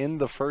Worlds in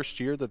the first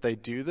year that they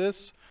do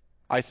this,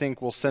 I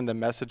think will send a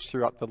message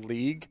throughout the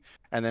league,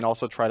 and then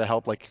also try to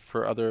help like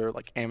for other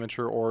like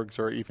amateur orgs,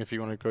 or even if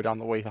you want to go down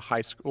the way to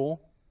high school,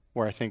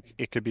 where I think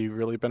it could be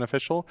really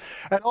beneficial,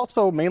 and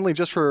also mainly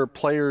just for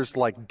players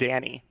like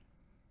Danny,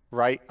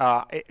 right?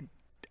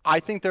 I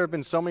think there have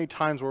been so many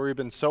times where we've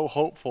been so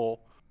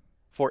hopeful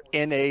for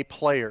NA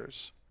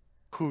players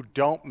who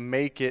don't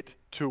make it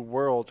to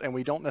Worlds, and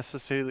we don't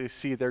necessarily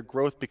see their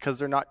growth because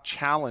they're not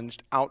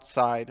challenged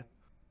outside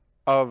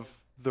of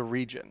the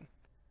region,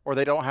 or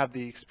they don't have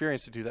the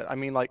experience to do that. I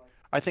mean, like,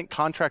 I think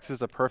Contracts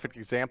is a perfect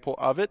example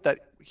of it, that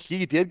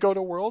he did go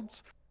to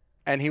Worlds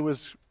and he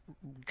was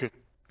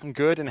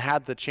good and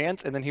had the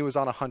chance, and then he was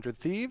on 100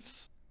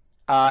 Thieves,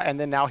 and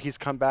then now he's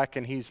come back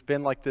and he's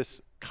been like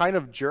this kind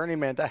of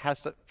journeyman that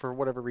has to, for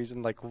whatever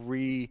reason, like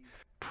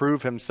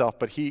prove himself.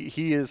 But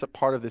he is a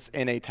part of this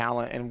NA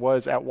talent and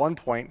was at one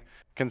point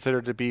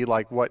considered to be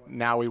like what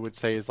now we would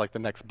say is like the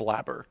next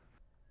Blabber.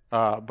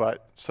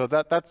 But so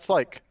that's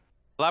like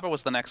Blabber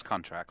was the next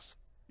Contracts.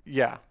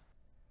 Yeah,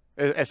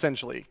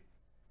 essentially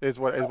is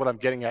what I'm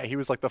getting at. He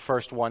was like the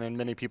first one in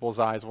many people's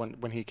eyes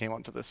when he came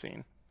onto the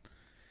scene.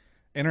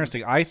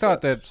 Interesting. I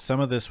thought that some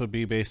of this would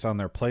be based on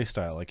their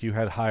playstyle. Like you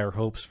had higher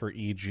hopes for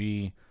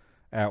EG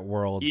at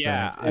Worlds.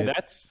 Yeah,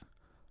 that's.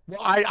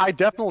 Well, I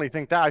definitely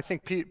think that. I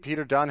think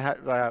Peter Dunn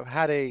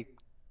had a.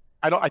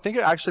 I think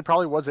it actually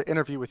probably was an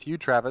interview with you,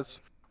 Travis,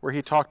 where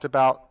he talked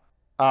about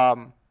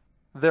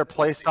their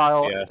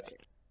playstyle. Yes.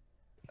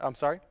 I'm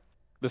sorry?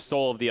 The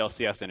soul of the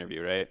LCS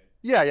interview, right?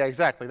 Yeah,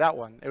 exactly. That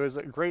one. It was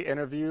a great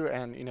interview,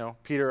 and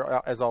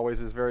Peter, as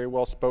always, is very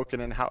well spoken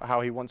in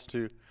how he wants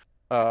to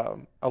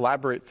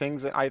elaborate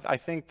things. I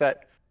think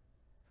that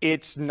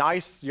it's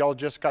nice y'all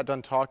just got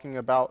done talking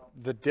about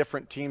the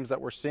different teams that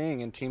we're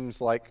seeing, and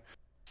teams like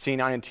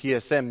C9 and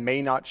TSM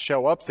may not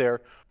show up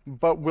there,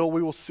 but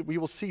we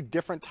will see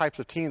different types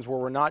of teams where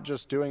we're not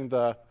just doing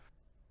the,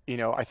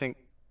 I think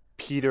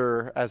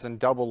Peter, as in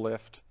Double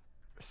Lift,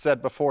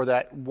 said before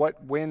that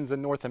what wins in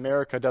North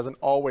America doesn't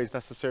always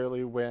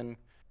necessarily win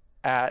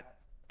at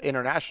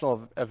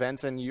international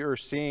events, and you're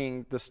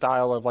seeing the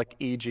style of like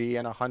EG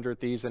and 100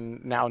 Thieves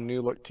and now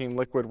new Team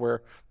Liquid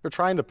where they're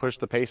trying to push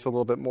the pace a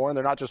little bit more, and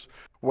they're not just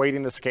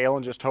waiting to scale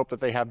and just hope that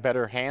they have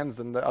better hands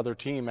than the other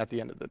team at the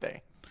end of the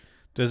day.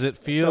 Does it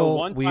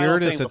feel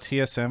weird as a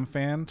TSM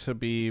fan to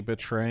be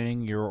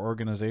betraying your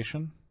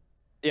organization?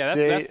 Yeah,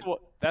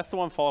 that's the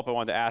one follow-up I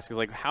wanted to ask is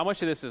like how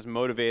much of this is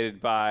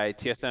motivated by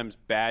TSM's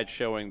bad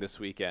showing this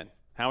weekend?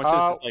 How much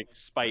of this is like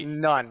spite?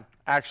 None.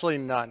 Actually,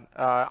 none.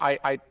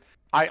 I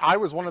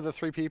was one of the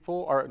three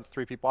people.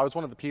 I was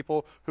one of the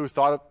people who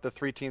thought the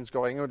three teams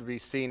going in would be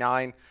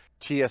C9,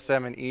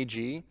 TSM, and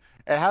EG.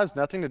 It has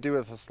nothing to do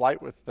with a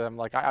slight with them.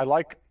 Like I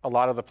like a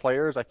lot of the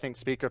players. I think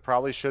Spica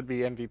probably should be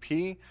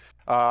MVP.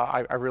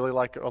 I really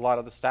like a lot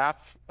of the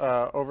staff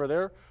over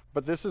there.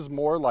 But this is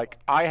more like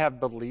I have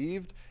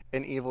believed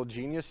in Evil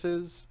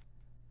Geniuses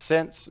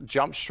since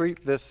Jump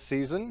Street this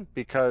season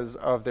because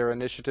of their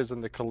initiatives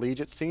in the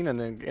collegiate scene and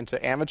then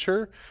into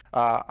amateur.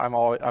 I've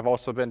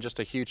also been just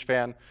a huge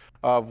fan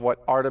of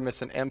what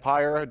Artemis and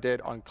Empire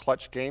did on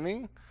Clutch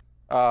Gaming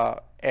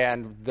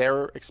and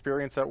their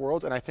experience at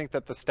Worlds. And I think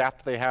that the staff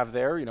that they have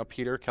there,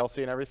 Peter,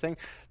 Kelsey, and everything,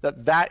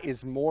 that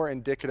is more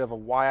indicative of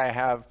why I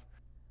have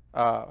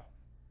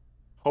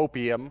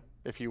hopium,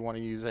 if you want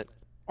to use it,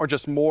 or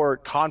just more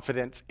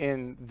confidence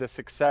in the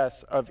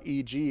success of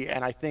EG.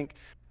 And I think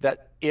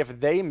that if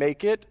they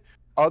make it,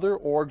 other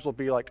orgs will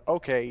be like,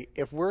 okay,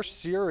 if we're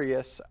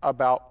serious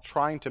about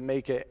trying to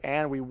make it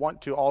and we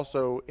want to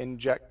also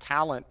inject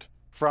talent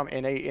from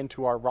NA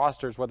into our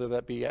rosters, whether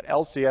that be at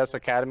LCS,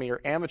 Academy, or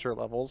amateur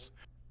levels,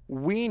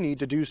 we need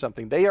to do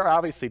something. They are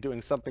obviously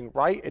doing something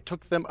right. It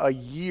took them a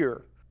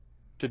year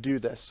to do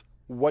this.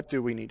 What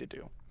do we need to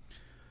do?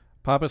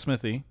 Papa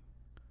Smithy,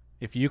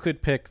 if you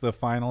could pick the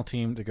final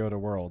team to go to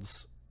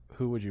Worlds,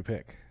 who would you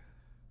pick?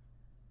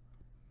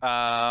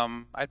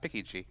 I'd pick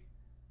EG.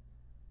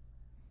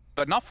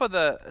 But not for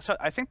the... So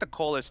I think the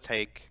callers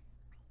take...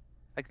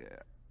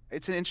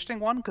 it's an interesting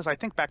one, because I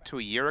think back to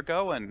a year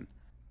ago, and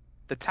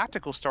the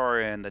tactical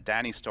story and the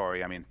Danny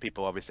story, I mean,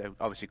 people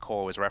obviously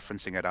Core was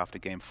referencing it after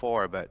Game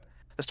 4, but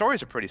the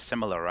stories are pretty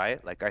similar,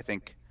 right? Like, I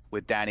think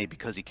with Danny,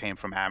 because he came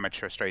from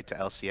amateur straight to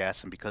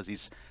LCS, and because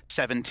he's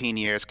 17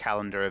 years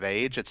calendar of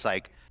age, it's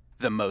like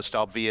the most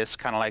obvious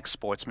kind of like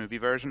sports movie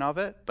version of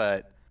it,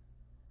 but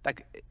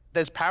like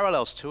there's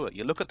parallels to it.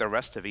 You look at the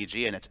rest of EG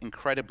and it's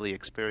incredibly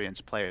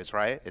experienced players,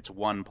 right? It's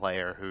one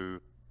player who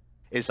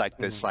is like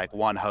this like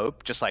one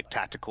hope, just like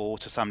Tactical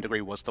to some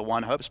degree was the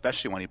one hope,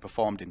 especially when he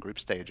performed in group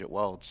stage at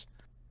Worlds.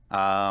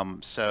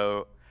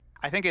 So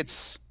I think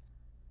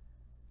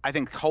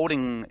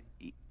holding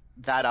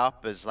that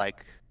up as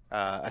like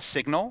a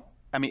signal,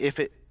 I mean, if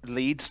it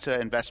leads to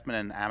investment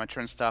in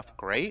amateur and stuff,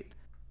 great.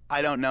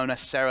 I don't know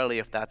necessarily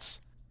if that's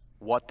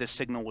what this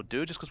signal would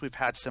do, just because we've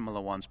had similar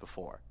ones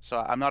before. So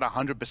I'm not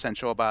 100%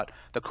 sure about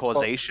the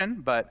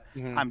causation, but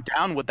I'm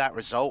down with that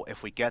result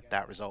if we get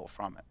that result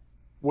from it.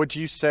 Would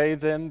you say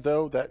then,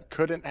 though, that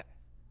couldn't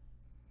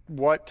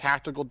what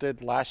Tactical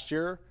did last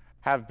year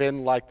have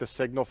been like the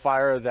signal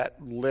fire that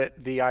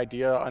lit the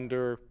idea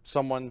under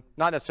someone,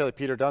 not necessarily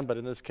Peter Dunn, but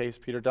in this case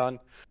Peter Dunn,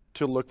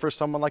 to look for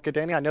someone like a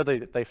Danny? I know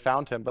they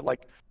found him, but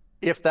like,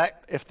 if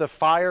the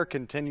fire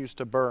continues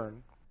to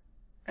burn,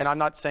 and I'm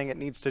not saying it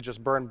needs to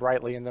just burn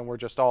brightly and then we're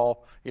just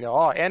all,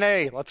 oh,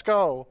 NA, let's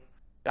go.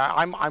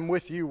 I'm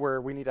with you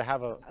where we need to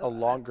have a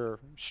longer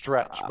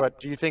stretch, but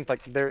do you think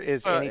like there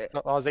is any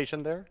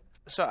causation there?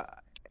 So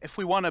if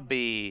we want to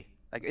be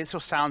like, it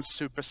sounds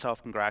super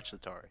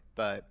self-congratulatory,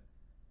 but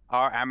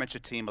our amateur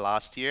team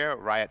last year,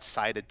 Riot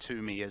cited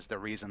to me as the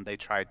reason they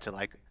tried to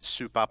like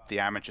soup up the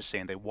amateur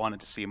scene. They wanted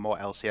to see more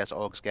LCS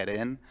orgs get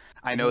in.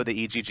 I know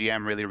the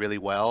EGGM really, really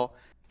well.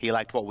 He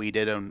liked what we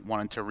did and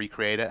wanted to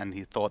recreate it, and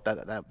he thought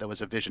that there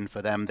was a vision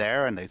for them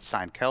there, and they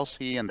signed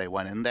Kelsey and they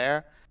went in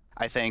there.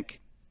 I think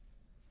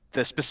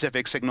the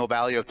specific signal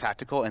value of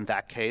tactical in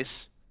that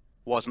case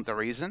wasn't the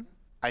reason.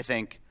 I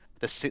think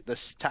the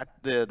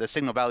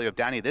signal value of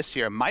Danny this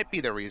year might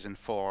be the reason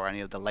for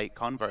any of the late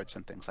converts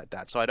and things like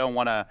that. So I don't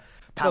want to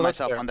pat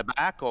myself on the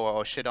back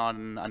or shit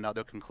on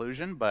another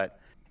conclusion, but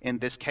in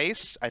this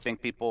case, I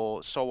think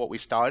people saw what we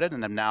started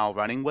and are now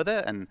running with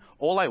it. And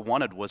all I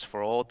wanted was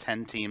for all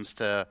 10 teams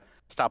to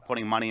start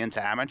putting money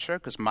into amateur,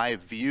 because my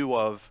view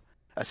of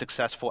a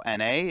successful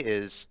NA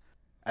is,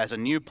 as a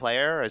new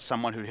player, as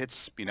someone who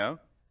hits,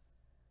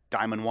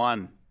 Diamond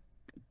 1,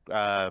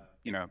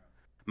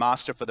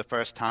 Master for the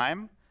first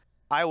time,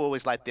 I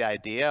always like the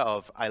idea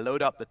of I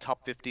load up the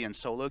top 50 in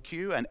solo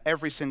queue and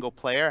every single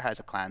player has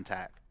a clan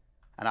tag.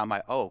 And I'm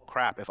like, oh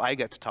crap, if I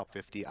get to top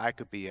 50, I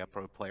could be a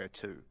pro player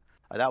too.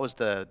 That was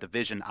the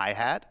vision I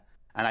had.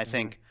 And I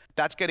think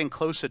that's getting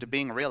closer to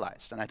being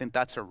realized. And I think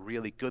that's a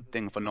really good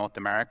thing for North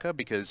America,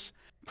 because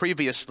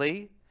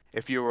previously,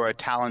 if you were a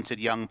talented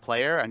young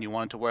player and you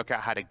wanted to work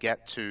out how to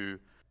get to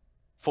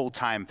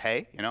full-time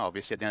pay,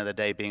 obviously at the end of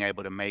the day, being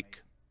able to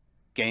make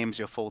games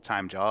your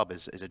full-time job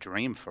is a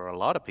dream for a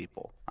lot of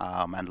people,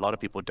 and a lot of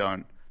people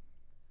don't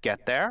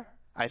get there.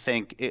 I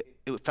think it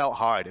felt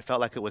hard. It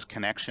felt like it was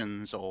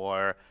connections,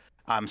 or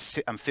I'm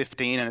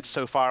 15 and it's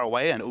so far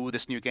away, and ooh,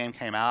 this new game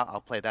came out,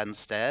 I'll play that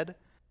instead.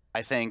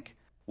 I think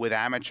with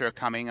amateur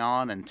coming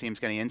on and teams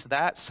getting into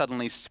that,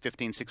 suddenly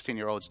 15,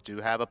 16-year-olds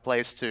do have a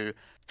place to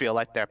feel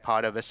like they're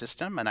part of a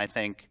system, and I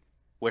think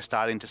we're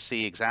starting to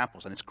see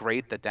examples, and it's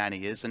great that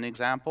Danny is an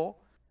example,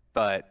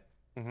 but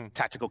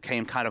Tactical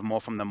came kind of more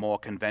from the more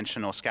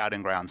conventional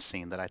scouting ground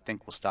scene that I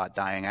think will start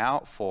dying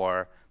out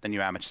for the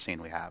new amateur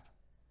scene we have.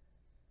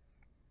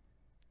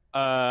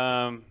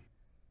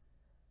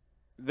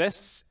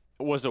 This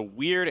was a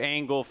weird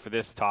angle for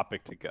this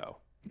topic to go.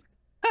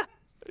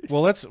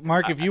 Well, let's,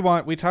 Mark, if you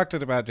want, we talked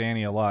about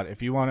Danny a lot.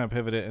 If you want to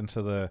pivot it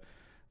into the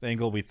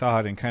angle we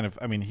thought, and kind of,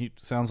 I mean, he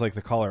sounds like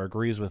the caller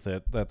agrees with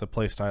it, that the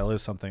play style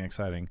is something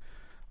exciting.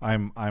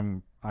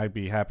 I'd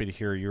be happy to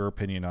hear your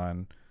opinion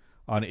on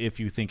if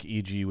you think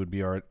EG would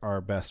be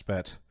our best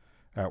bet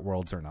at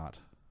Worlds or not.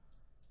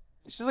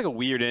 It's just like a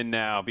weird end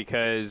now,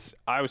 because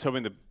I was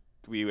hoping that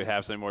we would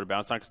have something more to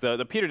bounce on, because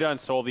the Peter Dunn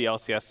sold the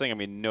LCS thing. I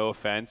mean, no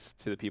offense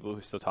to the people who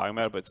are still talking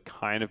about it, but it's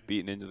kind of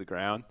beaten into the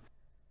ground.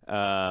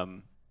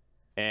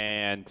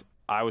 And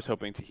I was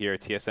hoping to hear a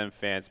TSM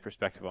fan's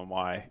perspective on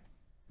why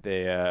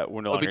they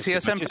were no longer. Well,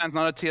 TSM fan's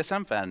not a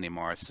TSM fan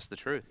anymore. It's just the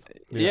truth.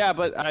 Yeah,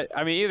 but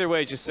I mean, either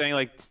way, just saying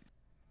like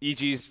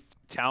EG's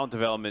talent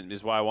development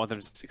is why I want them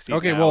to succeed.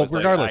 Okay, well,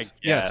 regardless,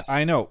 yes,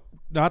 I know,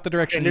 not the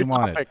direction you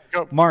wanted.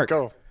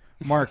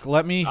 Mark,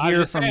 let me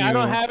hear from you. I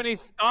don't have any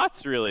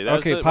thoughts really.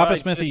 Okay, Papa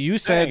Smithy, you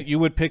said you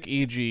would pick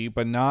EG,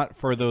 but not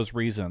for those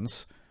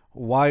reasons.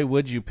 Why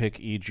would you pick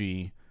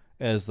EG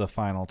as the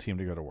final team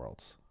to go to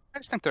Worlds? I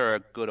just think they're a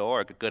good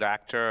org, a good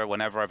actor.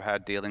 Whenever I've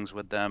had dealings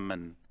with them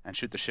and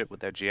shoot the shit with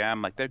their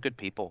GM, like, they're good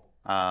people.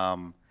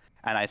 And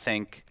I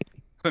think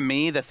for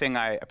me, the thing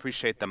I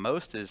appreciate the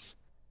most is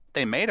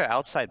they made an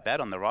outside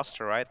bet on the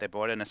roster, right? They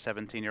brought in a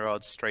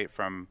 17-year-old straight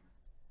from,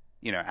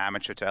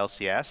 amateur to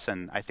LCS,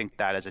 and I think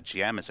that as a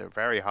GM is a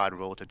very hard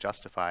rule to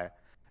justify,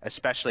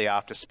 especially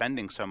after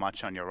spending so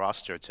much on your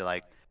roster to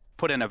like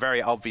put in a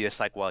very obvious,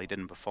 like, well, he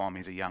didn't perform,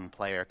 he's a young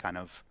player kind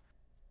of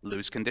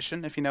lose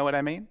condition, if you know what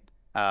I mean.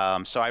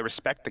 So I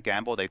respect the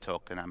gamble they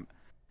took, and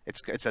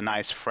it's a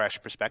nice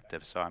fresh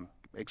perspective. So I'm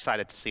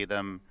excited to see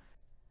them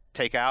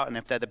take out, and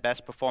if they're the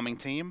best performing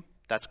team,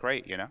 that's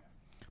great,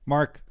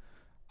 Mark,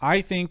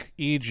 I think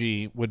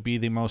EG would be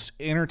the most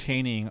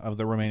entertaining of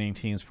the remaining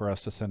teams for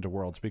us to send to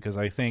Worlds, because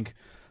I think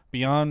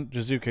beyond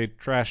Jizuke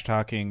trash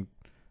talking,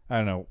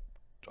 I don't know,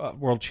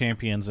 world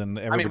champions and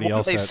everybody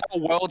else. They sell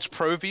Worlds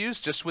Pro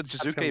views just with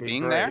Jizuke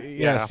being there.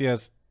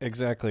 Yes,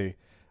 exactly.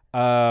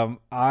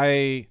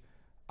 I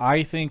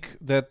think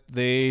that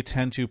they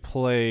tend to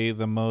play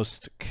the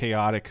most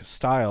chaotic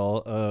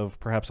style of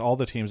perhaps all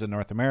the teams in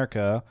North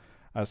America,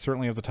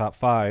 certainly of the top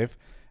 5,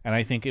 and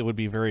I think it would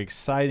be very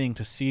exciting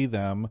to see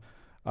them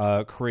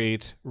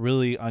create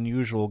really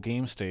unusual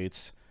game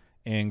states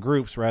in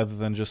groups rather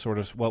than just sort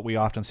of what we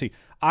often see.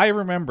 I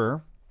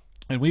remember,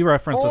 and we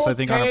referenced this, I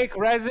think, on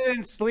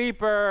Resident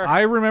Sleeper.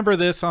 I remember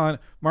this on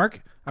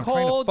Mark. I'm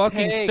trying to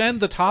fucking send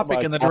the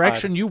topic in the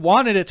direction you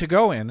wanted it to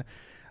go in.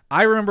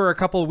 I remember a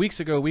couple of weeks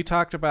ago we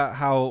talked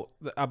about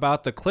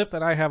the clip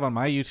that I have on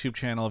my YouTube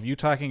channel of you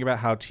talking about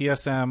how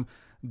TSM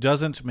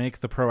doesn't make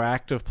the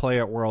proactive play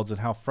at Worlds and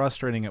how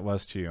frustrating it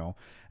was to you.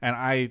 And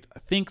I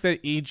think that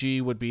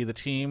EG would be the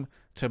team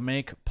to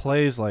make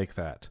plays like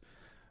that.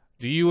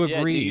 Do you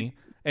agree?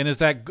 And is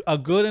that a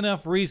good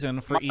enough reason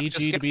for Mark, EG just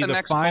to get be the the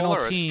next final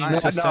caller, it's team fine.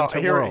 to No, send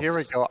to Worlds? here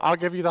we go. I'll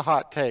give you the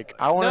hot take.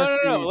 I want to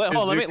see. No.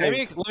 Hold on.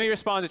 Kazuke- Let me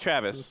respond to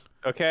Travis.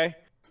 Okay.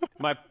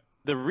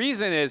 The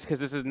reason is because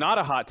this is not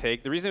a hot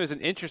take. The reason it was an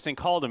interesting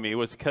call to me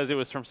was because it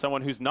was from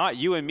someone who's not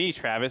you and me,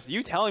 Travis.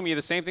 You telling me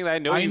the same thing that I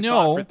know you've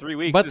thought for 3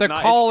 weeks. But is the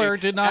not caller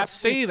interesting. did not That's-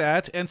 say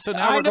that, and so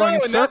now I we're going know, in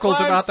and that's circles why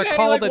I'm about the saying,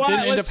 call like, that why- didn't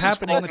end let's up just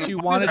happening that listen you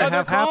to wanted the to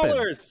have other happen.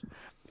 callers.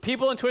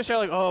 People on Twitch are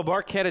like, "Oh,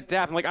 Mark can't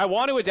adapt." I'm like, I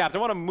want to adapt. I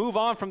want to move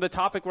on from the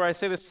topic where I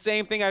say the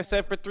same thing I've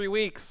said for 3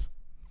 weeks.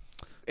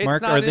 It's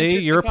Mark, not are an they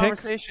interesting your pick?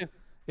 conversation.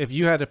 If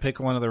you had to pick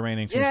one of the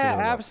reigning teams, Yeah, to go to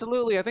Worlds.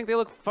 absolutely. I think they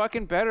look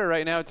fucking better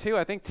right now too.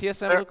 I think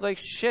TSM They're- look like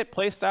shit.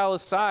 Playstyle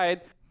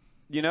aside,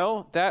 you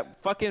know,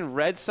 that fucking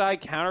red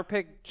side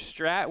counterpick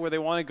strat where they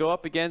want to go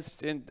up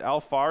against in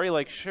Alphari,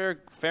 like sure,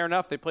 fair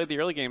enough. They played the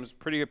early games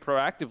pretty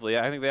proactively.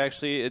 I think they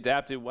actually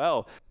adapted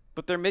well.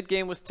 But their mid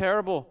game was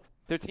terrible.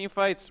 Their team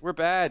fights were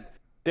bad.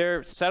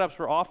 Their setups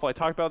were awful. I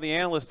talked about the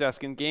analyst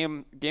desk in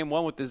game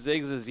one with the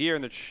Ziggs Azir,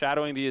 and they're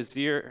shadowing the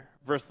Azir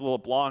versus the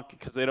LeBlanc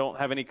because they don't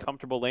have any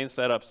comfortable lane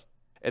setups.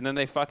 And then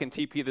they fucking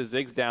TP the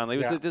Ziggs down. It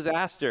was Yeah. a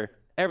disaster.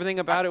 Everything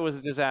about it was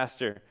a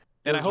disaster.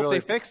 And I was hope really-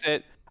 they fix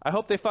it. I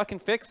hope they fucking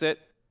fix it.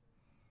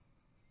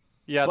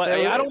 Yeah, But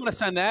they- I don't want to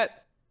send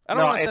that. I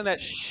don't No, want to send that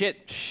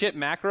shit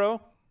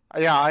macro.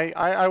 Yeah,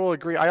 I will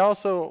agree. I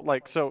also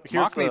like so.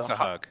 Here's Mark the needs a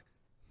hug.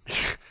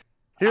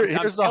 here's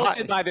I'm the hot.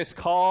 tilted by this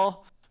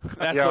call.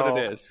 That's Yo.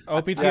 what it is.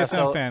 OPTSM Yeah,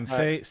 so,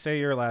 fan, say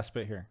your last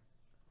bit here.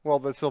 Well,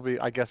 this will be.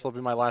 I guess it'll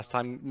be my last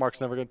time.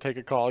 Mark's never going to take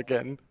a call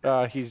again.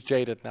 He's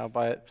jaded now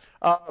by it.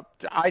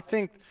 I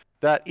think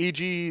that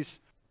EG's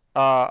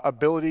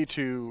ability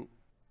to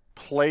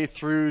play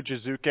through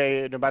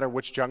Jizuke, no matter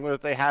which jungler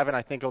that they have, and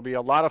I think it'll be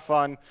a lot of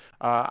fun.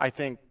 I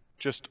think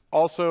just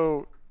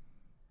also.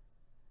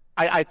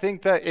 I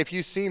think that if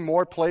you see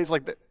more plays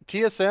like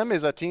TSM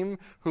is a team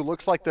who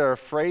looks like they're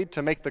afraid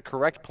to make the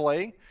correct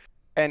play,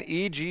 and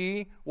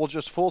EG will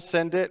just full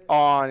send it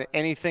on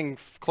anything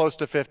close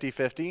to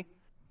 50-50.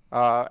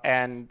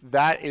 And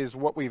that is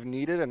what we've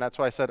needed, and that's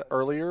why I said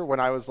earlier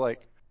when I was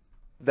like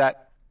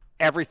that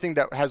everything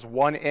that has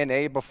won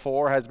NA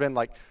before has been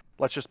like,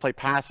 let's just play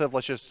passive,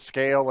 let's just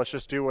scale, let's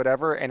just do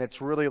whatever, and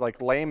it's really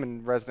like lame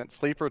and Resident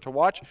Sleeper to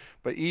watch.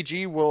 But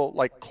EG will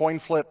like coin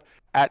flip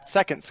at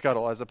second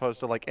scuttle as opposed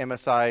to like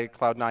MSI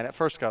Cloud9 at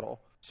first scuttle.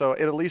 So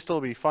it at least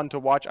will be fun to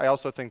watch. I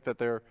also think that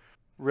they're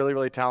really,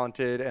 really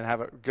talented and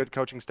have a good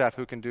coaching staff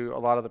who can do a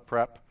lot of the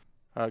prep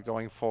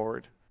going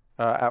forward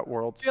at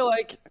Worlds. I feel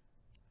like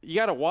you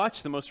got to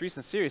watch the most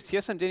recent series.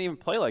 TSM didn't even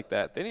play like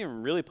that. They didn't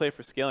even really play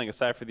for scaling,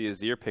 aside for the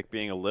Azir pick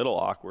being a little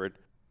awkward.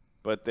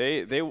 But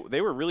they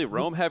were really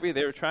roam heavy.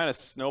 They were trying to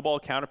snowball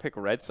counterpick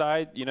red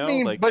side. You know, I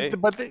mean, like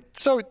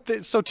so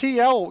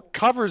TL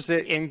covers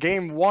it in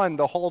game 1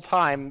 the whole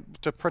time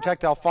to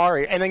protect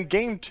Alphari, and in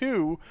game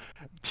 2,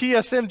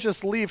 TSM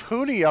just leave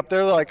Huni up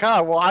there. They're like,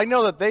 well, I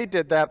know that they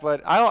did that,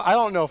 but I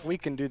don't know if we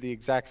can do the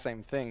exact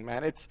same thing,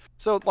 man. It's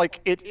so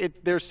like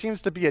there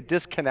seems to be a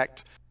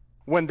disconnect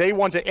when they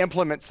want to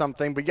implement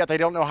something, but yet they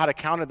don't know how to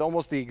counter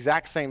almost the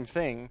exact same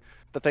thing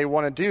that they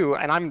want to do.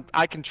 And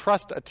I can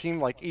trust a team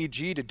like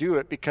EG to do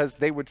it because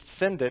they would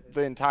send it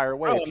the entire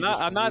way. Bro,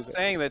 I'm not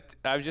saying that.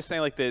 I'm just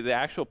saying like the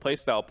actual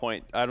playstyle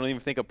point. I don't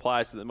even think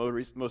applies to the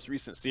most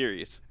recent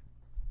series.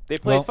 They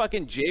played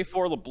fucking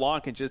J4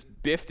 LeBlanc and just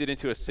biffed it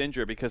into a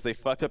Syndra because they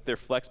fucked up their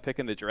flex pick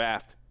in the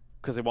draft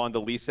because they wanted to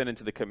lease it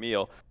into the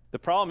Camille. The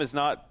problem is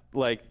not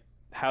like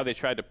how they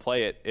tried to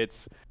play it.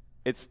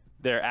 It's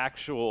their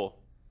actual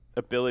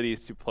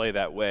abilities to play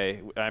that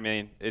way. I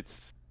mean,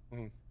 it's.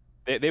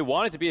 They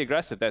wanted to be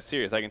aggressive that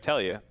series, I can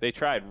tell you. They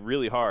tried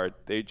really hard.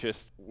 They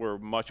just were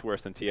much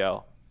worse than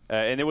TL.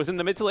 And it was in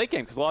the mid to late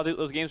game because a lot of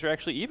those games were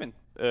actually even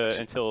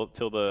until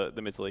the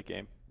mid to late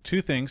game.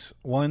 Two things.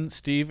 One,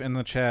 Steve in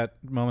the chat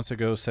moments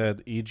ago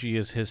said EG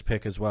is his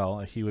pick as well.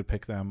 He would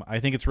pick them. I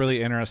think it's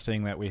really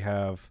interesting that we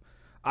have...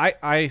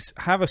 I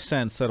have a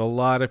sense that a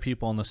lot of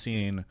people in the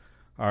scene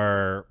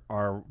are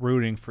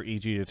rooting for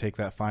EG to take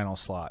that final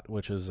slot,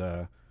 which is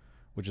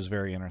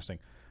very interesting.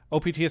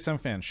 OPTSM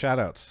fan,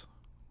 shoutouts.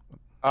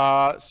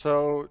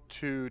 So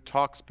to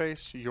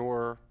Talkspace,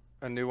 you're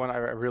a new one. I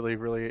really,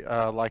 really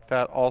like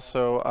that.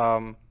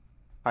 Also,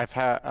 I've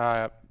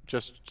had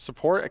just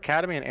support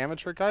Academy and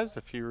Amateur guys.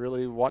 If you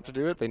really want to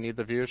do it, they need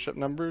the viewership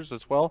numbers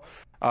as well.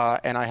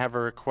 And I have a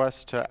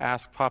request to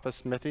ask Papa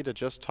Smithy to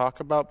just talk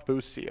about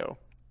Busio.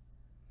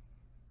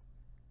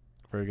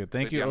 Very good.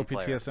 Thank Good you, young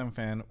player. OPTSM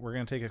fan. We're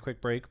going to take a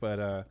quick break,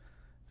 but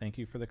thank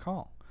you for the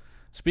call.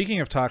 Speaking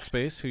of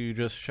Talkspace, who you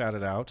just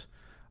shouted out,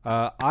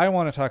 I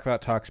want to talk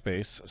about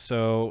Talkspace.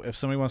 So if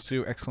somebody wants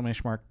to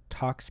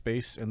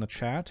 !Talkspace in the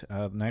chat,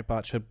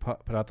 Nightbot should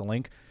put out the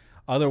link.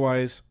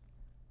 Otherwise,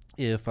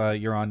 if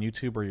you're on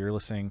YouTube or you're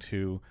listening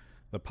to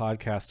the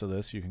podcast of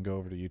this, you can go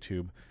over to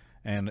YouTube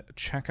and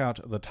check out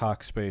the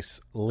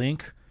Talkspace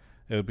link.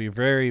 It would be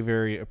very,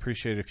 very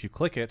appreciated if you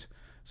click it,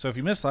 So if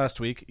you missed last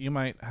week, you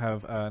might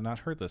have not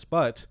heard this,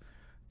 but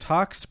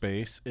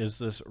Talkspace is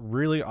this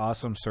really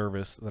awesome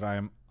service that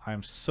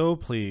I'm so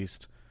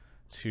pleased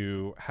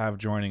to have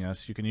joining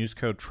us. You can use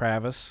code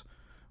Travis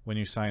when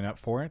you sign up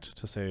for it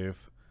to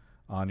save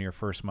on your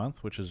first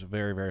month, which is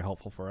very, very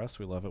helpful for us.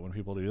 We love it when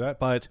people do that.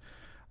 But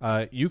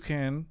you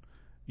can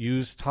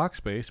use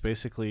Talkspace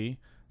basically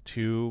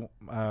to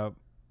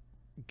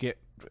get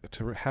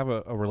to have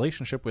a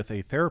relationship with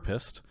a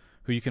therapist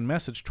who you can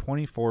message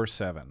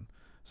 24/7.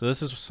 So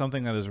this is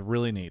something that is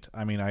really neat.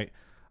 I mean,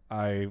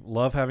 I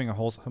love having a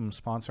wholesome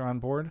sponsor on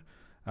board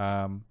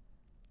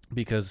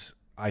because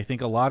I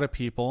think a lot of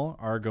people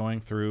are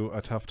going through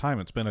a tough time.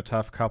 It's been a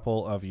tough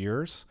couple of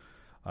years.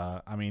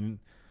 I mean,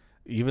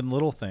 even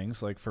little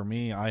things like for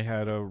me, I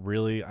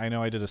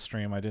know I did a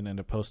stream. I didn't end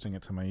up posting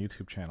it to my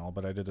YouTube channel,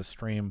 but I did a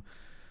stream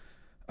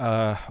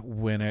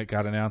when it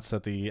got announced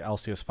that the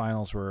LCS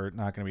finals were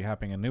not going to be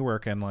happening in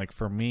Newark. And like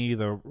for me,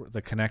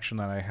 the connection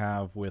that I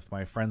have with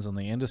my friends in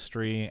the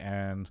industry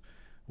and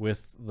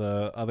with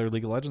the other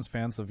League of Legends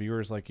fans, the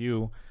viewers like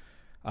you,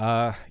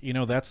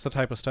 that's the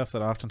type of stuff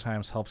that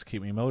oftentimes helps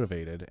keep me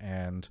motivated.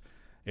 And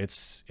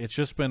it's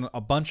just been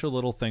a bunch of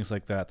little things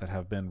like that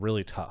have been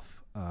really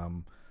tough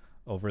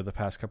over the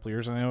past couple of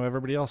years. I know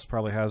everybody else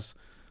probably has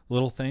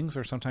little things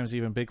or sometimes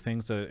even big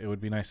things that it would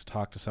be nice to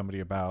talk to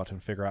somebody about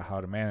and figure out how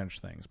to manage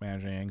things,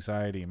 managing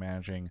anxiety,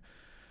 managing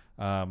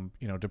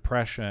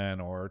depression,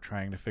 or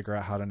trying to figure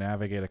out how to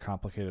navigate a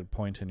complicated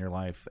point in your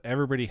life.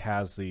 Everybody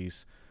has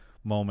these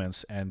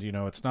moments, and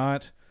it's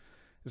not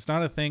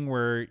a thing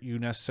where you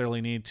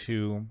necessarily need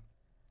to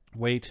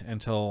wait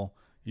until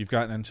you've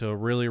gotten into a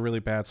really, really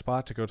bad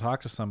spot to go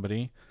talk to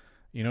somebody.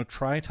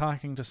 Try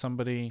talking to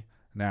somebody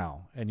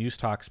now and use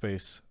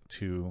Talkspace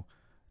to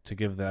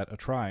give that a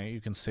try.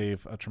 You can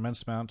save a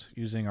tremendous amount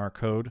using our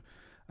code.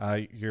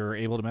 You're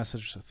able to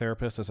message a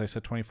therapist, as I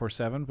said,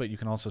 24/7, but you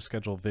can also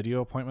schedule video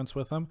appointments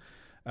with them.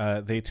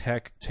 They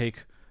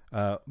take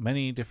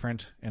many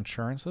different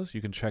insurances.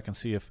 You can check and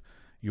see if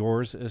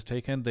yours is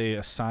taken. They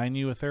assign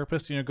you a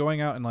therapist.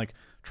 Going out and like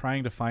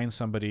trying to find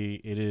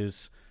somebody, it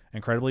is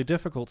incredibly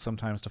difficult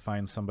sometimes to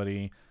find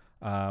somebody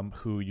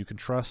who you can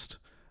trust.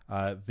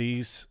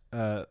 These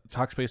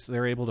Talkspace,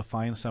 they're able to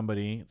find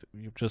somebody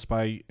just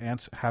by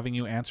having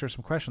you answer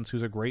some questions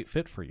who's a great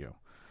fit for you.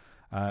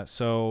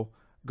 So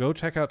go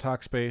check out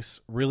Talkspace.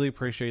 Really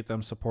appreciate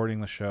them supporting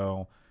the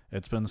show.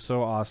 It's been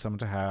so awesome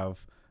to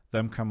have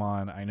them come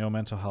on. I know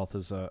mental health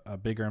is a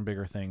bigger and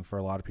bigger thing for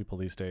a lot of people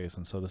these days,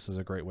 and so this is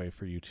a great way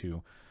for you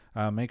to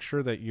make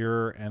sure that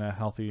you're in a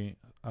healthy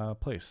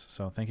place.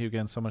 So thank you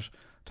again so much,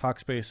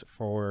 Talkspace,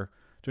 for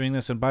doing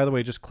this. And by the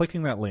way, just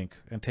clicking that link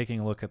and taking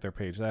a look at their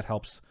page, that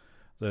helps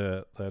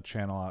the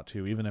channel out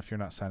too, even if you're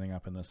not signing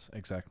up in this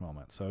exact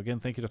moment. So again,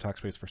 thank you to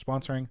Talkspace for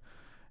sponsoring,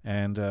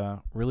 and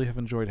really have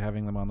enjoyed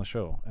having them on the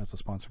show as a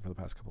sponsor for the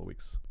past couple of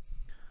weeks.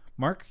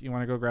 Mark, you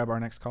want to go grab our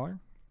next caller?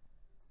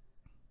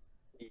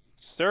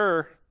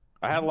 Sir,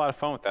 I had a lot of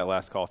fun with that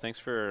last call. Thanks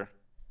for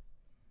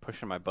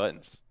pushing my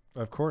buttons.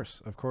 Of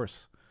course.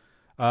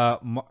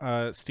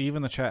 Steve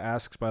in the chat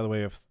asks, by the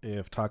way,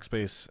 if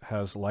Talkspace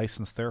has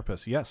licensed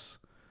therapists. Yes,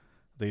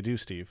 they do,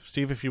 Steve.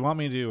 Steve, if you want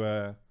me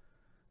to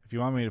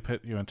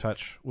put you in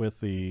touch with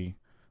the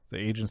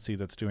agency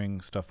that's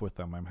doing stuff with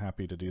them, I'm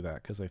happy to do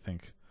that, because I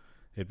think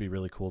it'd be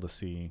really cool to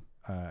see.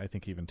 I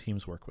think even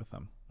teams work with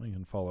them. We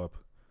can follow up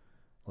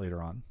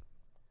later on.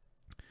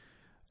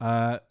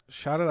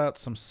 Shouted out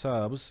some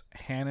subs: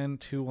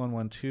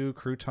 Hannon2112,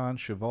 Crouton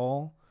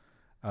Cheval,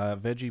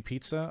 Veggie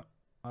Pizza,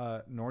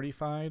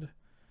 Nordified,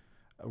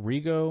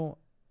 Rigo,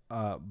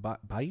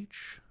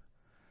 Baich,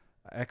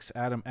 X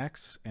Adam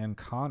X, and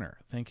Connor.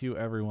 Thank you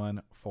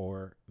everyone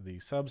for the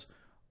subs.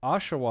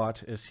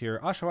 Oshawott is here.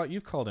 Oshawott,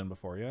 you've called in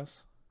before,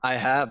 yes? I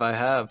have.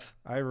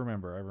 I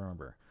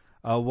remember.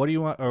 What do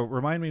you want?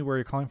 Remind me where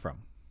you're calling from.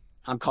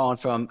 I'm calling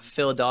from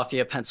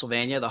Philadelphia,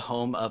 Pennsylvania, the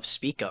home of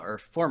Spica, or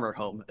former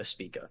home of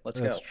Spica. Let's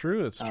go. That's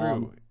true. It's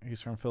true. He's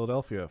from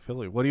Philadelphia,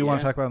 Philly. What do you want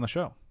to talk about on the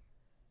show?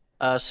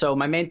 So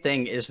my main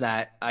thing is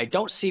that I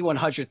don't see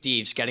 100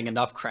 Thieves getting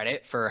enough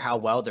credit for how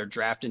well their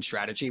draft and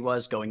strategy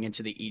was going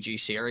into the EG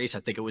series. I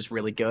think it was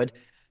really good.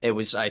 It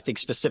was, I think,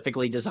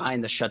 specifically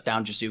designed to shut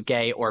down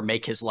Jizuke or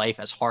make his life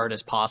as hard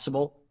as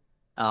possible.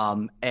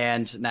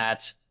 And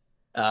that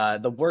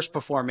the worst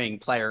performing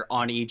player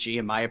on EG,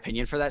 in my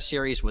opinion, for that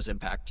series was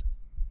Impact.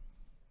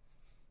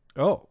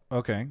 Oh,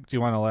 okay. Do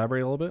you want to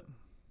elaborate a little bit?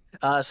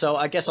 So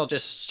I guess I'll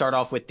just start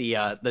off with the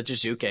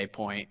Jizuke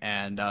point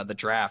and the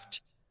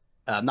draft.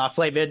 Not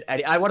flaming.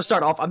 I want to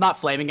start off. I'm not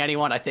flaming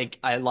anyone. I think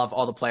I love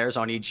all the players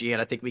on EG,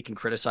 and I think we can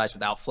criticize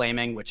without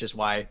flaming, which is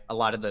why a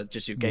lot of the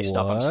Jizuke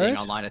stuff I'm seeing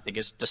online I think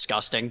is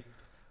disgusting.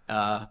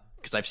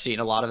 Because I've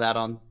seen a lot of that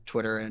on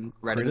Twitter and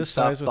Reddit and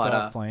stuff.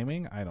 Without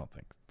flaming? I don't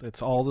think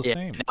it's all the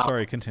same.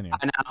 Sorry, continue.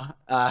 I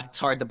know. It's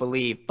hard to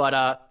believe,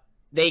 but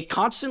they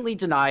constantly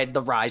denied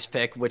the Rise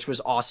pick, which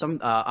was awesome.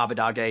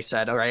 Abadage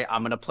said, "All right,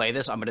 I'm going to play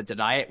this. I'm going to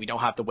deny it. We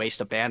don't have to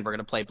waste a ban. We're going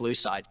to play blue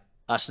side."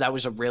 So that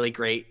was a really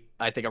great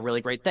I think, a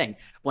really great thing.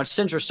 Once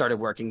Syndra started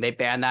working, they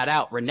banned that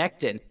out.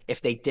 Renekton,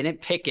 if they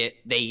didn't pick it,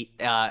 they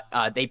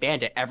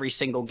banned it every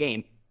single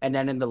game. And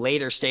then in the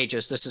later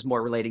stages, this is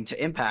more relating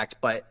to Impact,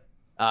 but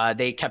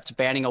they kept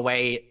banning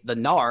away the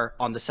Gnar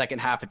on the second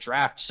half of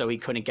draft so he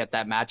couldn't get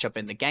that matchup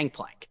in the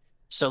Gangplank.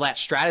 So that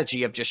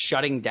strategy of just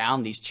shutting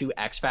down these two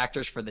X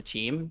factors for the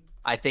team,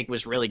 I think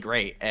was really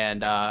great.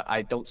 And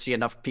I don't see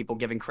enough people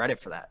giving credit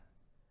for that.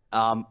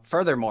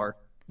 Furthermore,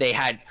 they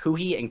had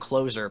Huhi and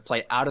Closer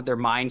play out of their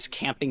minds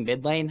camping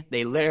mid lane.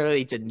 They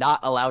literally did not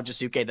allow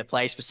Jizuke to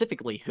play,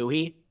 specifically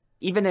Huhi.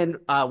 Even in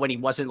when he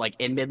wasn't like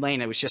in mid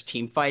lane, it was just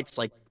team fights.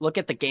 Like, look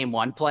at the game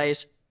 1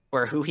 plays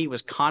where Huhi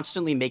was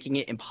constantly making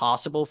it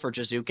impossible for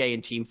Jizuke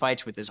in team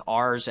fights with his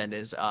R's and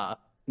his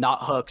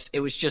not hooks.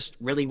 It was just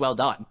really well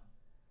done.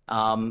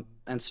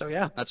 And so,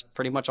 yeah, that's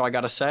pretty much all I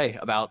got to say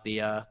about the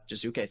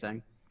Jizuke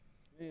thing.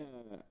 Yeah.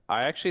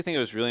 I actually think it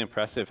was really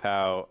impressive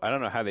how, I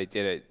don't know how they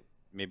did it.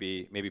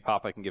 Maybe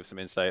Papa can give some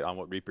insight on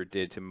what Reaper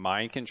did to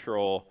mind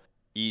control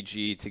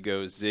EG to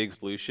go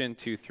Ziggs Lucian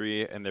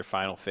 2-3 in their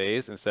final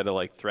phase instead of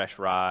like Thresh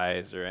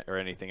Rise or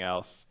anything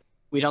else.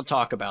 We don't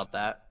talk about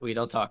that. We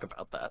don't talk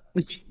about that.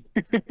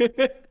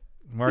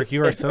 Mark,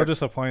 you are so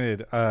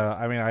disappointed.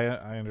 I mean,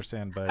 I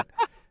understand, but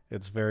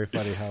it's very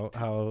funny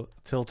how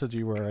tilted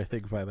you were, I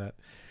think, by that.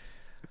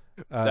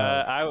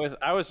 I was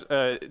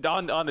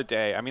on the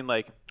day. I mean,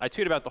 like, I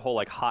tweeted about the whole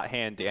like hot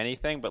hand Danny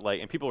thing, but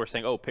like, and people were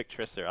saying, "Oh, pick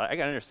Trista." I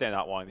can understand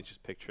not wanting to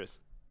just pick Trista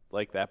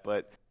like that,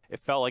 but it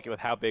felt like with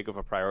how big of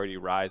a priority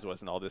Rise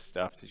was and all this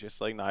stuff to just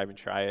like not even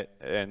try it,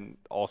 and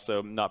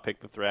also not pick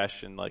the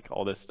Thresh and like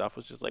all this stuff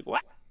was just like,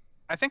 what?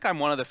 I think I'm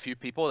one of the few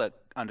people that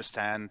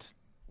understand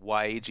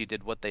why EG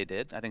did what they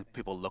did. I think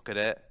people look at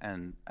it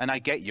and I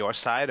get your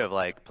side of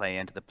like playing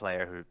into the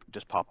player who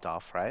just popped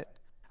off, right?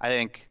 I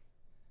think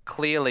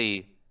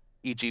clearly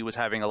EG was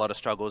having a lot of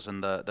struggles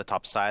in the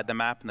top side of the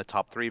map in the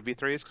top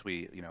 3v3s because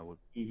we, were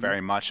very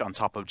much on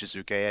top of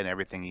Jizuke and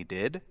everything he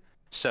did.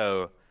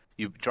 So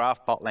you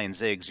draft bot lane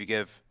Ziggs, you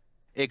give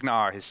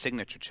Ignar his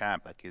signature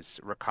champ, like his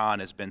Rakan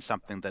has been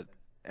something that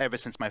ever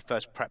since my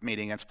first prep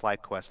meeting against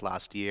FlyQuest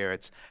last year,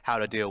 it's how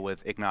to deal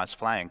with Ignar's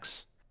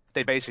flanks.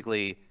 They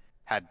basically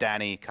had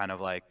Danny kind of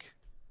like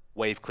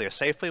wave clear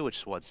safely, which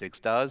is what Ziggs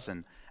does,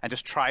 and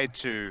just tried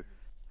to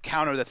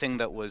counter the thing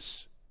that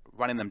was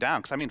running them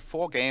down. Because, I mean,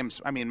 4 games,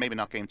 I mean, maybe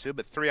not game 2,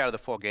 but 3 out of the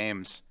 4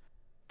 games,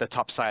 the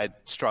top side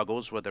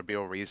struggles were the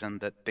real reason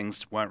that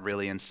things weren't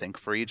really in sync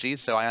for EG.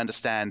 So I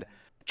understand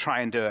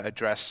trying to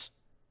address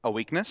a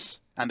weakness,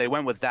 and they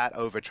went with that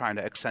over trying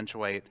to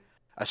accentuate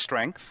a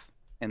strength,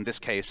 in this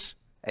case,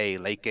 a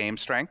late game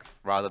strength,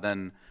 rather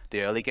than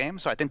the early game.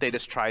 So I think they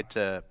just tried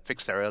to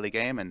fix their early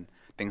game, and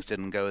things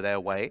didn't go their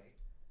way.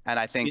 And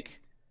I think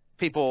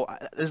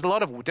there's a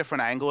lot of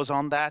different angles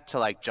on that to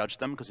like judge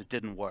them because it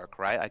didn't work,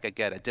 right? Like, I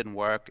get it didn't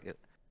work.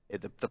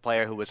 The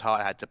player who was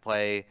hot had to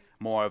play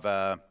more of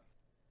a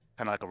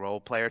kind of like a role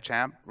player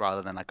champ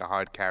rather than like a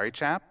hard carry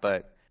champ.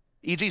 But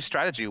EG's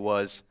strategy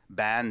was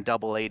ban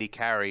double 80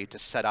 carry to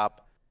set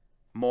up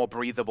more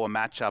breathable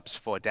matchups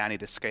for Danny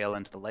to scale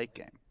into the late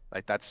game.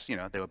 Like, that's,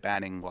 they were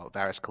banning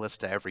Varus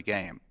Kalista every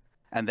game.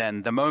 And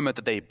then the moment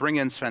that they bring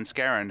in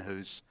Svenskeren,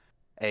 who's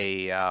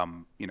he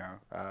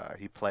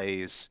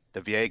plays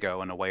the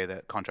Viego in a way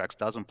that Contracts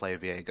doesn't play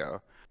Viego.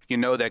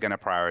 They're going to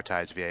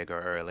prioritize Viego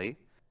early.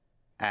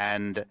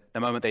 And the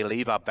moment they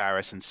leave up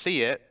Varus and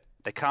see it,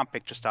 they can't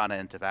pick Tristana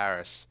into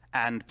Varus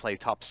and play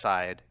top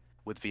side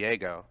with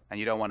Viego. And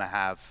you don't want to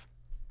have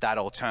that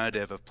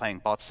alternative of playing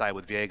bot side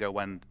with Viego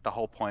when the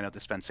whole point of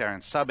the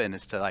Spenceran sub-in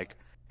is to like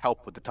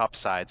help with the top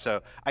side.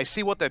 So I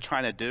see what they're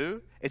trying to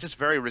do. It's just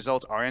very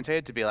results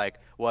oriented to be like,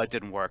 well, it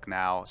didn't work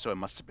now, so it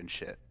must have been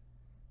shit.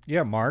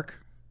 Yeah, Mark.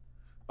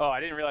 Oh, I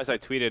didn't realize I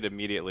tweeted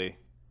immediately.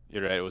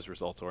 You're right, it was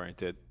results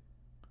oriented.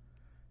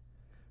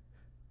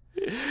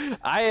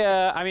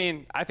 I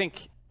mean, I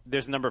think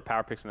there's a number of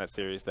power picks in that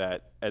series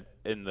that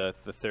in the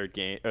third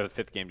game or the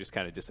fifth game just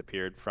kind of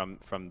disappeared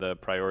from the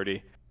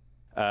priority.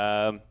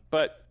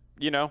 But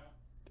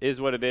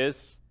is what it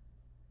is.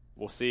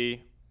 We'll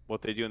see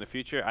what they do in the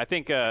future. I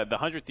think the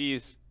 100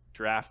 Thieves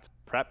draft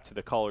prep, to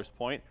the caller's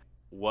point,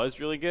 was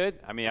really good.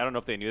 I mean, I don't know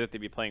if they knew that they'd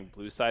be playing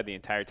blue side the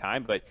entire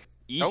time, but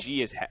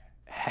EG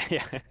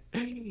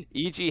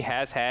EG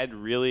has had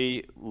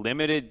really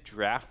limited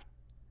draft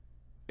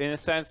in a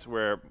sense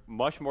where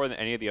much more than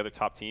any of the other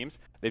top teams,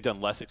 they've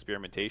done less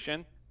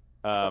experimentation.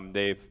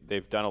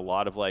 They've done a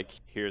lot of like,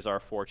 here's our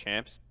 4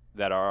 champs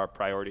that are our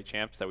priority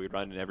champs that we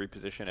run in every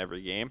position,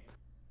 every game.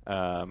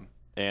 And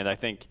I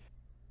think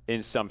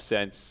in some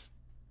sense,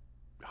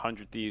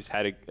 100 Thieves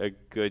had a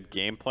good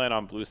game plan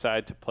on blue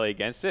side to play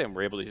against it, and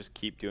we're able to just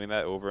keep doing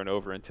that over and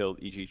over until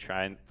EG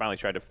finally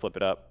tried to flip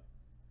it up.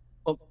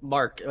 Well,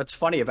 Mark, what's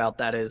funny about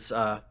that is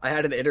I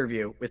had an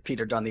interview with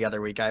Peter Dunn the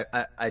other week.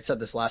 I said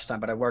this last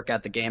time, but I work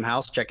at the Game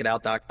House. Check it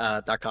out,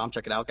 .com.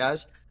 Check it out,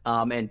 guys.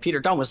 And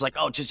Peter Dunn was like,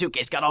 oh,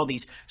 Jizuke's got all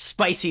these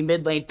spicy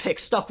mid lane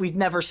picks, stuff we've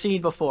never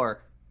seen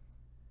before.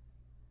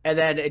 And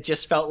then it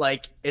just felt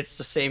like it's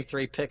the same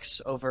 3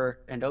 picks over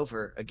and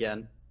over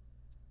again.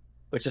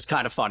 which is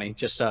kind of funny,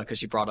 just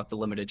because you brought up the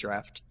limited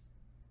draft.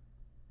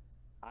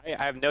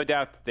 I have no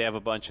doubt that they have a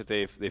bunch that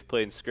they've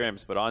played in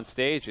scrims, but on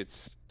stage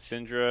it's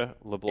Syndra,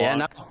 LeBlanc, Yeah,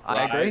 no,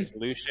 I agree. Ryze,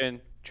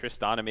 Lucian,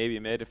 Tristana maybe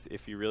mid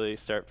if you really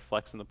start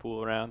flexing the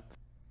pool around.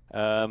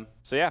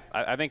 So yeah,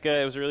 I think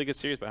it was a really good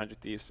series by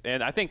 100 Thieves,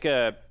 and I think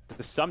the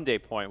someday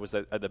point was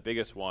the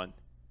biggest one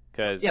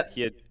because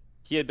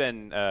he had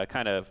been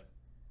kind of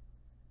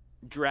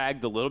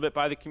dragged a little bit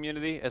by the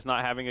community as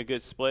not having a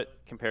good split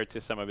compared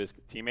to some of his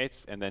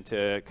teammates, and then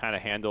to kind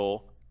of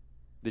handle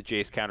the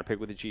Jace counterpick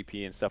with the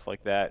GP and stuff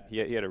like that, he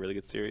had a really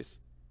good series.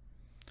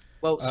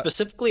 Well,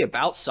 specifically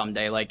about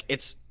Someday, like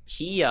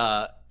he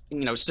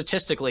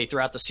statistically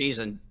throughout the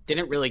season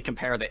didn't really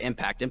compare the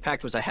impact.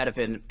 Impact was ahead of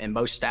him in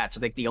most stats.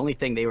 I think the only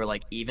thing they were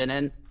like even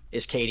in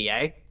is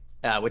KDA,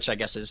 which I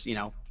guess is,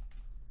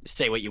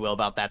 say what you will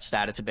about that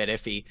stat, it's a bit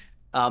iffy.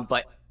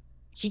 But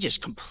he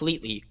just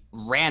completely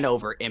ran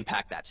over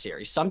Impact that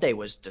series. Someday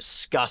was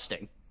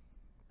disgusting.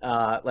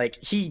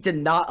 Like he did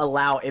not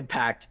allow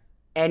Impact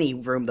any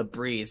room to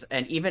breathe.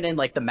 And even in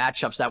like the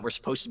matchups that were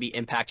supposed to be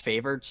Impact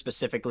favored,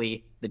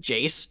 specifically the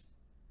Jace,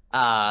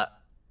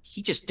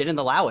 he just didn't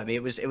allow him.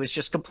 It was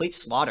just complete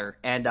slaughter.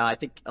 And I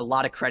think a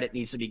lot of credit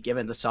needs to be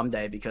given to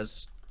Someday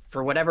because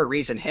for whatever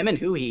reason, him and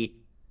Huhi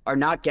are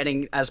not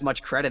getting as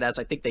much credit as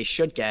I think they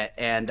should get.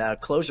 And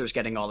Closer's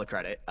getting all the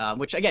credit,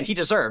 which again, he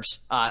deserves.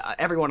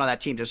 Everyone on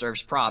that team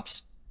deserves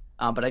props.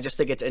 But I just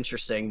think it's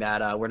interesting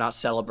that we're not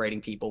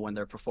celebrating people when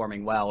they're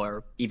performing well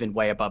or even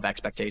way above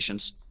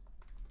expectations.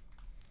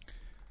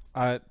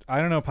 I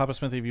don't know, Papa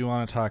Smithy, if you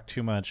want to talk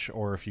too much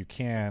or if you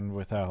can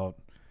without,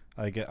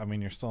 I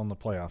mean, you're still in the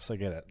playoffs, I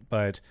get it.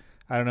 But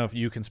I don't know if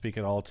you can speak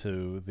at all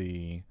to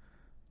the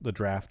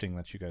drafting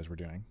that you guys were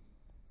doing.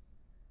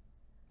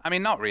 I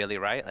mean, not really,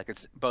 right? Like,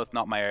 it's both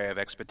not my area of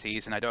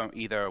expertise, and I don't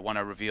either want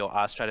to reveal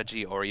our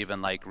strategy or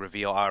even, like,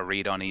 reveal our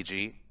read on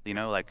EG.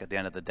 Like, at the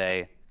end of the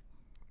day,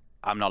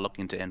 I'm not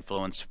looking to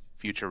influence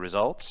future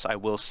results. I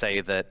will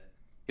say that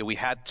we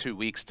had 2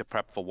 weeks to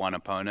prep for one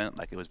opponent.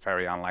 Like, it was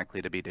very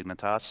unlikely to be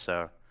Dignitas,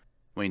 so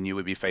we knew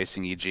we'd be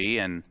facing EG,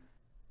 and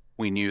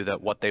we knew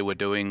that what they were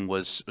doing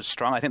was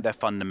strong. I think their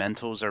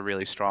fundamentals are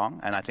really strong,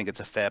 and I think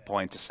it's a fair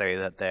point to say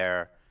that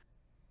their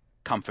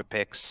comfort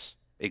picks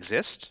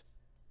exist.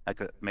 Like,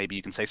 maybe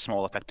you can say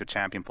small effective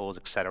champion pools,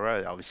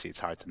 etc. Obviously, it's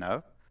hard to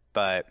know,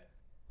 but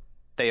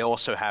they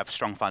also have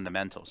strong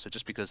fundamentals. So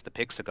just because the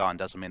picks are gone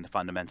doesn't mean the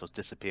fundamentals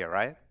disappear,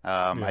 right?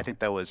 I think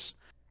there was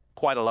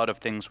quite a lot of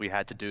things we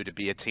had to do to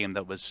be a team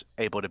that was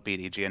able to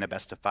beat EG in a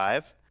best of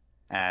 5,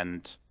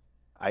 and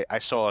I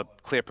saw a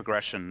clear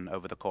progression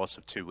over the course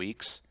of 2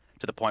 weeks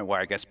to the point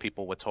where I guess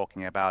people were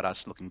talking about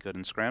us looking good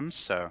in scrims.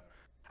 So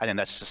I think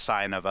that's just a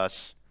sign of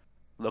us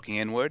looking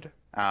inward,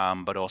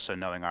 but also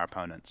knowing our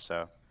opponents.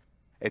 So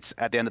it's,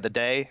 at the end of the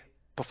day,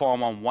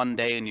 perform on one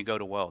day and you go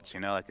to Worlds,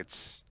 like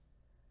it's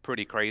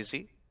pretty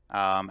crazy.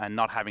 And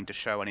not having to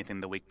show anything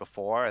the week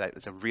before,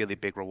 it's a really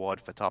big reward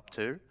for top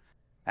 2.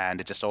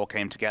 And it just all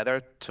came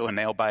together to a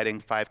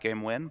nail-biting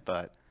 5-game win,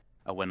 but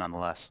a win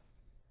nonetheless.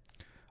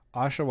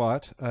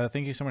 Oshawott,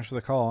 thank you so much for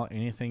the call.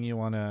 Anything you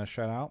want to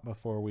shout out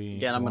before we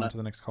go on to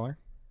the next caller?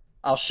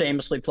 I'll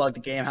shamelessly plug the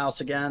Game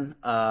House again.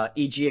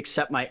 EG,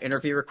 accept my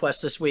interview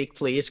request this week,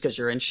 please, because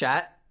you're in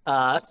chat.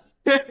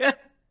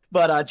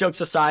 But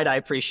jokes aside, I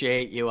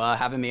appreciate you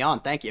having me on.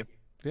 Thank you.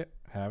 Yeah,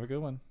 have a good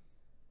one.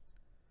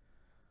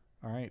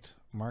 All right,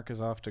 Mark is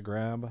off to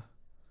grab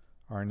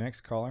our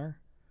next caller.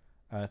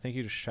 Thank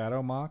you to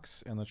Shadow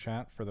Mox in the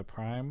chat for the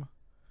Prime.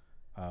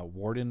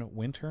 Warden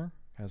Winter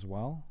as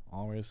well.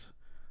 Always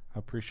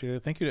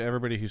appreciated. Thank you to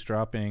everybody who's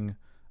dropping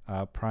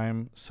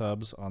Prime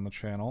subs on the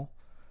channel.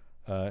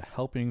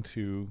 Helping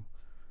to...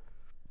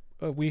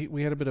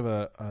 we had a bit of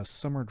a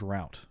summer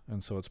drought,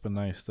 and so it's been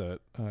nice that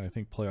I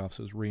think playoffs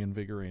is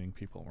reinvigorating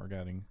people. We're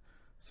getting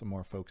some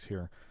more folks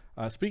here.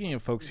 Speaking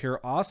of folks here,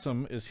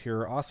 Awesome is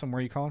here. Awesome, where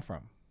are you calling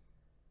from?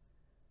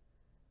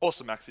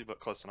 Awesome Maxi,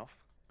 but close enough.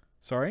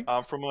 Sorry?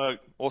 From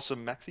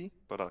Awesome Maxi,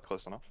 but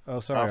close enough.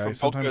 Oh, sorry.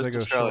 Sometimes I go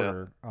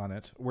shorter on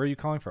it. Where are you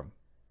calling from?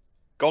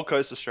 Gold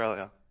Coast,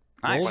 Australia.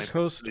 Nice. Gold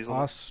Coast,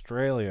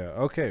 Australia.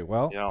 Okay,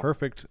 well,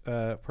 perfect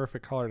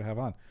caller to have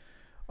on.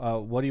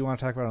 What do you want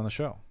to talk about on the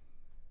show?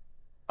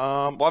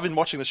 Well, I've been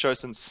watching the show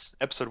since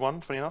episode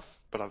 1, funny enough,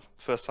 but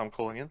first time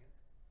calling in.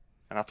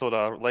 And I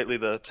thought lately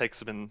the takes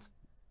have been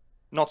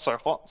not so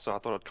hot, so I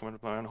thought I'd come in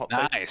with my own hot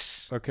take.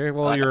 Nice. Okay,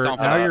 well,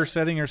 you're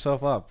setting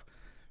yourself up.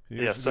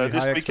 Yeah, so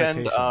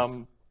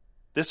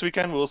this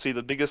weekend we'll see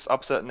the biggest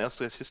upset in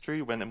LCS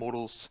history when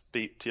Immortals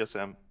beat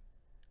TSM.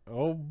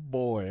 Oh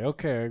boy,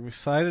 okay, I'm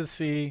excited to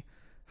see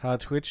how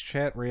Twitch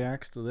chat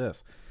reacts to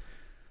this.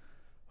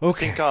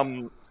 Okay. I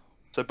think,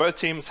 so both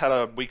teams had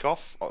a week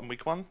off on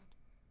week 1,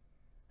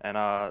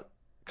 and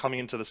coming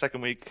into the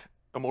second week,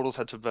 Immortals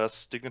had to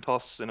verse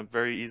Dignitas in a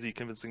very easy,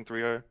 convincing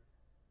 3-0.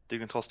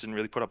 Dignitas didn't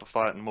really put up a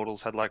fight, and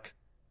Immortals had I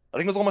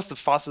think it was almost the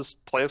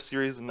fastest playoff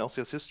series in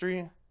LCS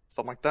history,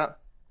 something like that.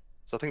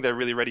 So I think they're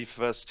really ready for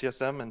versus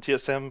TSM, and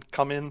TSM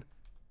come in.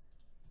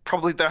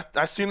 I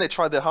assume they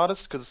tried their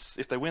hardest, because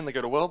if they win, they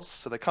go to Worlds.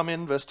 So they come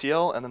in versus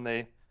TL, and then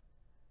they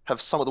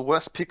have some of the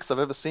worst picks I've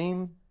ever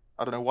seen.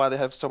 I don't know why they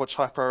have so much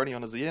high priority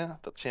on Azir.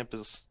 The champ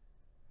is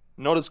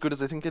not as good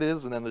as I think it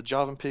is, and then the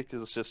Jarvan pick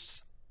is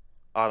just,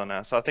 I don't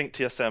know. So I think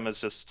TSM has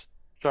just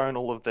shown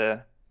all of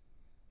their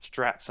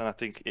strats, and I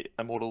think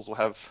Immortals will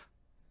have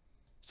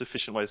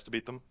sufficient ways to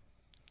beat them.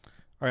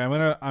 All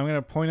right, I'm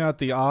gonna point out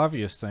the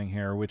obvious thing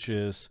here, which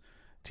is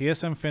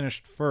TSM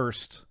finished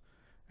first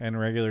in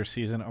regular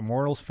season.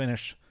 Immortals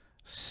finished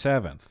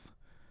 7th.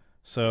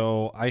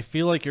 So I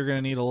feel like you're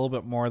gonna need a little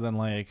bit more than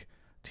like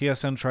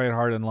TSM tried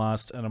hard and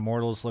lost, and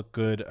Immortals look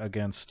good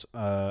against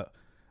not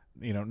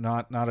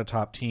a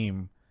top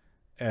team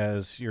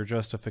as your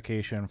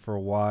justification for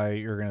why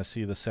you're gonna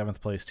see the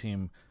 7th place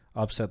team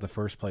upset the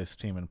 1st place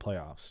team in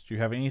playoffs. Do you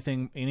have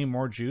any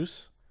more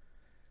juice?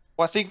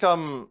 Well, I think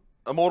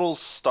Immortals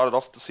started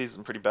off the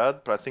season pretty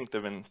bad, but I think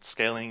they've been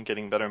scaling,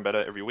 getting better and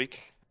better every week.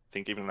 I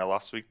think even in their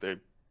last week they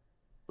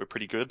were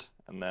pretty good.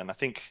 And then I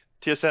think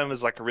TSM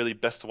is like a really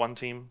best of 1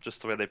 team,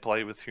 just the way they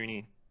play with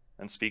Huni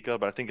and Speaker.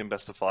 But I think in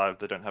best of 5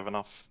 they don't have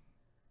enough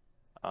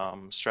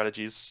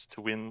strategies to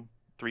win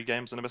 3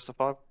 games in a best of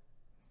 5.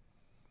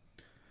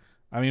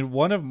 I mean,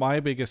 one of my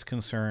biggest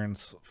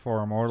concerns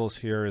for Immortals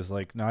here is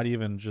like not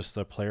even just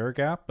the player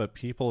gap, but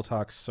people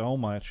talk so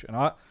much,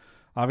 and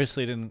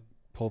obviously didn't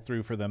pull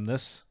through for them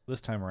this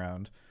time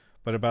around,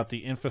 but about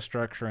the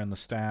infrastructure and the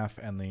staff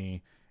and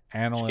the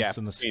analysts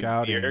and the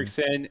scouting.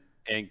 Erickson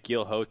and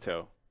Gil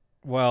Hoto.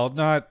 Well,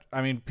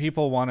 I mean,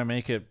 people want to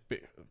make it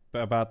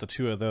about the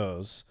 2 of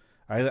those.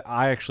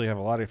 I actually have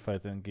a lot of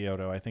faith in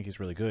Gyoto. I think he's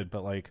really good,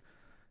 but like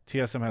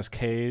TSM has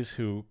K's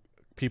who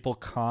people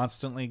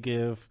constantly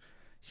give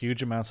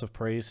huge amounts of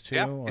praise to.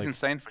 Yeah, like, he's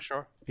insane for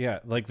sure. Yeah,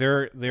 like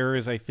there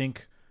is, I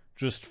think,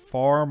 just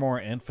far more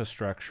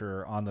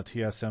infrastructure on the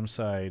TSM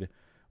side,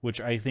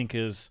 which I think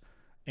is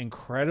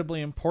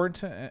incredibly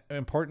important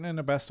in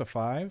a best of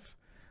 5.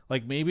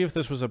 Like maybe if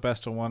this was a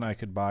best of 1, I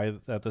could buy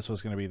that this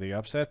was going to be the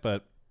upset,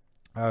 but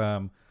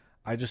I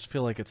just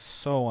feel like it's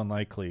so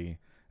unlikely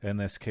in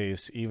this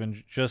case,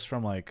 even just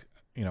from like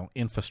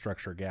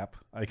infrastructure gap,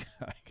 I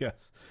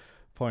guess,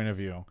 point of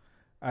view.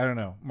 I don't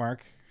know,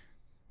 Mark.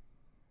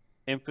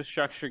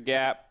 Infrastructure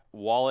gap,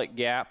 wallet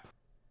gap.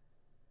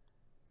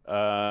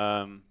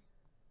 So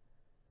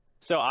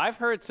I've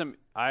heard some.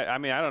 I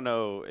mean, I don't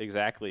know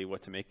exactly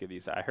what to make of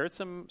these. I heard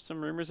some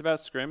rumors about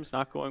scrims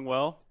not going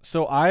well.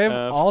 So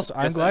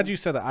I'm glad you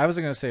said that. I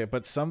wasn't going to say it,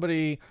 but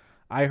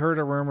I heard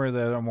a rumor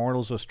that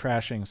Immortals was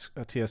trashing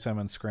TSM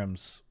and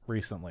scrims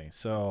recently.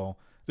 So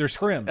they're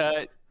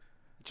scrims.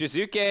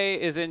 Jizuke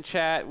is in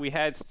chat. We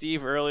had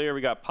Steve earlier.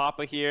 We got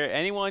Papa here.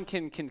 Anyone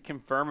can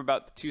confirm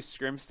about the 2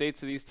 scrim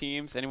states of these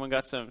teams? Anyone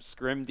got some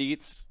scrim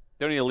deets?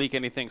 Don't need to leak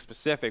anything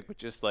specific, but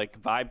just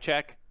like vibe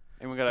check.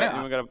 Anyone got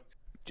a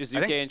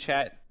Jizuke in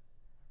chat?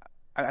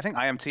 I think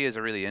IMT is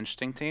a really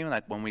interesting team.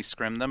 Like when we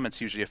scrim them, it's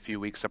usually a few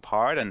weeks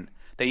apart, and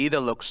they either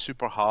look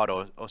super hard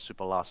or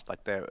super lost.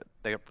 Like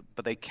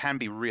but they can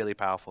be really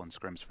powerful in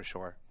scrims for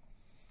sure.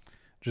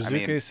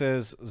 Jizuke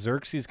says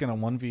Xerxes gonna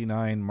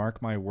 1v9.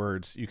 Mark my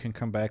words. You can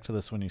come back to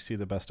this when you see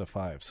the best of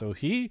 5. So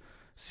he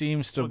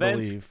seems to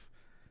believe.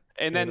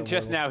 And then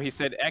just now he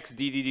said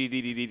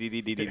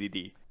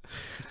XDDDDDDDDDD.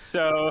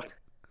 So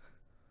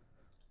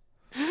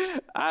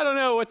I don't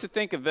know what to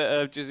think of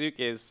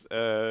Jizuke's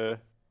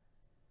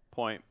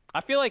point. I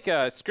feel like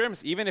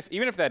scrims, even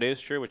if that is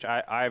true, which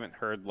I haven't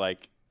heard,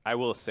 like I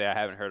will say I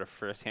haven't heard a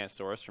first-hand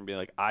source from being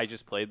like I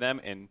just played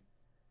them and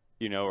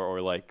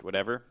or like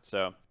whatever.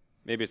 So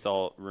maybe it's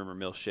all rumor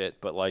mill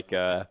shit, but like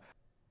if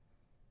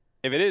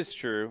it is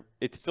true,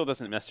 it still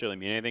doesn't necessarily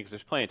mean anything because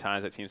there's plenty of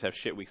times that teams have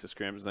shit weeks of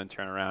scrims and then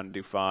turn around and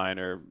do fine,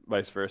 or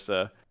vice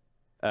versa.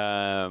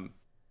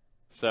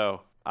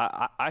 So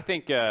I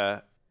think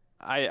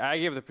I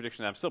give the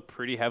prediction that I'm still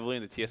pretty heavily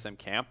in the TSM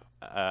camp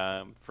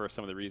for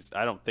some of the reasons.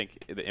 I don't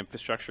think the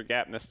infrastructure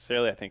gap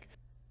necessarily. I think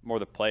more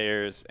the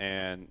players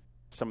and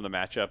some of the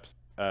matchups,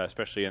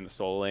 especially in the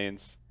solo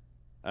lanes,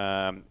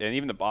 and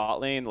even the bot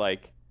lane.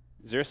 Like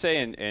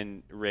Xerxes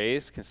and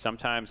Raze can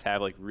sometimes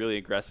have like really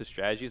aggressive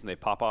strategies and they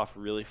pop off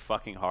really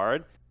fucking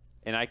hard.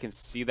 And I can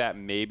see that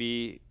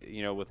maybe,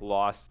 with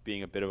Lost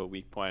being a bit of a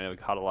weak point. I know we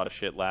caught a lot of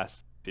shit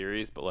last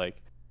series, but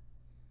like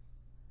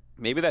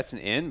maybe that's an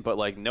in, but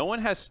like no one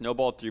has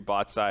snowballed through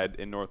bot side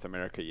in North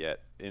America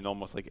yet in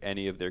almost like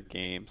any of their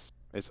games.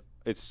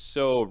 It's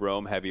so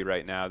roam heavy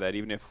right now that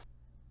even if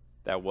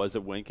that was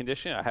a win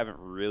condition, I haven't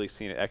really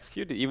seen it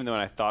executed, even though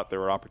I thought there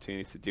were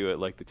opportunities to do it,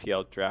 like the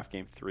TL draft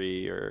game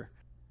 3 or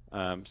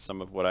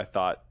some of what I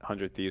thought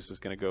 100 Thieves was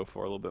going to go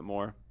for a little bit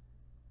more.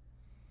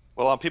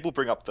 Well, people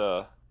bring up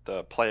the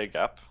player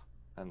gap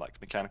and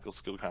like mechanical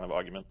skill kind of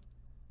argument,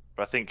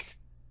 but I think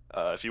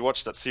if you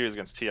watch that series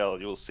against TL,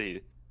 you'll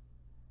see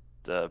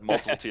the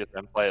multiple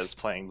TSM players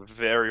playing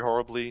very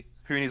horribly.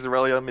 Huni's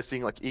Aurelia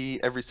missing like E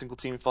every single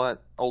team fight,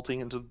 ulting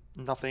into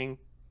nothing,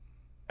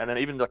 and then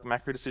even like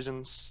macro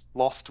decisions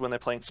lost when they're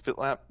playing split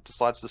lamp.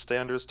 Decides to stay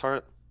under his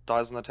turret,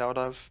 dies in the tower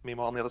dive.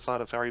 Meanwhile, on the other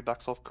side, Avari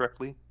backs off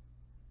correctly.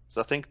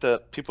 So I think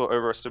that people are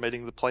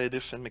overestimating the player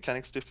diff and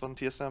mechanics diff on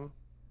TSM.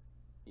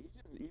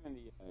 Even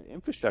the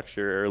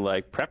infrastructure or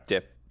like prep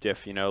dip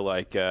diff. You know,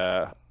 like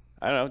I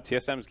don't know,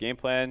 TSM's game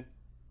plan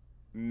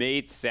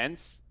made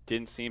sense,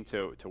 didn't seem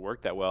to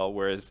work that well.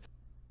 Whereas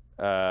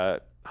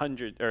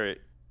 100 or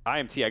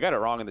IMT, I got it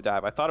wrong in the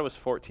dive. I thought it was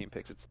 14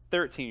 picks. It's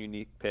 13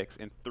 unique picks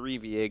and 3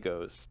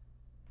 Viegos.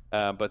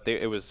 But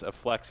it was a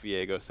flex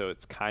Viego, so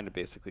it's kind of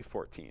basically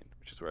 14,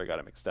 which is where I got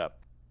it mixed up.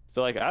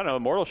 So, like, I don't know,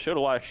 Immortals showed a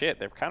lot of shit.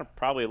 They're kind of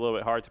probably a little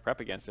bit hard to prep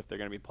against if they're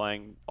going to be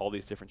playing all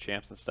these different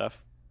champs and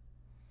stuff.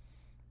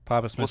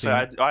 Papa Smith.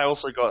 Also, I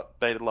also got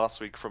baited last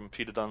week from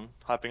Peter Dunn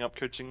hyping up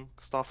coaching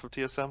staff of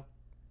TSM.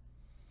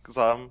 Because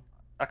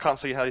I can't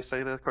see how you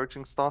say their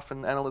coaching staff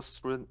and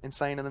analysts were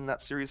insane, and then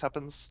that series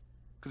happens.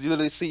 Because you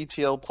literally see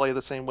TL play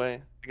the same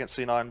way against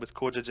C9 with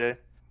Core JJ,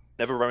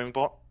 never roaming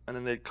bot, and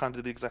then they kind of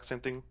did the exact same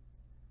thing.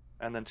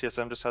 And then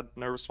TSM just had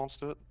no response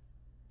to it.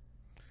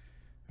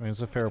 I mean,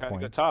 it's a fair Trying to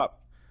point. go top.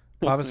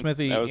 Papa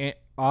Smithy, That was-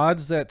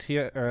 odds that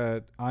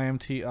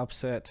IMT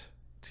upset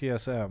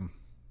TSM.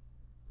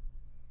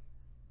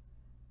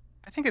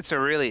 I think it's a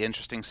really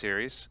interesting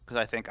series because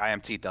I think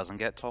IMT doesn't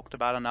get talked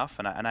about enough,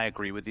 and I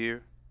agree with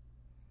you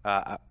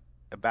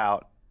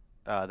about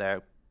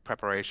their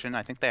preparation.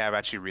 I think they have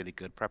actually really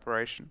good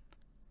preparation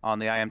on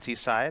the IMT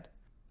side.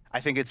 I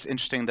think it's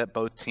interesting that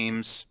both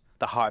teams,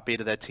 the heartbeat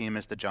of their team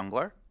is the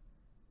jungler.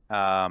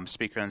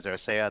 Speaker and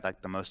Xerxea are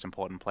like the most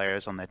important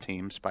players on their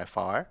teams by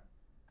far.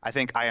 I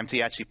think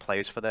IMT actually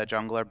plays for their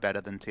jungler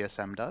better than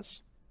TSM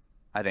does.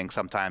 I think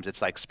sometimes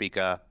it's like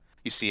Speaker,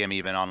 you see him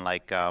even on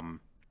like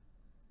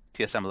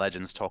TSM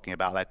Legends talking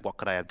about like what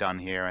could I have done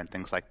here and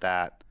things like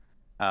that.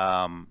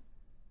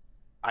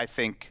 I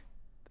think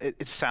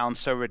it sounds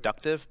so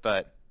reductive,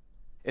 but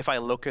if I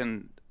look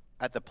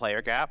at the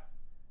player gap,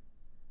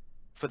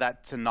 for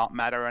that to not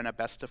matter in a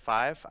best of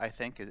 5, I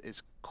think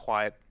is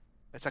quite.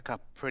 It's like a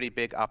pretty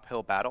big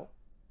uphill battle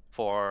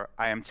for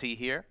IMT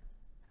here,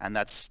 and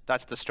that's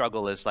the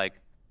struggle. Is like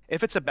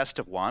if it's a best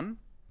of 1,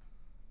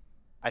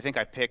 I think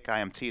I pick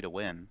IMT to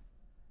win,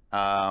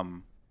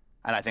 and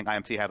I think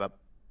IMT have a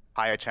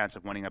higher chance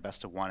of winning a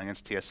best of 1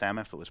 against TSM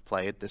if it was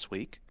played this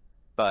week.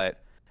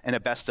 But in a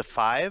best of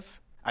 5,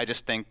 I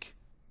just think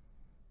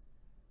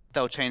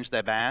they'll change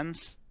their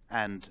bans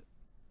and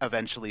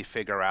eventually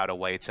figure out a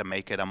way to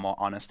make it a more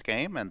honest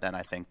game, and then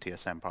I think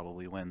TSM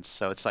probably wins.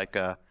 So it's like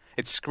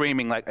it's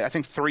screaming like I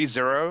think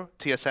 3-0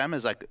 TSM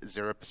is like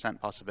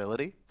 0%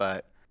 possibility,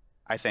 but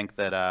I think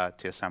that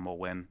TSM will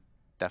win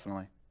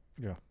definitely.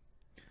 Yeah.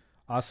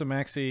 Awesome,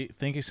 Maxi.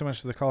 Thank you so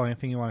much for the call.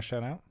 Anything you want to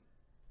shout out?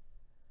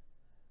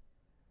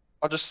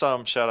 I'll just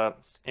shout out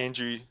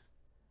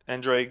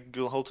Andre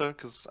Gulholter,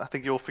 because I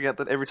think you'll forget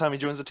that every time he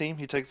joins a team,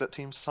 he takes that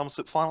team to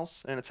Somerset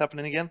finals, and it's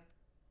happening again.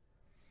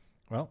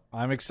 Well,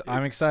 I'm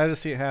excited to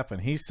see it happen.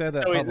 He said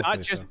that So he's publicly.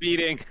 not just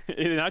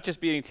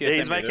beating TSM. Yeah,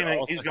 he's making it.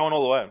 He's going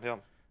all the way. Yeah.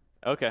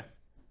 Okay,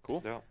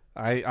 cool. Yeah.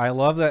 I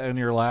love that in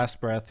your last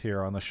breath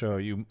here on the show,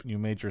 you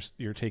made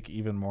your take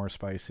even more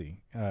spicy.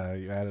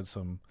 You added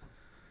some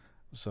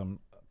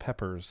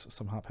peppers,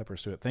 some hot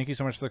peppers to it. Thank you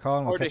so much for the call,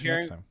 and we'll catch you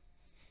next time.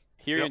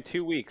 Here in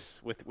 2 weeks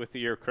with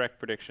your correct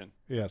prediction.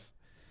 Yes.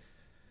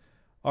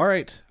 All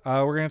right,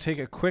 we're going to take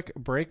a quick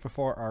break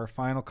before our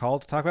final call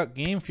to talk about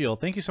GameFuel.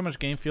 Thank you so much,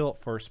 GameFuel,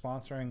 for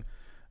sponsoring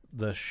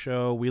the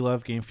show. We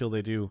love GameFuel.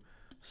 They do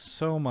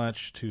so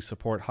much to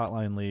support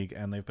Hotline League,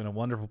 and they've been a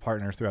wonderful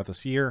partner throughout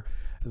this year.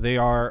 They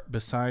are,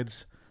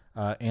 besides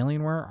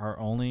Alienware, our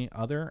only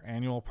other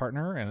annual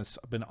partner, and it's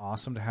been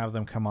awesome to have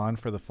them come on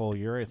for the full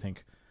year. I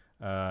think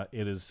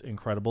it is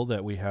incredible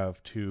that we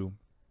have 2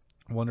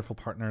 wonderful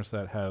partners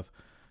that have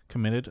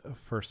committed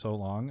for so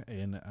long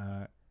in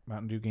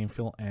Mountain Dew,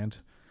 GameFuel, and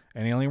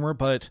Alienware.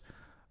 But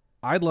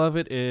I'd love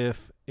it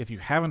if you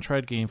haven't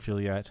tried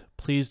GameFuel yet,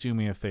 please do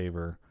me a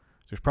favor.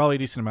 There's probably a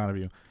decent amount of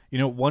you. You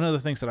know, one of the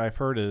things that I've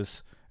heard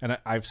is, and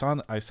I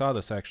saw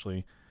this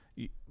actually,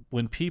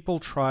 when people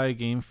try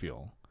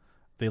GameFuel,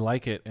 they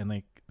like it and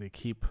they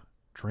keep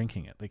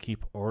drinking it, they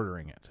keep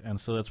ordering it, and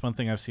so that's one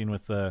thing I've seen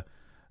with the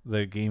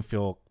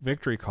GameFuel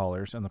victory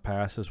callers in the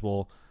past is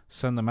we'll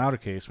send them out a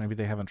case, maybe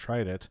they haven't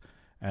tried it,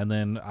 and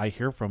then I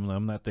hear from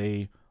them that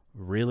they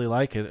really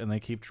like it and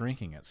they keep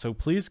drinking it. So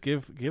please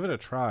give it a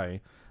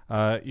try.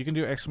 You can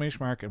do !,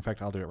 in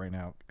fact I'll do it right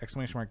now, !,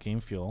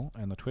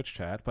 GameFuel in the Twitch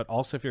chat, but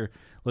also if you're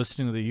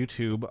listening to the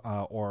YouTube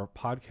or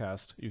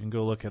podcast, you can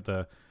go look at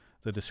the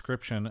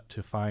description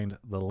to find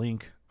the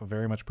link.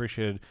 Very much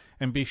appreciated.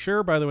 And be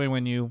sure, by the way,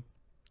 when you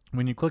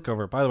click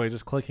over it, by the way,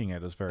 just clicking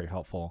it is very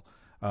helpful,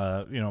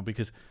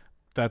 because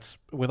that's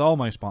with all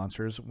my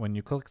sponsors, when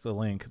you click the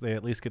link, they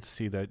at least get to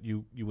see that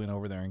you went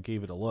over there and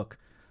gave it a look,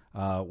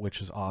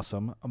 which is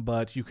awesome.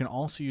 But you can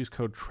also use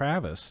code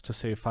TRAVIS to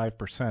save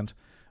 5%,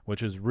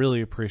 which is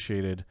really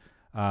appreciated,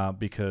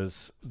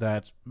 because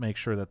that makes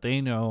sure that they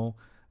know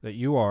that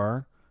you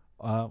are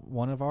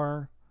one of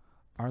our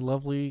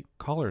lovely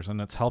callers,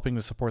 and it's helping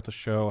to support the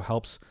show.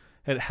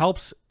 It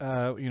helps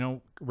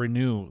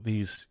renew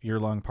these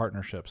year-long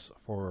partnerships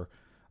for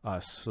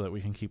us so that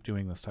we can keep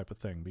doing this type of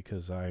thing,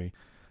 because I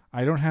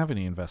don't have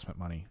any investment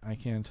money. I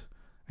can't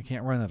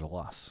run at a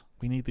loss.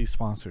 We need these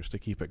sponsors to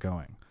keep it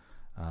going,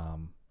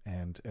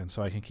 and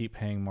so I can keep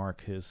paying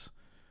Mark his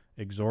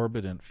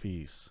exorbitant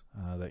fees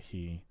that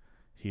he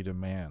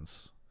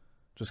demands.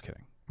 Just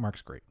kidding.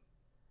 Mark's great.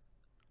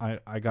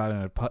 I got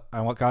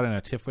in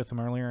a tiff with him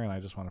earlier, and I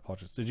just want to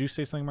apologize. Did you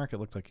say something, Mark? It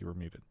looked like you were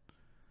muted.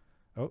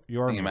 Oh,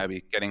 you are. You might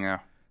be getting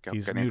a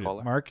He's getting muted. a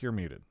caller. Mark, you're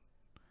muted.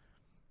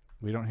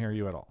 We don't hear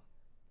you at all.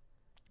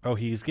 Oh,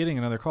 he's getting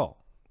another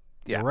call.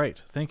 Yeah. You're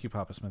right. Thank you,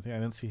 Papa Smithy. I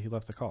didn't see he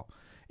left the call.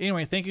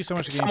 Anyway, thank you so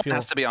much, Someone Gamefield.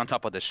 has to be on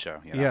top of this show.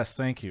 You know? Yes,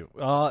 thank you.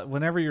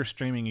 Whenever you're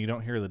streaming, you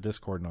don't hear the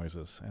Discord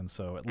noises, and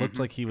so it looked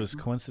like he was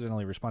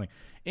coincidentally responding.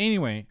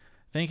 Anyway,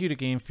 thank you to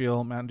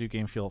Gamefield, Mountain Dew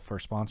Gamefield, for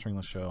sponsoring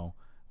the show.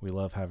 We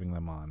love having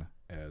them on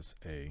as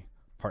a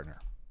partner.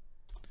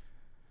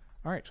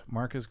 All right,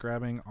 Mark is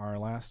grabbing our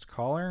last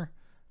caller.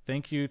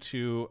 Thank you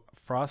to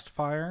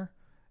Frostfire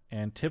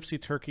and Tipsy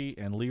Turkey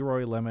and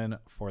Leroy Lemon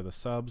for the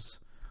subs.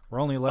 We're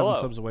only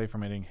 11 subs away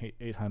from hitting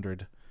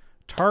 800.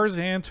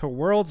 Tarzan to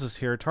Worlds is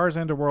here.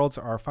 Tarzan to Worlds,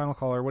 our final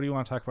caller. What do you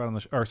want to talk about on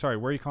the or sorry,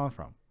 where are you calling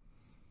from?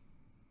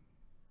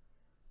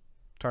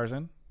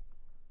 Tarzan?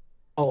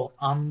 Oh,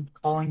 I'm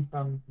calling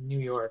from New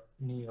York.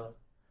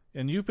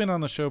 And you've been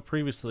on the show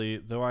previously,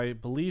 though I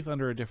believe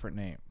under a different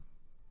name.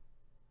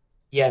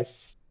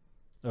 Yes.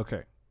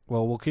 Okay.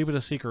 Well, we'll keep it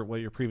a secret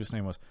what your previous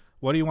name was.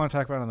 What do you want to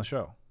talk about on the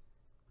show?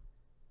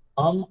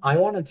 I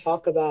want to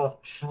talk about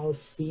how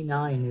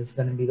C9 is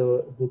going to be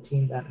the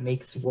team that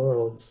makes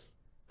Worlds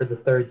for the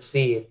third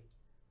seed.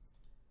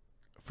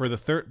 For the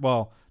third,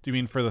 well, do you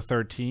mean for the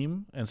third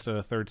team instead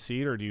of third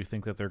seed, or do you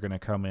think that they're going to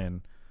come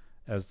in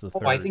as the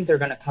third? I think they're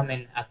going to come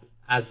in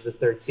as the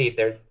third seed.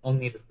 They're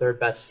only the third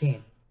best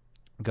team.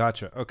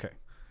 Gotcha. Okay.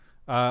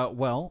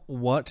 Well,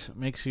 what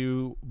makes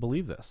you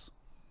believe this?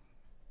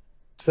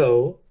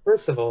 So,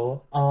 first of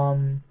all,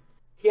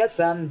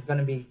 TSM is going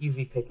to be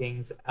easy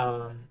pickings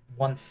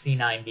once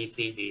C9 beats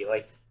EG.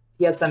 Like,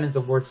 TSM is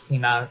the worst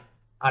team out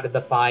of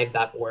the 5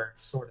 that were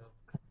sort of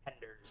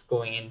contenders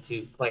going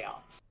into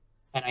playoffs.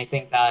 And I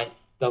think that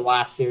the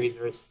last series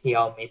versus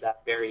TL made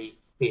that very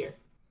clear.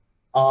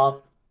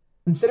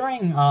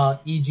 Considering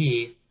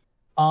EG,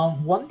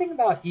 one thing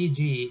about EG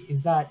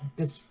is that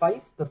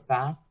despite the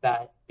fact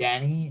that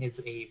Danny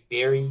is a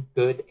very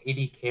good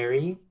AD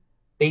carry,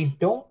 they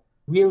don't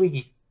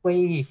really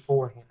play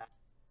for him.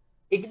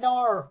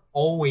 Ignar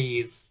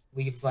always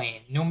leaves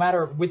lane, no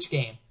matter which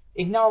game.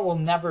 Ignar will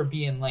never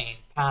be in lane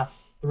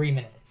past 3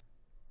 minutes.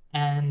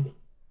 And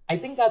I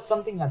think that's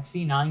something that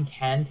C9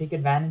 can take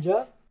advantage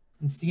of.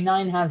 And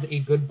C9 has a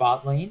good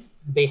bot lane.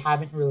 They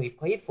haven't really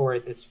played for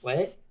it this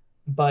split,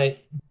 but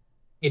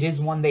it is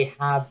one they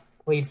have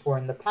played for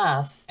in the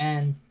past.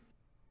 And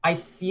I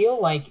feel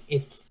like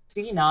if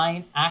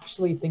C9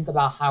 actually think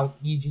about how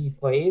EG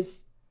plays,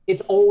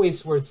 it's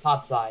always towards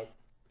top side.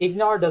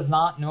 Ignar does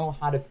not know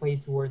how to play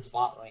towards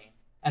bot lane.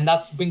 And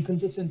that's been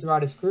consistent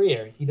throughout his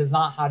career. He does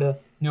not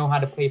know how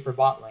to play for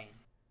bot lane.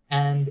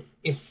 And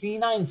if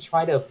C9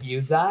 try to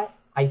abuse that,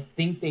 I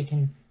think they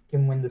can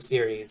win the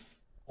series.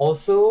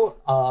 Also,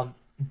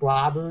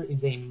 Blabber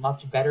is a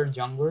much better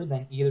jungler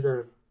than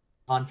either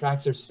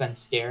Contracts or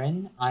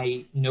Svenskeren.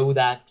 I know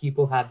that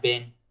people have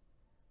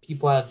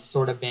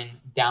sort of been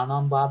down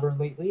on Blabber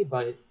lately,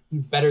 but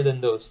he's better than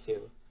those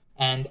two.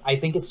 And I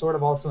think it's sort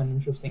of also an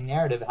interesting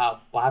narrative how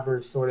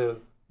Blabber sort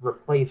of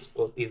replaced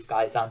both these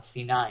guys on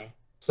C9.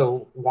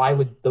 So why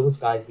would those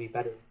guys be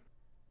better?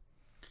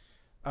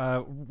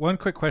 One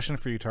quick question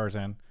for you,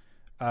 Tarzan.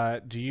 Who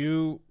do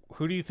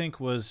you think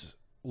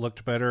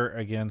looked better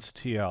against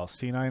TL,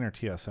 C9 or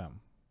TSM?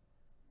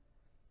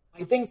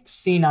 I think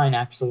C9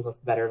 actually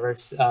looked better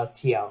versus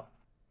TL.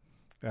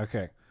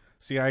 Okay.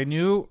 See, I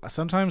knew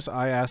sometimes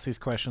I ask these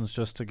questions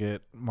just to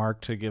get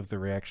Mark to give the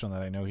reaction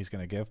that I know he's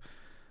going to give.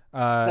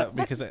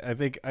 Because I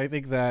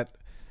think that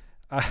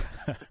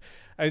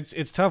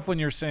it's tough when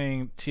you're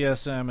saying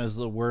TSM is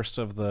the worst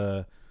of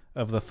the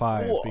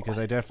 5. Whoa. Because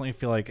I definitely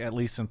feel like at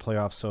least in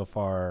playoffs so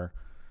far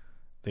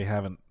it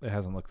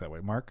hasn't looked that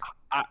way. Mark?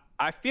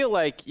 I feel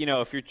like,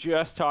 if you're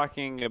just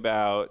talking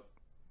about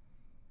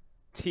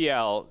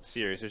TL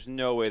series, there's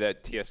no way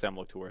that TSM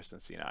looked worse than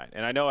C9.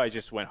 And I know I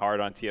just went hard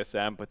on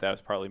TSM, but that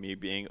was partly me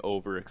being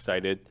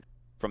overexcited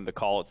from the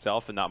call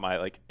itself and not my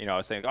I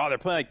was saying, oh, they're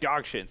playing like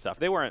dog shit and stuff.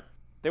 They weren't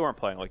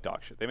playing like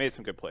dog shit. They made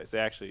some good plays. They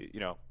actually,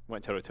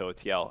 went toe-to-toe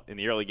with TL in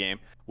the early game,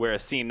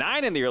 whereas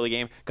C9 in the early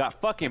game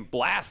got fucking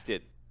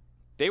blasted.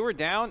 They were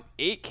down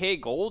 8k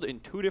gold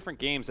in 2 different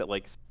games at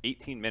like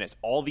 18 minutes.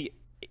 All the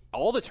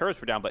turrets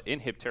were down, but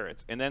inhib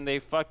turrets. And then they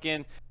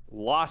fucking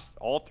lost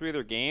all 3 of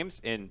their games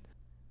in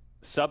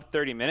sub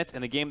 30 minutes.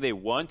 And the game they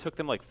won took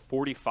them like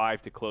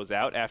 45 to close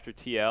out after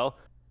TL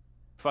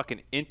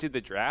fucking inted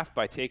the draft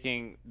by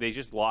they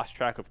just lost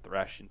track of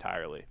Thresh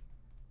entirely.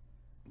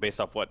 Based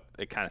off what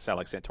it kind of sounded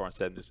like Santorin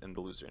said in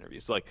the loser interview.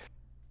 So,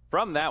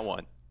 from that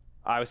one,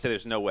 I would say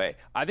there's no way.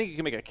 I think you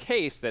can make a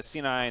case that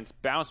C9's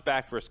bounced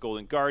back versus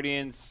Golden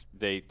Guardians.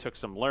 They took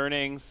some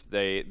learnings.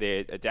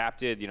 They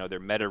adapted. Their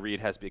meta read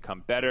has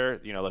become better.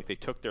 They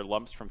took their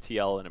lumps from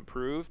TL and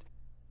improved.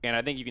 And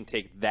I think you can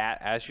take that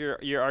as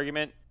your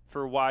argument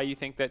for why you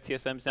think that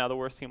TSM is now the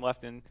worst team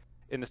left in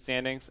in the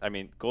standings. I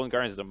mean, Golden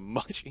Guardians is a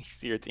much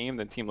easier team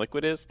than Team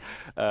Liquid is.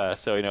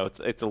 So, you know,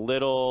 it's a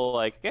little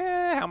like,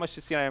 how much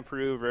does C9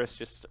 improve versus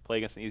just play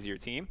against an easier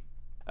team?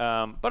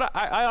 But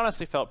I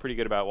honestly felt pretty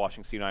good about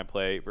watching C9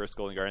 play versus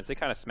Golden Guardians. They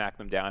kind of smacked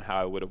them down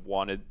how I would have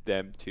wanted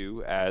them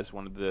to as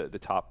one of the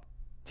top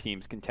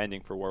teams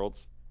contending for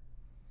Worlds.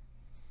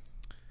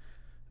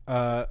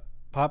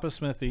 Papa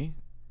Smithy,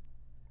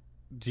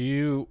 do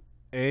you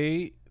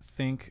A,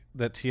 think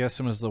that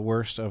TSM is the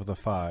worst of the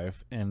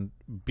 5, and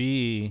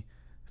B,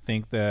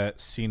 think that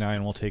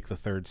C9 will take the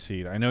 3rd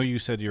seed? I know you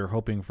said you're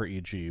hoping for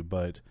EG,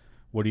 but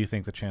what do you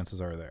think the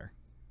chances are there?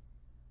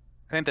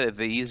 I think they're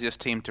the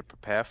easiest team to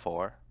prepare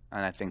for,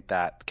 and I think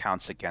that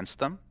counts against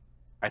them.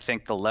 I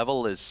think the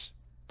level is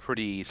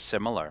pretty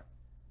similar,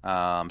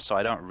 so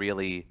I don't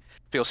really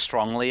feel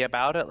strongly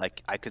about it.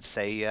 Like, I could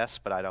say yes,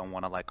 but I don't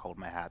want to like hold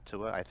my hat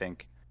to it. I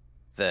think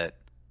that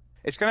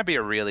it's going to be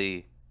a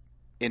really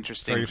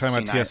interesting. So you're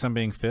talking about TSM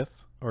being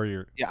 5th, or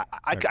you're? Yeah,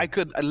 I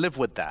live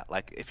with that.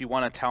 Like, if you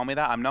want to tell me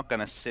that, I'm not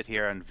going to sit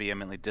here and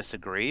vehemently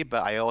disagree.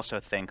 But I also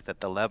think that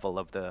the level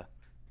of the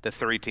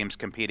 3 teams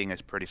competing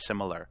is pretty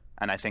similar,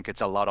 and I think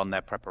it's a lot on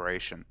their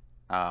preparation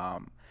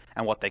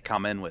and what they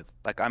come in with.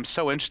 Like, I'm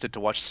so interested to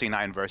watch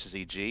C9 versus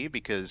EG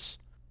because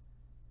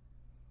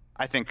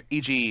I think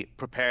EG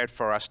prepared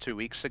for us 2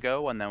 weeks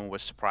ago and then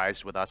was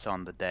surprised with us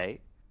on the day.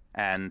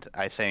 And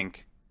I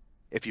think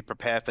if you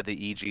prepare for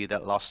the EG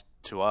that lost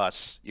to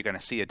us, you're going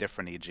to see a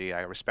different EG.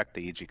 I respect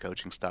the EG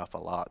coaching staff a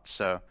lot.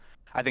 So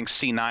I think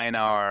C9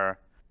 are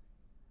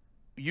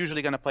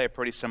usually going to play a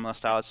pretty similar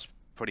style. It's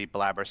pretty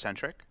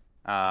blabber-centric.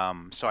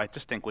 So I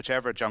just think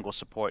whichever jungle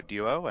support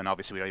duo, and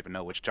obviously we don't even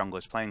know which jungle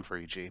is playing for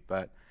EG,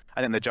 but I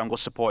think the jungle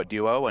support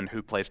duo and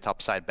who plays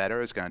top side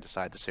better is going to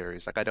decide the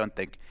series. Like, I don't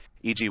think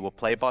EG will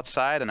play bot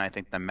side, and I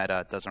think the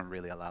meta doesn't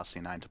really allow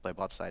C9 to play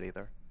bot side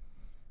either.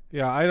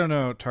 Yeah, I don't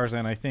know,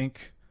 Tarzan. I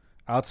think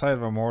outside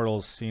of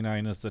Immortals,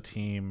 C9 is the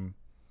team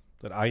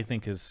that I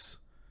think is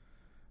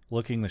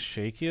looking the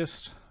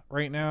shakiest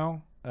right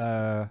now.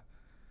 And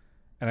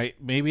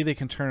maybe they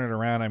can turn it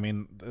around. I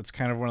mean, it's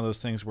kind of one of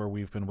those things where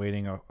we've been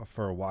waiting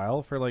for a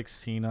while for like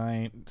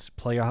C9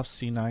 playoff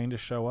C9 to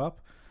show up.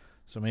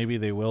 So maybe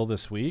they will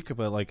this week,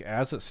 but like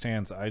as it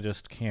stands, I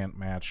just can't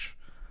match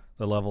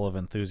the level of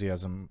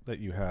enthusiasm that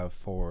you have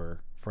for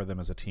them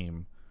as a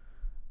team.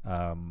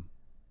 And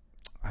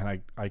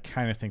I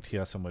kind of think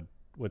TSM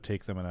would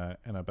take them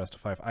in a best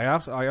of 5. I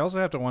also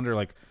have to wonder,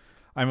 like,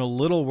 I'm a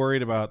little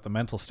worried about the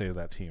mental state of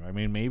that team. I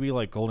mean, maybe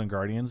like Golden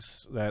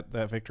Guardians,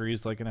 that victory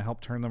is like going to help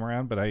turn them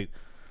around, but I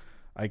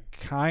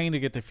kind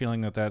of get the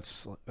feeling that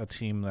that's a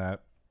team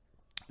that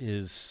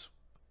is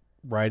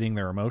riding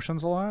their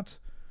emotions a lot.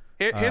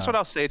 Here's what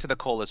I'll say to the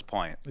caller's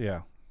point.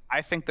 Yeah.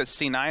 I think that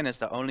C9 is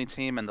the only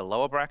team in the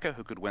lower bracket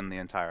who could win the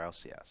entire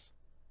LCS.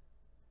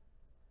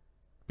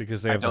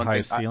 Because they have the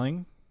highest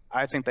ceiling?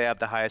 I think they have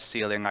the highest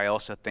ceiling. I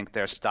also think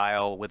their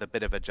style, with a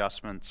bit of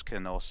adjustments,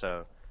 can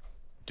also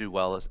do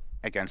well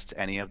against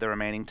any of the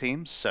remaining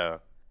teams.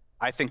 So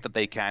I think that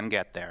they can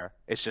get there.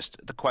 It's just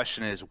the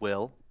question is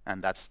will,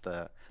 and that's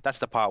the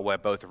part where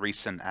both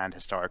recent and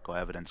historical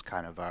evidence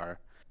kind of are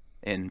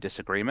in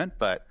disagreement.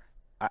 But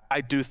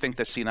I do think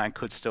that C9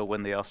 could still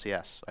win the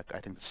LCS. Like, I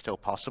think it's still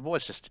possible.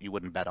 It's just you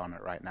wouldn't bet on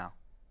it right now.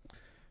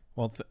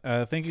 Well,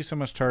 thank you so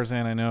much,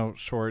 Tarzan. I know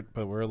short,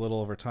 but we're a little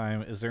over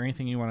time. Is there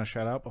anything you want to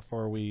shout out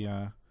before we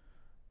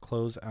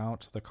close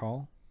out the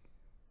call?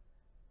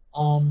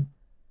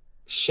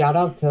 Shout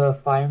out to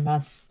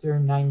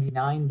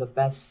Firemaster99, the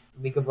best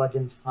League of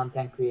Legends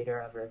content creator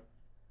ever.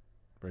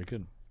 Very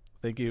good.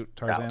 Thank you,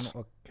 Tarzan. Ouch.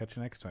 We'll catch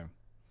you next time.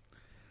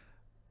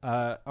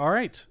 All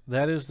right,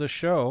 that is the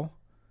show.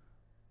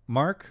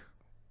 Mark,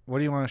 what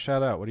do you want to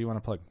shout out? What do you want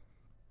to plug?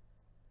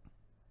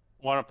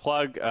 Want to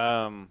plug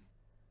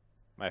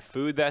my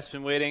food that's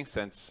been waiting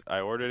since I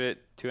ordered it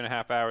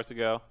 2.5 hours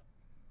ago.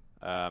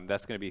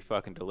 That's going to be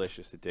fucking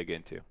delicious to dig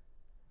into.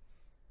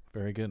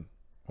 Very good.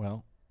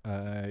 Well,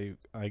 I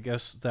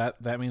guess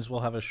that means we'll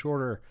have a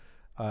shorter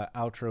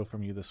outro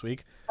from you this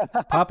week.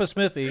 Papa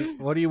Smithy,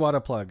 what do you want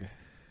to plug?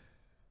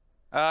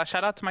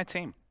 Shout out to my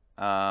team.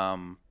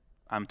 I'm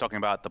talking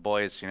about the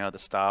boys, the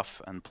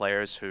staff and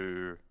players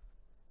who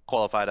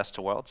qualified us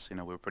to Worlds.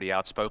 We were pretty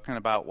outspoken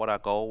about what our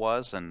goal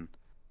was and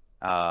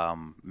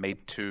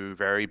made 2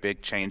 very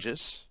big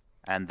changes,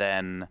 and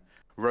then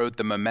rode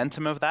the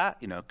momentum of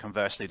that,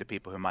 conversely to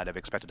people who might have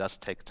expected us to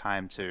take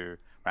time to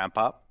ramp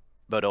up,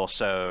 but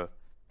also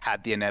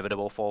had the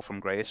inevitable fall from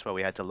grace where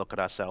we had to look at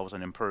ourselves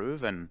and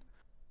improve. And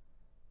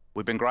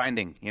we've been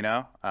grinding,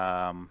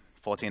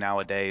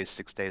 14-hour days,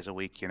 6 days a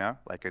week,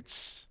 like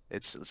it's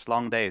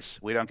long days.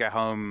 We don't get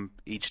home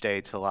each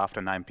day till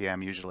after 9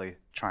 p.m. usually,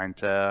 trying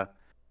to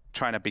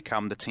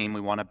become the team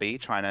we want to be,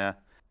 trying to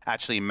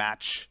actually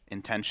match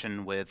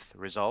intention with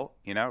result,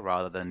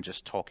 rather than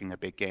just talking a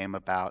big game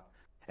about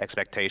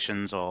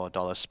expectations or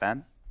dollars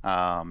spent.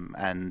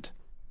 And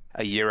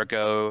a year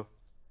ago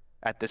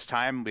at this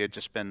time, we had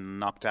just been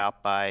knocked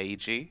out by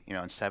EG, in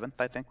 7th,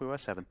 I think we were,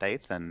 7th,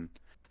 8th, and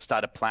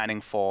started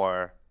planning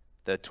for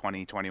the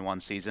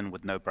 2021 season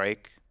with no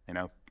break,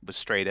 was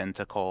straight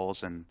into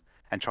calls and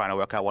trying to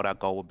work out what our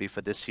goal would be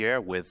for this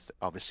year, with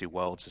obviously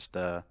Worlds as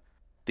the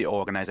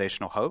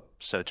organizational hope.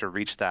 So to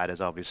reach that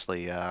is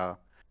obviously a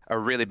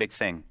really big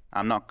thing.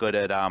 I'm not good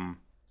at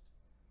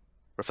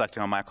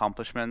reflecting on my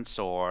accomplishments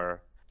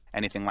or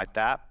anything like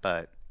that,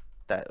 but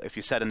that if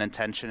you set an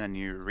intention and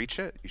you reach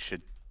it, you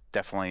should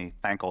definitely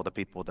thank all the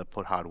people that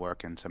put hard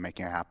work into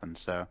making it happen.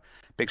 So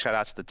big shout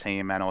out to the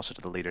team and also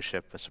to the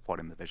leadership for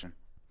supporting the vision.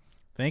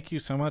 Thank you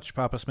so much,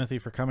 Papa Smithy,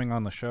 for coming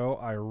on the show.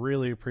 I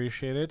really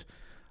appreciate it.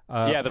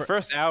 The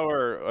first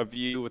hour of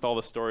you with all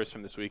the stories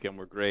from this weekend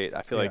were great.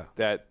 I feel like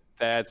that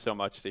adds so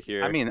much to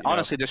hear. I mean,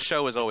 honestly, this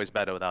show is always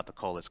better without the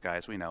callers,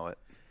 guys. We know it.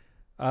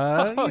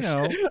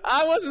 Shit.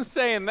 I wasn't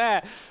saying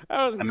that.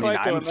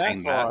 I'm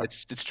saying that.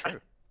 It's true.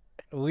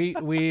 We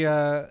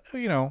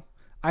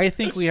I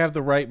think we have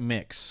the right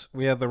mix.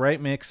 We have the right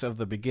mix of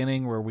the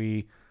beginning where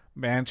we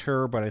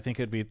banter, but I think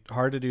it'd be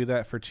hard to do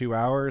that for 2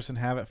 hours and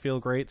have it feel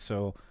great.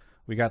 So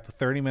we got the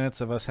 30 minutes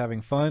of us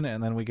having fun,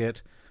 and then we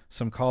get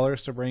some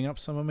callers to bring up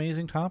some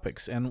amazing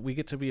topics, and we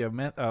get to be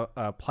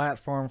a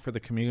platform for the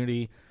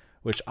community,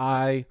 which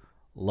I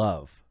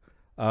love.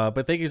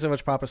 But thank you so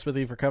much, Papa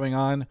Smithy, for coming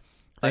on.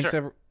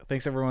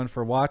 Thanks everyone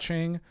for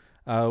watching.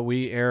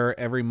 We air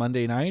every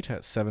Monday night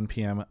at 7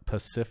 p.m.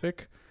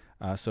 Pacific,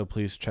 so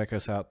please check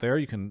us out there.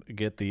 You can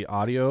get the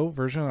audio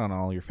version on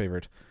all your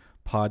favorite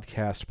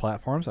podcast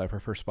platforms. I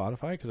prefer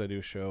Spotify because I do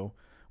a show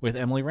with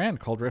Emily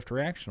Rand called Rift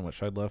Reaction,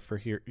 which I'd love for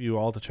you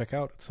all to check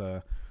out. It's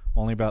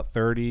only about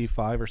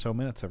 35 or so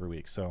minutes every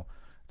week, so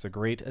it's a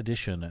great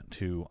addition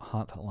to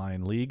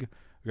Hotline League.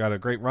 We got a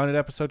great Run It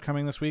episode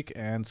coming this week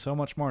and so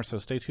much more, so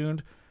stay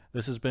tuned.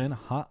 This has been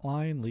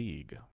Hotline League.